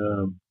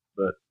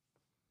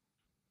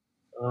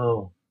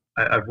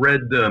 I've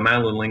read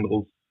Madeleine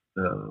L'Engle's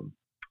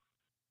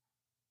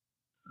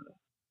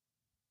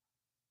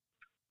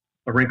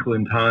A Wrinkle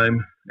in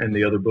Time and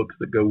the other books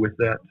that go with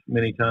that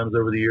many times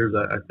over the years.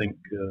 I think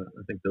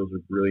those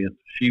are brilliant.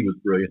 She was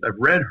brilliant. I've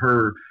read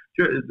her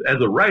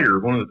as a writer.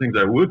 One of the things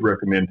I would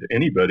recommend to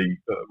anybody,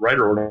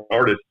 writer or an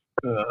artist,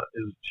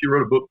 is she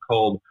wrote a book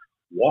called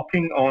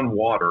Walking on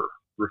Water: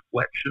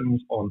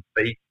 Reflections on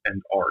Faith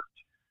and Art,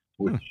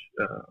 which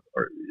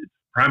it's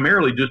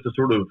primarily just a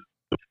sort of,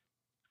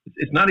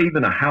 it's not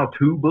even a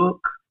how-to book,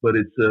 but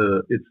it's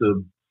a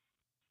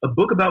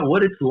book about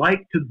what it's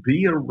like to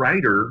be a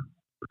writer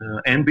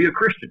and be a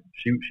Christian.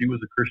 She was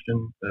a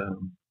Christian.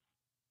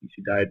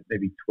 She died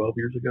maybe 12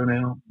 years ago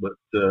now, but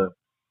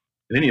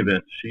in any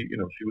event, she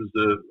was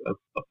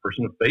a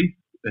person of faith,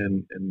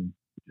 and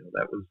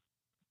that was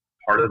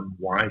part of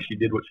why she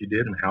did what she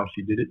did and how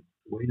she did it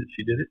the way that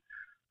she did it.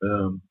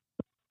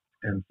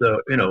 And so,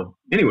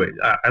 anyway,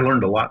 I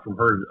learned a lot from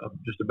her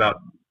just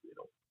about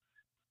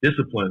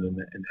discipline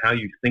and how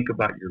you think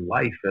about your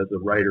life as a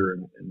writer.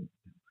 And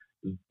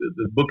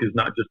the book is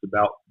not just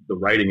about the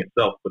writing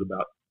itself, but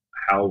about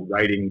how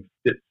writing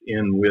fits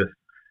in with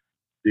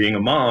being a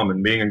mom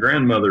and being a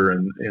grandmother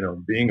and,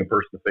 being a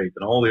person of faith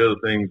and all the other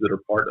things that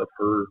are part of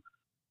her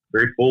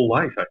very full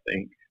life, I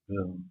think.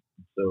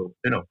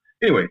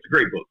 Anyway, it's a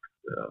great book.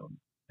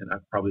 And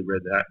I've probably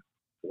read that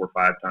 4 or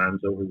 5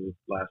 times over the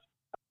last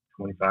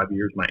 25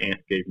 years. My aunt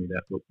gave me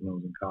that book when I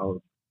was in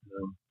college.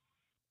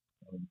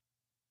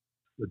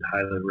 Would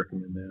highly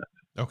recommend that.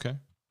 Okay.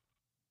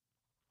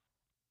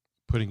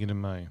 Putting it in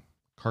my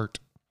cart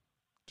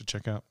to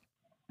check out.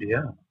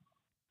 Yeah.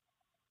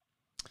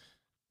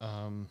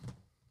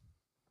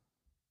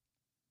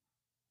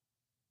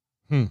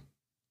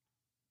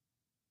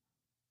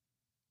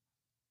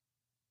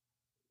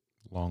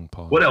 Long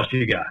pause. What else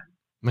you got?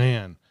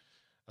 Man,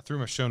 I threw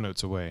my show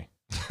notes away.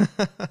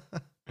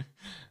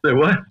 Say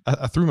what?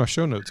 I threw my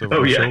show notes over.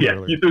 Oh, yeah.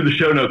 You threw the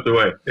show notes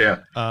away.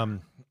 Yeah.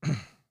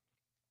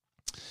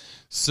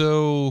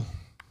 So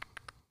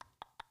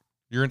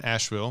you're in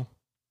Asheville,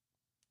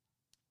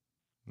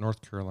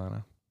 North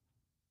Carolina.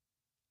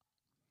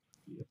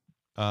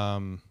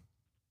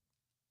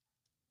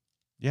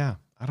 Yeah,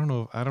 I don't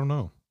know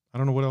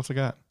what else I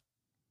got.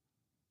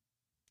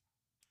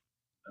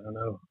 I don't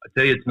know. I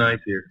tell you, it's nice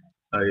here.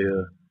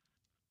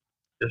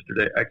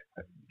 Yesterday,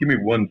 give me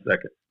 1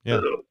 second.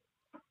 Yeah.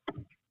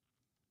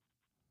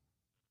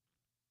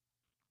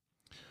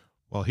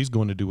 While he's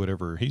going to do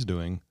whatever he's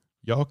doing,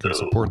 y'all can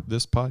support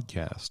this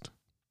podcast.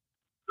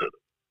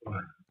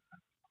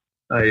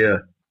 My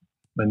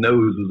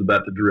nose was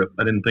about to drip.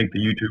 I didn't think the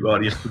YouTube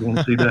audience would want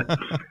to see that.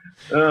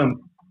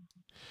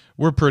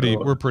 We're pretty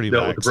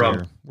lax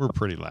here. We're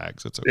pretty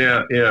lax. It's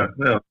okay. Yeah.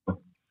 Well,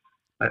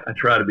 I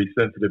try to be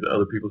sensitive to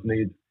other people's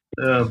needs.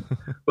 Well,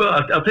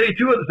 I'll tell you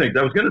 2 other things.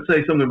 I was going to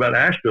say something about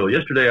Asheville.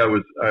 Yesterday, I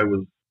was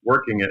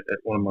working at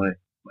one of my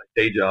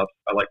day jobs.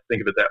 I like to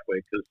think of it that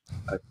way because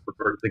I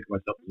prefer to think of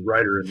myself as a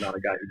writer and not a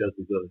guy who does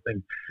these other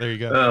things. There you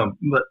go.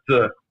 But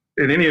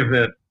in any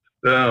event,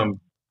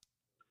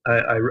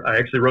 I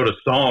actually wrote a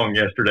song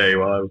yesterday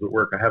while I was at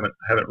work. I haven't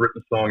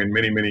written a song in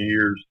many, many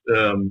years,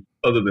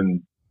 other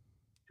than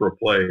for a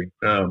play,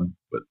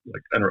 but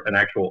like an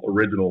actual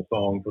original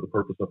song for the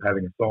purpose of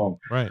having a song.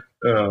 Right.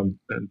 And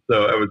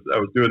so I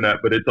was doing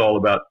that, but it's all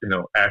about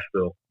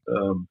Asheville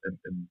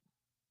and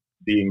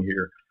being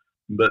here.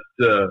 But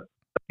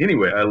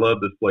anyway, I love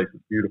this place.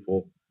 It's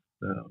beautiful.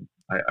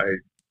 I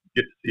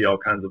get to see all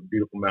kinds of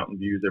beautiful mountain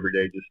views every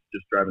day,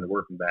 just driving to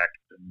work and back.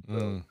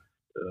 And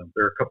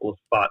there are a couple of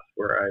spots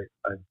where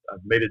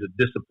I've made it a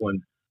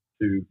discipline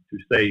to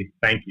say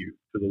thank you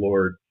to the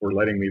Lord for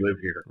letting me live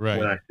here. Right.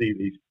 When I see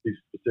these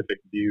specific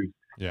views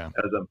as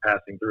I'm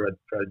passing through, I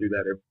try to do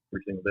that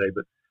every single day.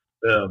 But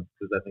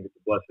because I think it's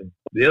a blessing.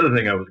 The other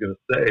thing I was going to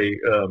say,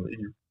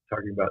 you're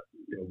talking about,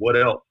 what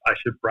else? I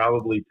should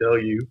probably tell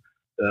you.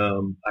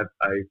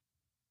 I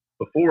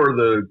before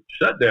the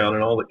shutdown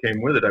and all that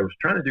came with it, I was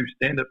trying to do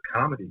stand-up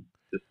comedy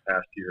this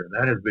past year, and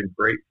that has been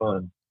great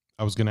fun.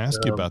 I was going to ask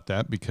you about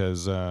that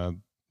because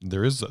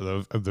there is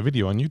the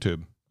video on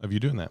YouTube of you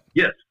doing that.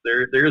 Yes,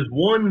 there is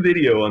one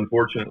video,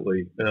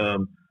 unfortunately.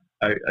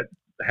 I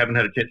haven't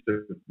had a chance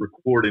to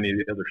record any of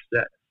the other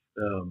sets.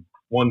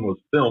 One was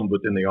filmed,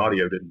 but then the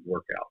audio didn't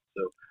work out,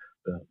 so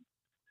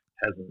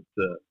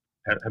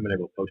haven't been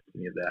able to post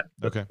any of that.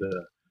 But, okay.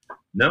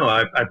 No,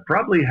 I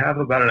probably have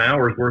about an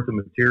hour's worth of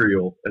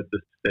material at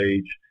this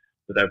stage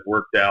that I've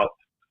worked out,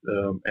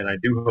 and I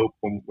do hope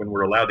when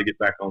we're allowed to get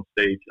back on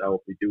stage, I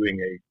will be doing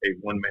a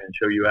one-man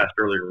show. You asked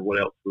earlier what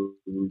else we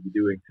would be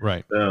doing.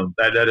 Right.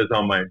 That is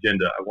on my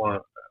agenda. I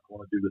want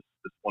to do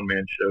this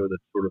one-man show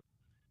that's sort of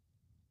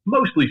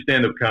mostly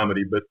stand-up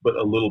comedy, but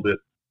a little bit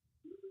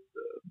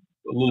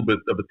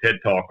of a TED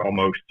Talk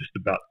almost, just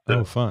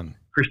about fun.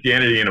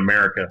 Christianity in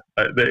America.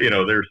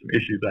 There's some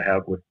issues I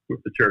have with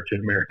the church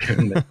in America,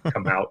 and they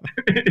come out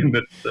in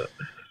this.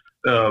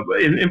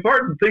 In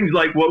part, things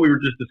like what we were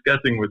just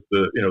discussing with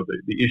the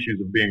issues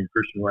of being a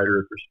Christian writer,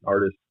 a Christian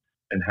artist,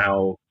 and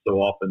how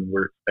so often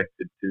we're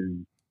expected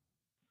to,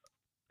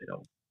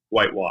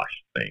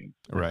 whitewash things.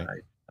 Right. I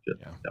just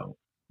don't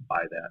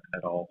buy that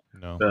at all.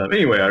 No.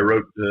 Anyway, I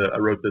wrote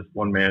this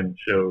one man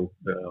show,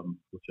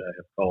 which I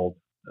have called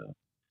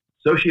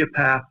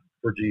Sociopath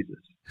for Jesus.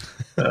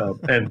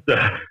 And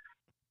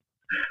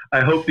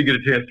I hope to get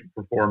a chance to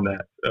perform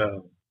that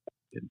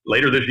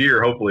later this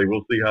year. Hopefully,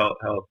 we'll see how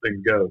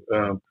things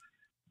go.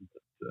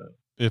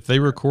 If they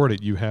record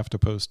it, you have to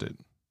post it.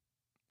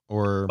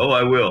 Or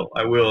I will.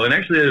 And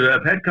actually,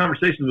 I've had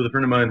conversations with a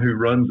friend of mine who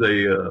runs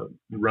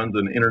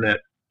an internet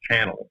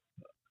channel,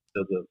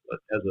 has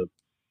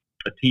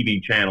a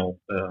TV channel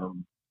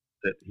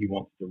that he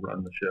wants to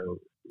run the show.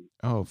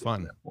 Oh,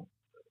 fun.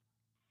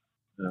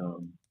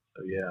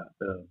 So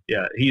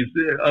yeah, he's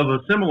of a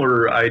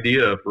similar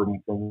idea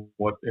from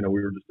what we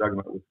were just talking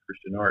about with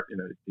Christian art.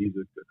 He's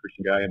a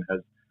Christian guy and has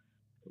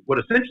what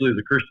essentially is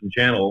a Christian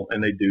channel,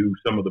 and they do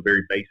some of the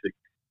very basic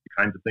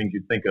kinds of things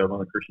you'd think of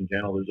on a Christian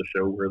channel. There's a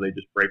show where they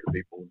just pray for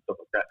people and stuff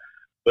like that,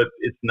 but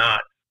it's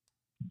not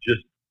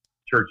just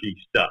churchy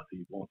stuff.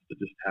 He wants to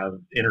just have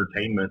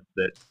entertainment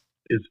that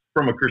is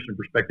from a Christian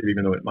perspective,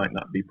 even though it might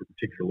not be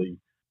particularly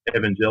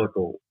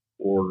evangelical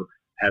or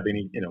have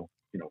any,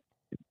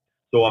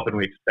 so often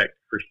we expect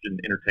Christian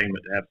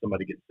entertainment to have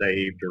somebody get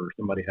saved or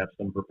somebody have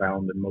some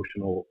profound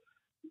emotional,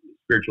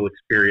 spiritual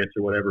experience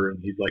or whatever. And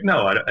he's like,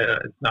 no,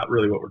 it's not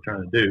really what we're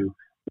trying to do.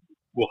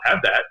 We'll have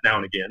that now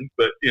and again,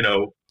 but,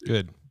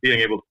 good.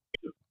 Being able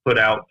to put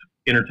out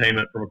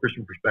entertainment from a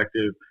Christian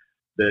perspective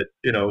that,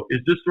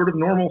 is just sort of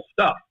normal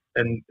stuff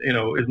and,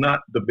 is not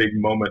the big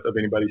moment of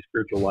anybody's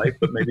spiritual life,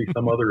 but maybe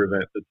some other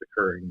event that's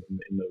occurring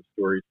in those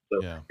stories.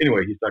 So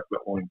anyway, he's talked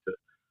about wanting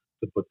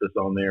to put this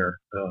on there.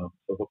 So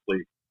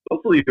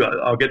hopefully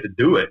I'll get to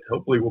do it.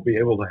 Hopefully we'll be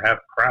able to have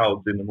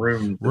crowds in the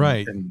room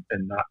and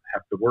not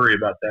have to worry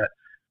about that.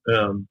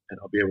 And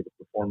I'll be able to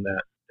perform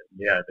that.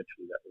 And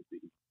eventually that will be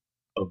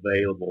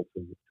available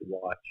to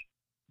watch.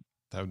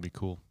 That would be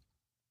cool.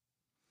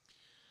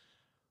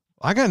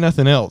 I got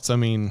nothing else. I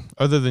mean,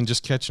 other than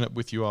just catching up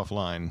with you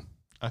offline.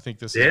 I think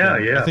this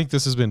I think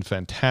this has been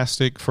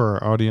fantastic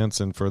for our audience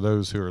and for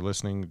those who are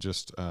listening,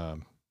 just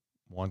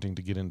wanting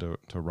to get into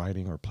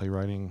writing or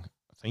playwriting.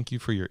 Thank you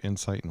for your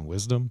insight and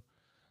wisdom.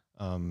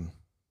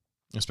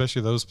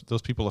 Especially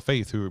those people of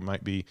faith who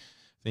might be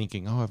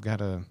thinking, oh, I've got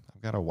to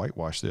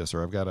whitewash this,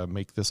 or I've got to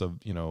make this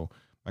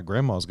my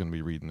grandma's going to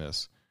be reading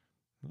this.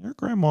 Your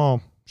grandma,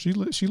 she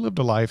lived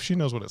a life. She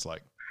knows what it's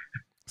like.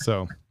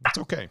 So it's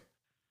okay.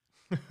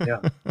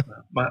 Yeah.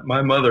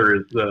 My mother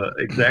is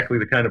exactly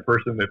the kind of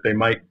person that they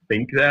might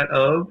think that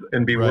of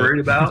and be worried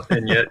about.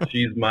 And yet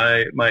she's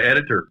my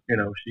editor.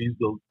 She's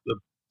the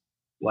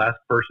last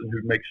person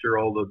who makes sure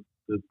all the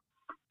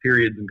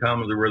periods and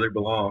commas are where they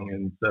belong,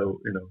 and so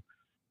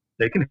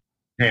they can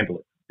handle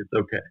it. It's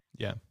okay.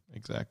 Yeah,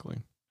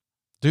 exactly,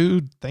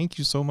 dude. Thank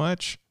you so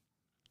much.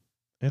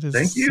 It is.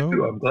 Thank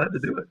you. I'm glad to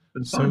do it.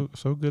 It's been fun.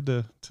 So good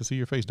to see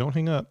your face. Don't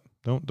hang up.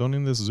 Don't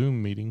end this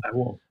Zoom meeting. I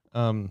won't.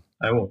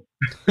 I won't.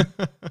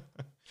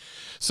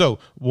 So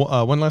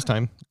one last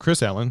time,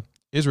 Chris Allen,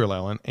 Israel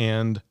Allen,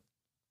 and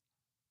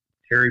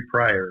Terry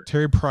Pryor.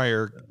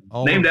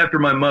 Named after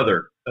my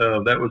mother.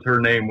 That was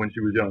her name when she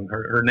was young.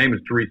 Her name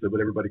is Teresa,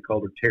 but everybody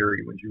called her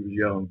Terry when she was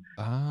young.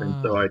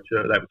 And so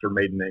that was her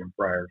maiden name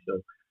Pryor.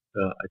 So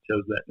I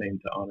chose that name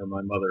to honor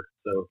my mother.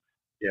 So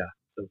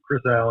so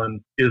Chris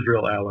Allen,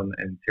 Israel Allen,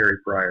 and Terry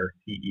Pryor,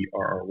 Terry.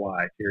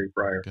 Terry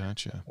Pryor.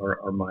 Gotcha. Are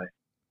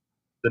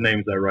the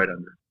names I write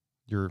under.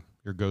 Your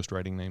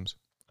ghostwriting names,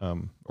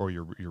 or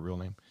your real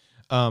name.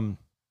 Pen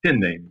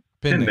name.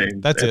 Pen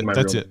name. That's it.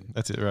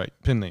 That's it. Right.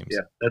 Pen names.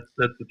 Yeah. That's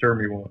the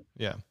term you want.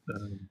 Yeah.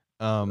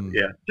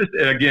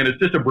 It's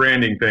just a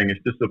branding thing.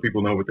 It's just so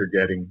people know what they're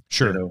getting.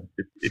 Sure.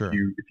 If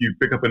you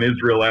pick up an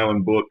Israel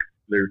Allen book,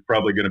 there's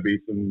probably going to be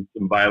some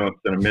violence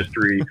and a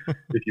mystery.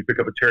 If you pick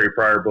up a Terry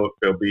Pryor book,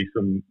 there'll be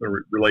some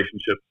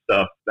relationship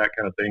stuff, that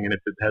kind of thing. And if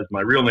it has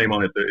my real name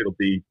on it, it'll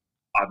be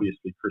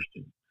obviously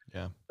Christian.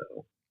 Yeah.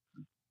 So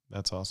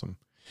that's awesome.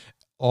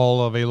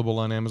 All available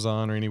on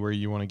Amazon or anywhere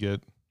you want to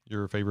get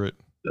your favorite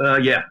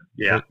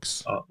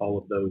books. All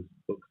of those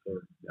books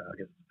are, I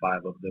guess,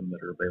 5 of them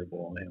that are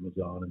available on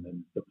Amazon, and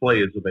then the play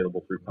is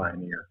available through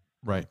Pioneer.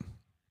 Right.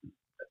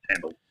 That's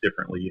handled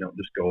differently. You don't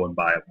just go and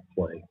buy a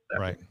play.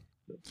 Right.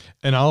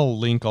 And I'll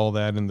link all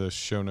that in the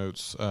show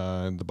notes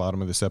at the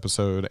bottom of this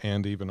episode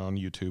and even on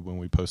YouTube when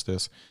we post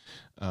this.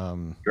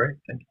 Great.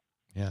 Thank you.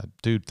 Yeah,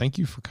 dude, thank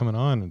you for coming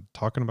on and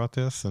talking about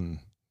this, and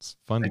it's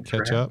fun to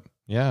catch up.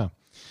 Yeah.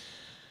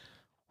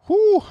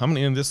 Whew, I'm going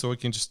to end this so we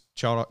can just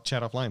chat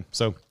offline.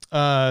 So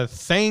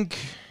thank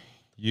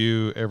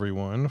you,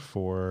 everyone,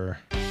 for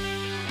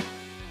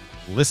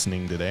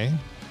listening today.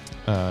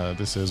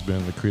 This has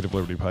been the Creative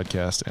Liberty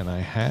Podcast, and I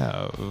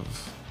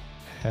have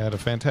had a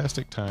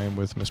fantastic time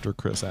with Mr.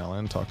 Chris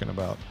Allen talking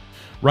about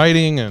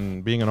writing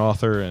and being an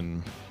author.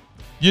 And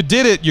you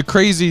did it, you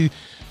crazy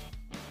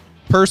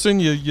person.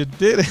 You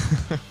did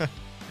it.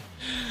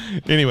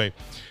 Anyway.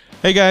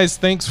 Hey guys,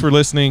 thanks for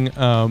listening.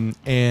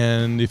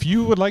 And if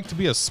you would like to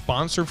be a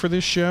sponsor for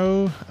this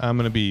show, I'm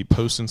going to be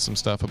posting some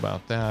stuff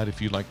about that.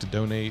 If you'd like to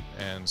donate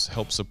and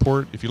help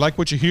support, if you like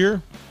what you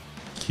hear,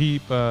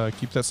 keep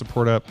that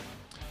support up.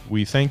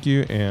 We thank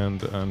you,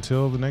 and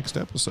until the next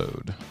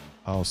episode,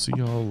 I'll see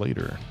y'all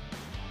later.